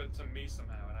fire spread to me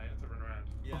somehow and I had to run around.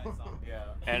 Yeah, I saw.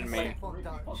 Yeah. And me.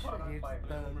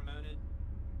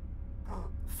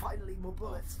 Finally, more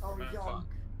bullets. Oh, Man, yum.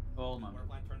 All man. Where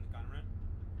plan turn the gun around?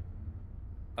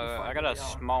 I got a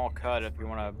small cut if you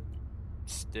want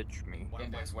to stitch me.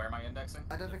 Index. Where am I indexing?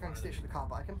 I don't think I can stitch the car,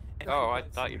 but I can. Oh, I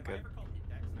thought you could.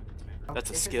 That's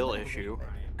a If it's skill level, issue.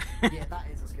 Yeah, that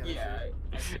is a skill Yeah, issue.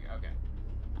 I think, okay.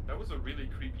 That was a really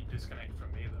creepy disconnect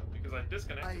from me though, because I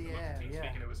disconnected the TeamSpeak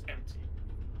yeah. and it was empty.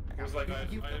 It was like I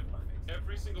had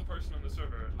every single person on the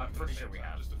server. I'm pretty sure we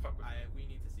have. Just to fuck with me. We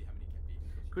need to see how many can be.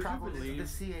 Could you Travel into the believe?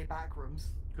 CA backrooms.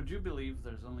 Could you believe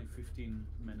there's only 15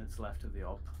 minutes left of the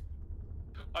op?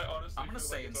 I honestly I'm gonna feel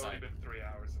stay like it's only inside. been 3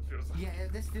 hours. It feels like. Yeah,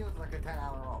 this feels like a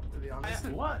 10-hour op, to be honest.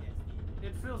 What?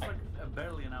 It feels like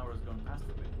barely an hour has gone past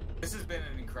it. This has been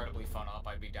an incredibly fun op.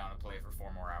 I'd be down to play for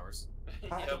 4 more hours.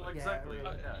 Yeah, like, exactly.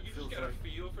 yeah, Yeah, you it just feels get a like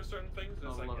feel for certain things. It's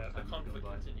not a like lot of the time conflict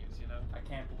goes by. continues, you know. I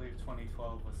can't believe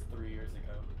 2012 was 3 years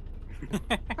ago.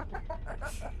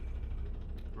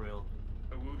 real.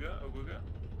 Awooga.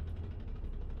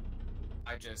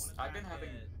 I've been having.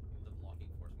 the blocking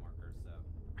force markers, so.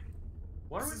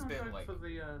 What are This we has doing been, like- for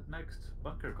the next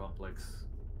bunker complex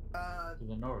to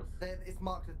the north? It's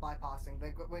marked as bypassing.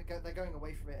 They're going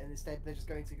away from it, and instead they're just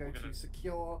going to go to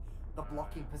secure the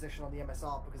blocking position on the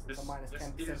MSR because it's a minus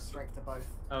 10% strength to both.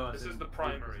 Oh, I This see. is the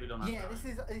primary. We don't have Yeah,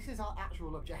 that. this is our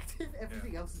actual objective.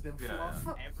 Everything else has been fluff.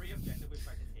 Every objective we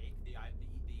tried to take, the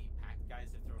PACT guys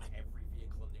have thrown every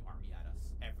vehicle in the army at us.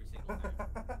 Every single time.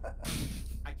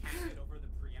 I can't get over the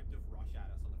preemptive rush at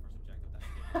us on the first objective.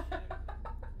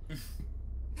 That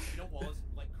you know, Wallace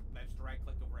like right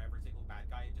clicked over every single bad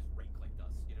guy and just right clicked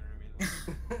us. You know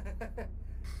what I mean?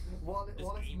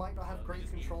 Wallace might not have great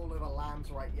control over lambs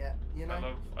right yet, you know?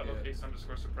 I love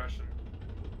ace_suppression.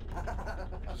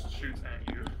 Just shoots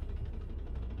at you.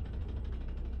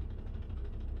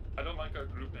 I don't like our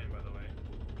group name, by the way.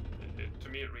 To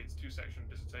me, it reads two-section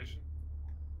dissertation.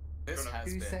 This has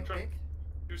been.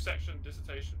 Two-section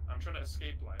dissertation. I'm trying to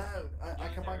escape life. Oh, I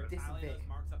can write dis and Tally Vic. those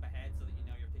marks up ahead so that you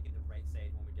know you're taking the right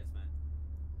side when we dismount.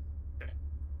 Okay.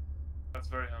 That's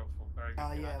very helpful. Very good.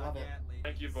 Oh yeah, I love it.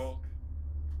 Thank you, Volk.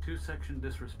 Two-section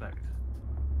disrespect.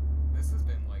 This has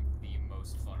been like the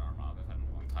most fun ArmA I've had in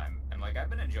a long time, and like I've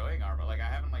been enjoying ArmA. Like I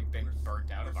haven't like been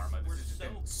burnt out of ArmA. This has just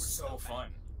been so fun.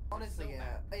 Honestly, yeah,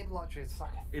 aim launcher is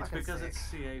fucking It's because sick. it's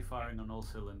CA firing on all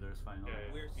cylinders finally.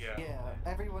 Yeah,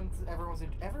 everyone loves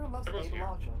aim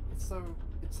launcher. It's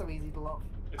so easy to love.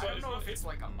 I don't know if it's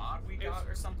like a mod we got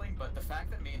or something, but the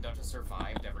fact that me and Dungeon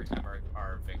survived every time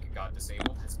our Vic got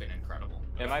disabled has been incredible.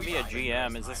 It might be a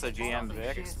GM. Is this a GM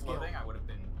Vic? Exploding, I would have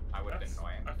been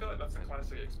annoying. I feel like that's a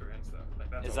classic experience though. Like,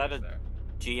 that's Is that always a? there.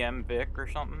 GM Vic or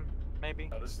something, maybe?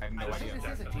 No, this, I have no I idea. think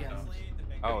this is a GM.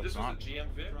 Oh, if it's this was not? a GM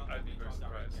Vic, I'd be very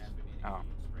surprised. Oh.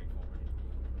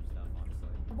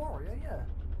 Warrior, yeah.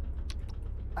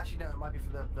 Actually, no, it might be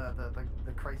for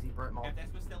the crazy Brit mob. If this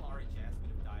was still RHS, we'd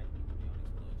have died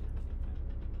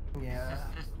on explosion. Yeah.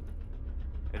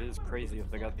 It is crazy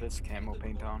if they got this camo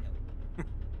paint on.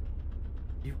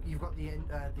 You've got the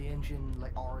engine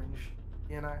like orange,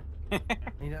 you know.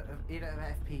 you don't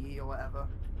have FPE or whatever.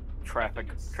 Traffic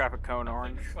cone I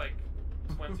orange. think it's like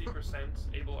 20%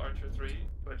 Able Archer 3,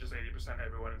 but just 80%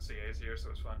 everyone in CA is here, so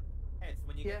it's fun. Hey, it's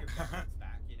when you get your balance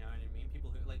back, you know what I mean?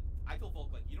 People who, like, I told folk,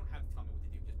 like, you don't have to tell me what to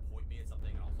do, just point me at something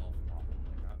and I'll solve the problem.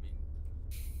 Like, I mean...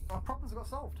 Our problems got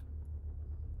solved.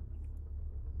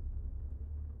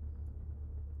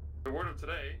 The word of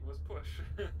today was push.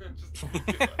 Just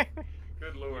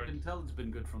good lord. You can tell it's been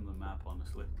good from the map,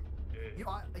 honestly.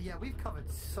 Yeah, we've covered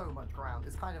so much ground.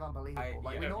 It's kind of unbelievable.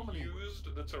 Like, we normally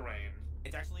used the terrain.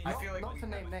 It's actually... I not, feel like not to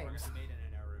name names. Made in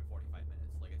an hour and 45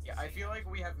 minutes. Like, it's Yeah, I feel like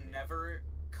we have never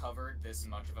covered this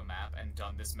much of a map and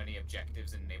done this many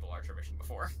objectives in Naval Archer Mission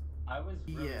before. I was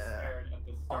really scared at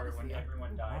the start when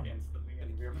everyone died instantly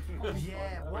and we were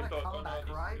Yeah, what a comeback,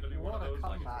 right? What a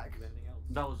comeback.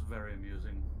 That was very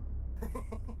amusing.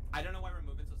 I don't know why we're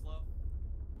moving so slow.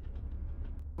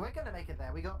 We're gonna make it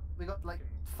there. We got like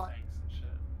tanks and shit.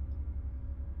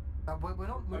 We're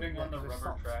not moving on the there 'cause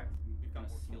rubber we're track. We've got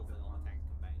more kills than all the tanks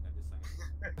combined. I'm just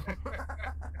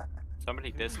saying.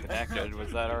 Somebody disconnected.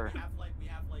 Was that our? We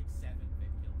have like 7 big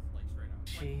kills, like straight up.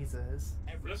 Jesus.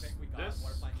 Every This Vic we got,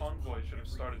 convoy should have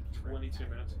started 22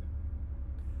 minutes ago.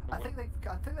 I think they're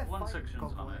One fighting section's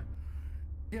convoy. on it.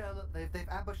 Yeah, look, they've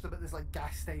ambushed them at this like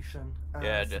gas station.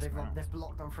 Yeah, so just they've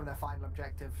blocked them from their final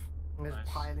objective. And they're Nice.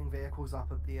 piling vehicles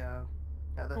up at the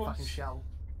fucking shell.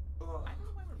 I don't know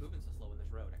why we're moving so slow in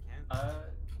this road. I can't.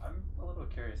 I'm a little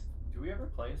curious. Do we ever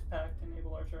play as PACT in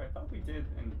Naval Archer? I thought we did.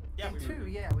 Yeah, we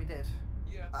did. we did.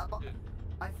 Yeah, But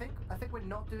I think we're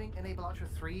not doing Enable Archer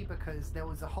 3 because there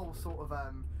was a whole sort of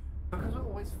because we're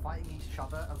always fighting each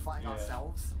other and fighting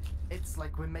ourselves. It's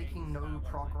like we're making no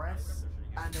progress,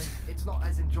 and it's not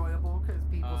as enjoyable because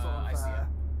people sort of. I see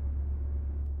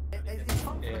It's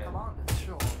fun for the commanders,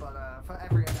 sure, but for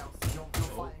everyone else, you're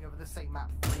fighting over the same map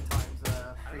 3 times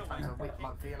a week,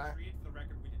 month, you know. For the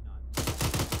record, we did not.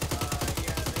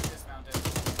 Yeah, they dismounted.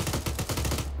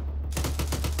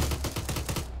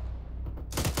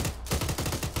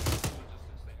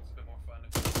 Logistics thing is a bit more fun.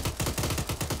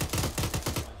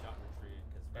 One shot retreat.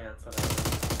 Yeah, that's what I heard.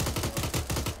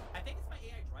 I think it's my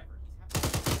AI driver. He's happy.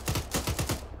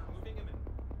 We're moving him in.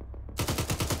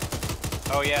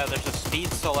 Oh yeah, there's a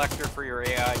speed selector for your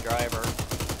AI driver.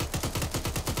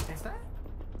 Is there?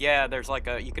 Yeah, there's like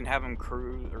a you can have him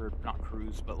cruise or not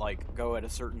cruise, but like go at a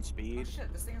certain speed. Oh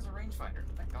shit, this thing has a rangefinder.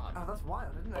 Thank God. Oh, that's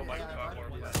wild, isn't it? Oh my Yeah, god, I more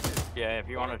did blast. that too. Yeah, if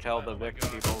you want to tell the Vic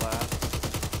people that.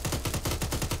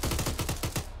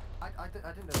 I didn't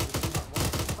know there was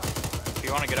that. If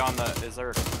you want to get on the, is there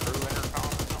a crew intercom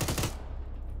or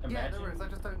something? Yeah, there is. I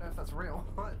just don't know if that's real.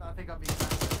 I think I'd be so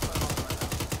hard right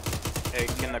now. Hey,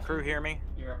 can the crew hear me?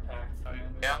 You're a PACT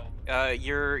commander?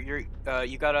 Yeah.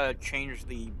 You gotta change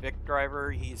the Vic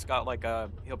driver. He's got like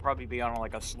he'll probably be on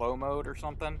like a slow mode or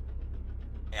something.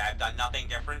 Yeah, I've done nothing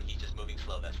different. He's just moving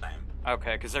slow this time.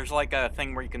 Okay, because there's like a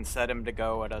thing where you can set him to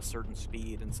go at a certain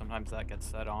speed, and sometimes that gets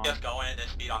set on. Just going at this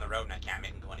speed on the road, and I can't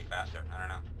make him go any faster. I don't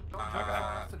know. Don't drive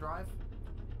far enough to drive.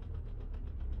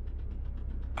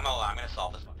 I'm gonna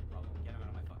solve this one. Fucking problem. Get him out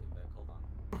of my fucking Vic. Hold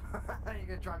on. You're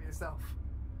gonna drive yourself.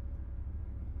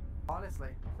 Honestly,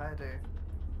 fair do.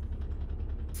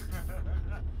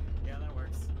 Yeah, that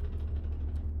works.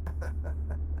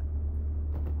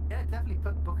 Yeah, definitely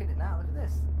booking it now. Look at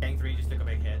this. Gang 3 just took a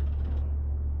big hit.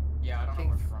 Yeah, I don't know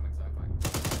where from exactly.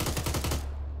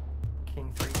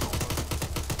 King 3.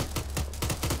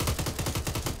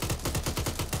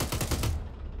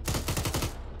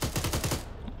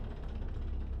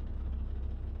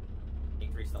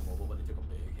 King 3 still mobile, but they took a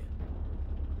big hit.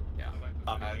 Yeah.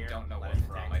 Up I here, don't know let what the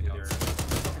from. tanks I do don't.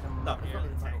 their- Up here,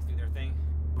 let the tanks do their thing.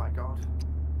 My god.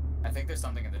 I think there's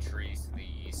something in the trees to the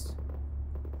east.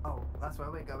 Oh, that's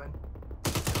where we're going.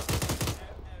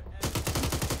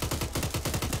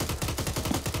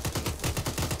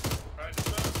 Alright,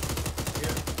 dismount.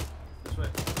 Here. This way.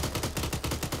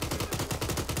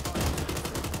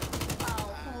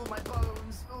 Ow, ooh, my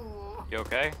bones. Ooh. You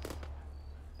okay?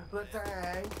 The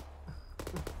tank.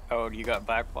 Oh, you got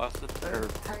backblasted? The Or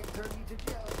tank turned me to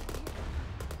jelly.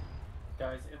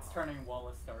 Guys, it's turning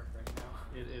Wallace Stark right now.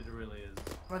 It really is.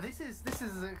 Well, this is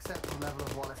an acceptable level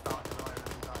of Wallace Stark at the moment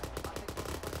in time. I think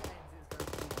what ends is going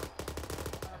to be.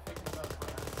 I think it's about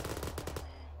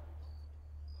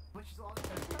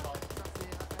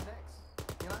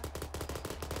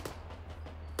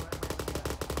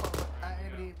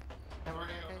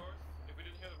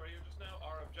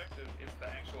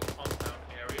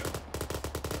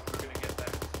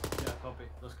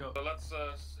So let's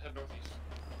head northeast.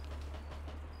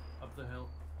 Up the hill.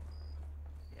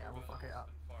 Yeah, we'll fuck it up.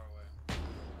 Far away.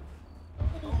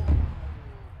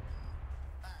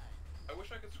 I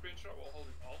wish I could screenshot while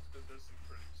holding Alt, because there's some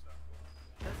pretty stuff going on.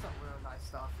 There's some real nice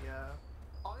stuff, yeah.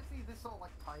 Honestly, this sort of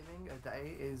like timing a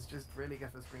day is just really good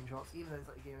for screenshots, even though it's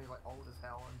like the game is like old as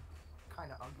hell and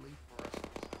kind of ugly.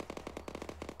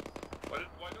 Why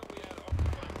don't we add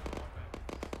Optifine to Warfare?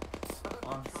 So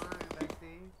true,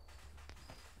 Becky.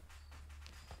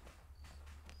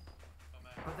 Oh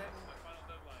man, But then that's my final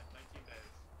deadline, 19 days.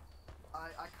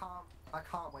 I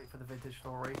can't wait for the vintage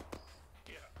story.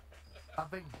 Yeah.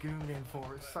 I've been gooning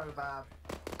for it so bad.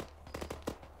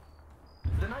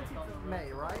 The 19th of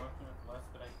May, right?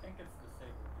 But I think it's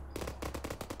disabled.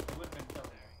 It would have been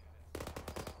killed.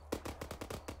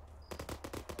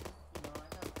 You know, I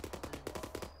have pretty well.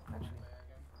 Actually.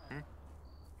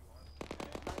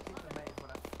 19th of May is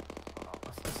when I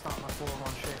start my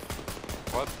 4-on shift.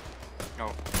 What? No.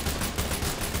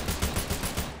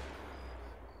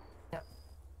 Yep.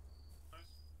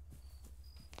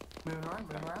 Moving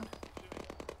around.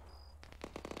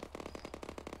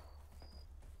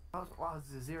 Wow,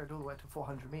 this is zeroed all the way to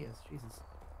 400 meters. Jesus.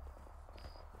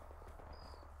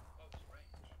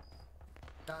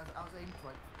 I was aiming for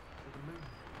like the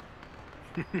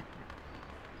moon.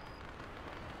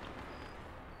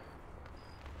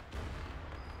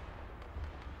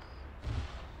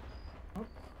 Oh,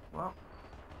 well,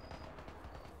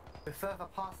 we're further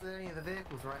past than any of the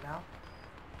vehicles right now.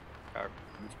 Are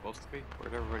we supposed to be?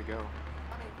 Where'd everybody go?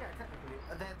 I mean, yeah, technically,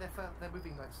 they're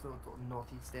moving like still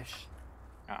northeast-ish.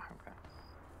 Ah, okay.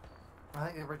 I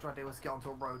think the original idea was to get onto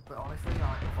a road, but honestly,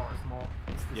 I like the forest more.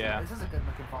 This is a good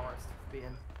looking forest to be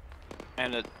in.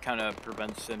 And it kind of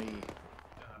prevents any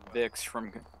Vicks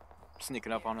from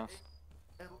sneaking up on us.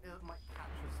 It might catch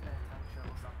a spare tank shell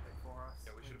or something for us.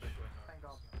 Yeah, we should have been going north. Thank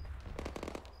God.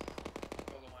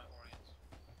 Follow my orients.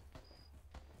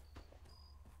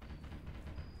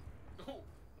 Oh,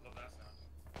 I love that sound.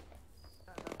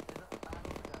 Is that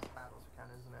battles? That's battles we can,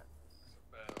 isn't it?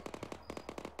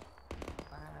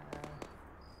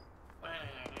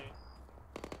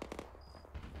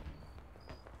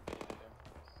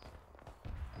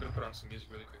 I'm gonna put on some music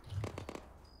really quick.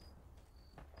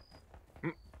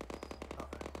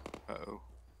 Uh-oh.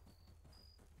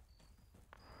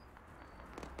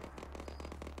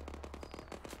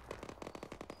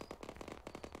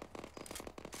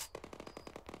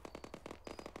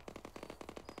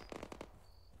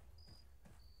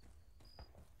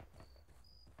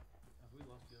 Have we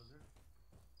lost Yoser?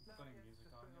 No, Putting yeah, music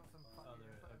just on. putting some Oh,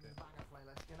 there. Okay. banger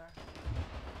playlist, you know?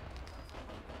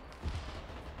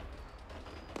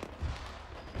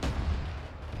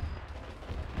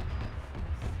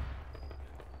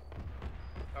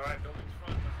 Alright, building's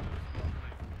front. Let's do this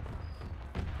properly.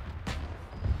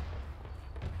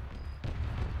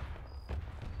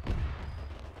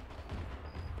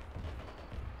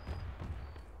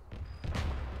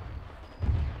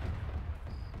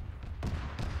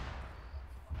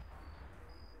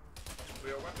 We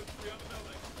are weapons free on the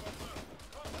building.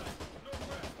 Contact,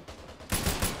 northwest.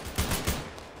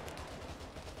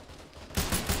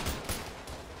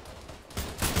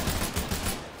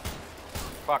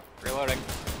 Fuck, reloading.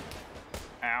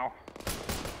 Ow.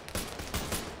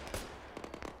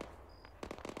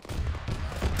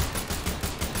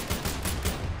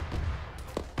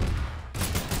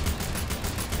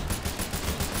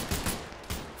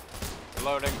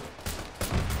 Reloading.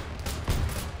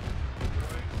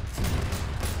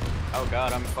 Oh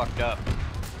god, I'm fucked up.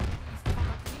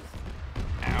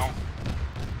 Ow.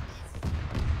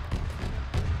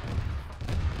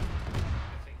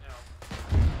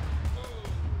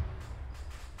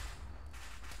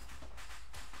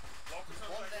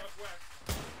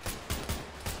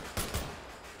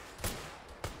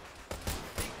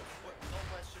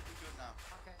 Northwest should be good now.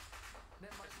 Okay.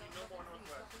 Never mind. No more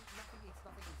northwest. Nothing east. It's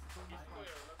all He's east.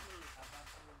 clear, let's move.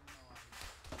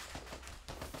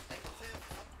 Negative,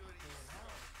 up to the east.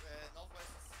 Northwest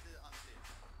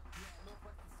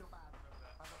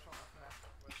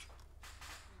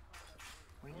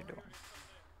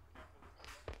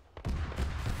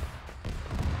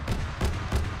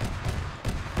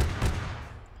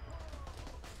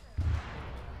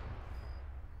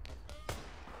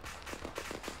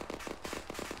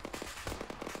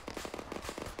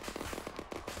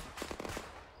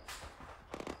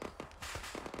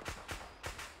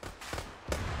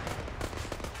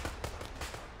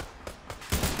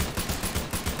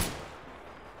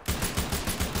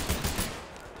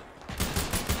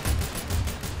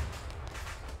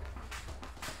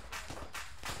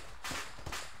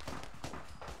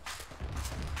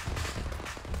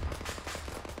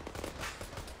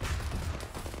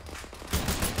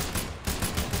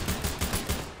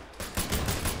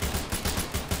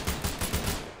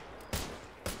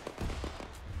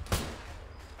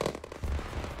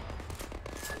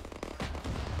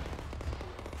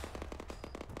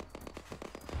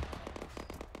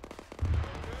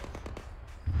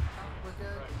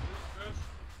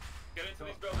Get into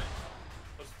these buildings.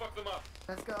 Let's fuck them up.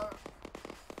 Let's go.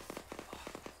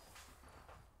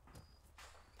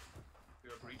 We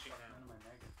are breaching now.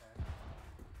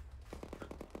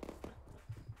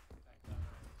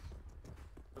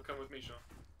 So come with me, Sean.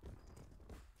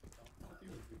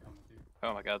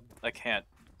 Oh my god, I can't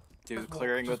do Just walk,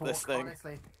 clearing just with this walk, thing.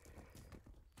 Honestly.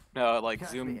 No, You like can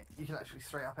zoom. actually- you can actually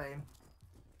straight up aim.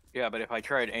 Yeah, but if I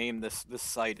try to aim, this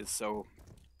sight is so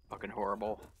fucking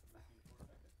horrible.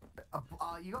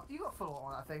 You got full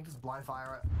on that thing. Just blind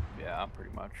fire it. Yeah,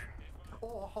 pretty much.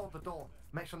 Or hold the door.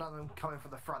 Make sure none of them come in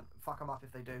from the front. Fuck them up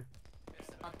if they do.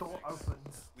 That door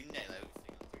opens. We nail everything.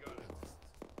 We got it.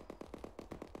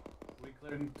 Are we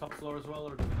clearing top floor as well,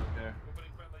 or do we not care?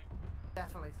 Opening friendly.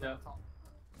 Definitely still Yeah. top.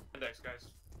 Index, guys.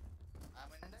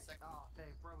 I'm in the second. Oh, Dave,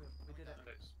 bro, we did it.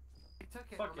 Index. We took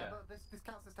it. Fuck Remember, this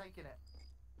counts as taking it.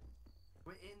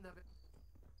 We're in the.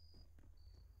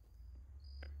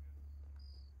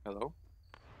 Hello?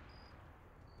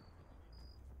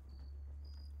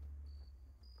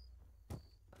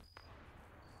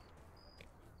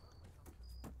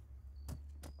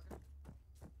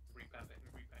 Repacking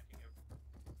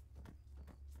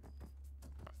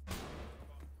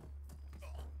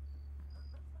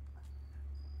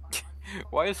it.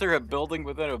 Why is there a building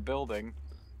within a building?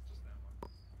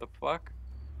 The fuck?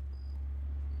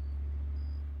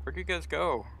 Where'd you guys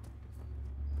go?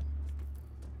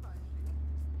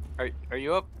 Are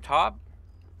you up top?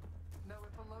 No,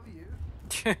 we're below you.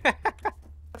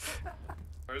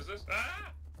 Where is this?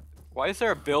 Ah! Why is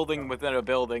there a building within a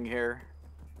building here?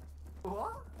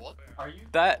 What? What? Are you?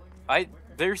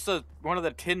 There's one of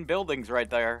the tin buildings right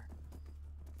there.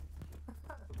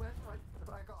 Where's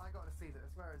I got to see this.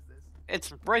 Where is this?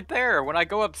 It's right there. When I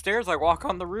go upstairs, I walk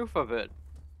on the roof of it.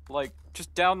 Like,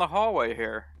 just down the hallway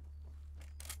here.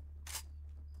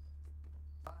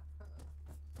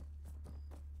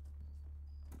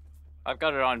 I've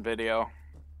got it on video.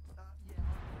 Yeah,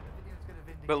 the video's gonna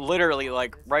vindicate But literally,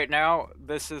 like, right now,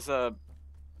 this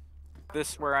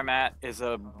where I'm at is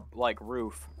a, like,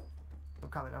 roof. I'm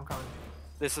coming.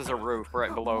 This is a roof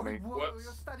right below me. Whoa, Whoops.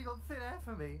 you're standing on thin air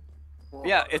for me. Whoa.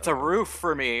 Yeah, it's a roof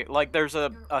for me. Like, there's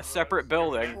a separate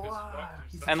building. Wow.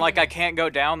 And, like, I can't go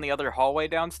down the other hallway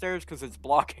downstairs because it's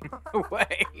blocking the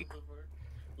way.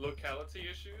 Locality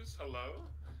issues? Hello?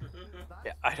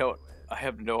 Yeah, I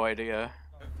have no idea.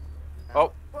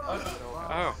 Oh.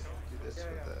 Oh. Do this with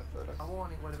the photo. A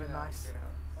warning would have been nice.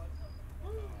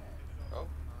 Oh.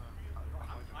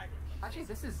 Actually,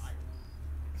 this is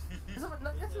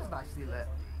nicely lit.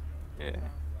 Yeah.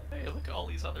 Hey, look at all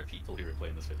these other people who are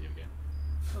playing this video game.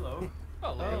 Hello.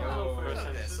 Hello.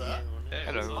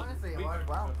 Hello. Honestly, it We worked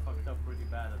well. fucked up pretty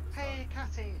bad at the start. Hey,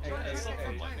 Catty, join us I again.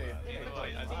 don't like Hey,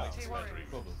 Warriors.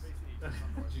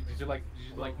 Did you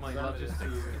like my logic?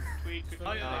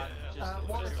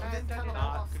 Wallace and Gibbs,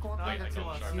 our squad leader to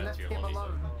us. You left him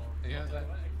alone. Yeah,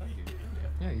 thank you.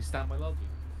 Yeah, you stand my logic.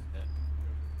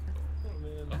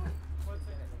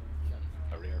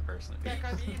 A rare person. Yeah,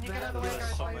 guys, can you get out of the way,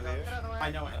 guys? Get out of the way.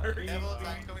 I know it. Everyone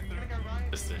tank coming through. Gonna go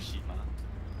right. Mr. Sheepman.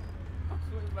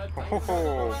 Oh.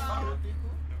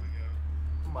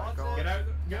 Oh my god. Get out.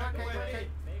 You're Get out okay, the you're way. okay.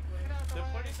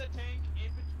 They're putting the tank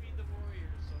in between the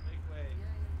warriors, so make way.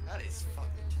 That is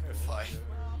fucking terrifying.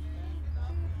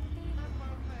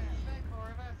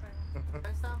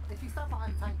 If you stand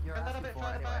behind the tank, you're A little asking bit for it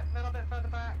further anyway. back, little bit further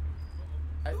back.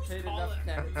 I've paid enough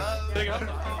cameras. Big up.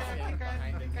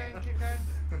 Keep going.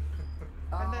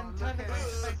 And then turn the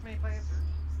face to face me, please.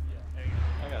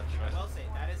 I got you. Well said.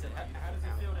 That is it. How does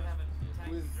it feel to have a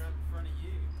tank drop in front of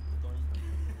you?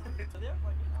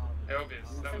 Elvis,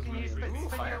 that was Can you really spin great. your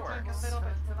tank a little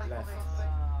bit to the left, please? I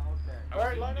was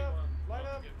Alright, the line only up, one. line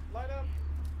up, Yeah. line up,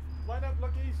 line up,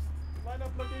 look east, line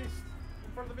up, look east,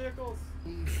 in front of the vehicles.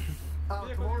 Oh,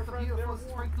 Vehicle, towards your the friend, beautiful they're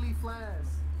warm. sprinkly flares.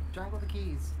 Jangle the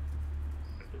keys.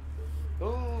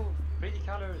 Oh, pretty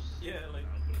colors. Yeah, like.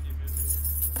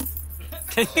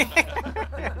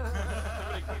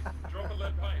 Drop a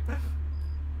lead pipe.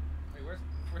 Wait, where's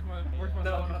my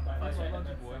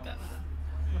logic boy?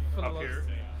 Up here.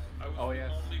 I was Oh, the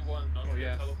yes. only one not to Oh, get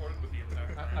yes. teleported with the entire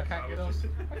I can't get up.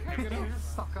 I can't get up.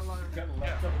 Suck alone. Yeah,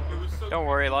 it was so Don't weird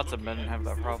worry, lots of looking men at have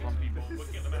that six problem. people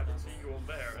looking at the map and seeing you all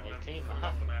there, and then Okay, looking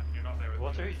off the map and you're not there with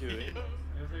What them. are you doing?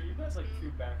 You guys like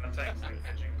two back. And the tank's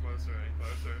edging closer and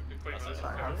closer.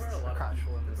 Sorry, I crashed.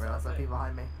 Didn't realize that people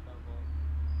behind me.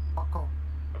 Oh, cool.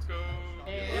 Let's go.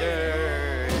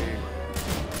 Yay!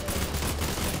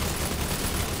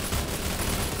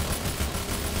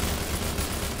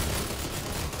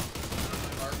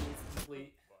 Army's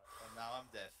complete. And now I'm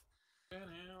deaf.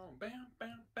 Bam, bam,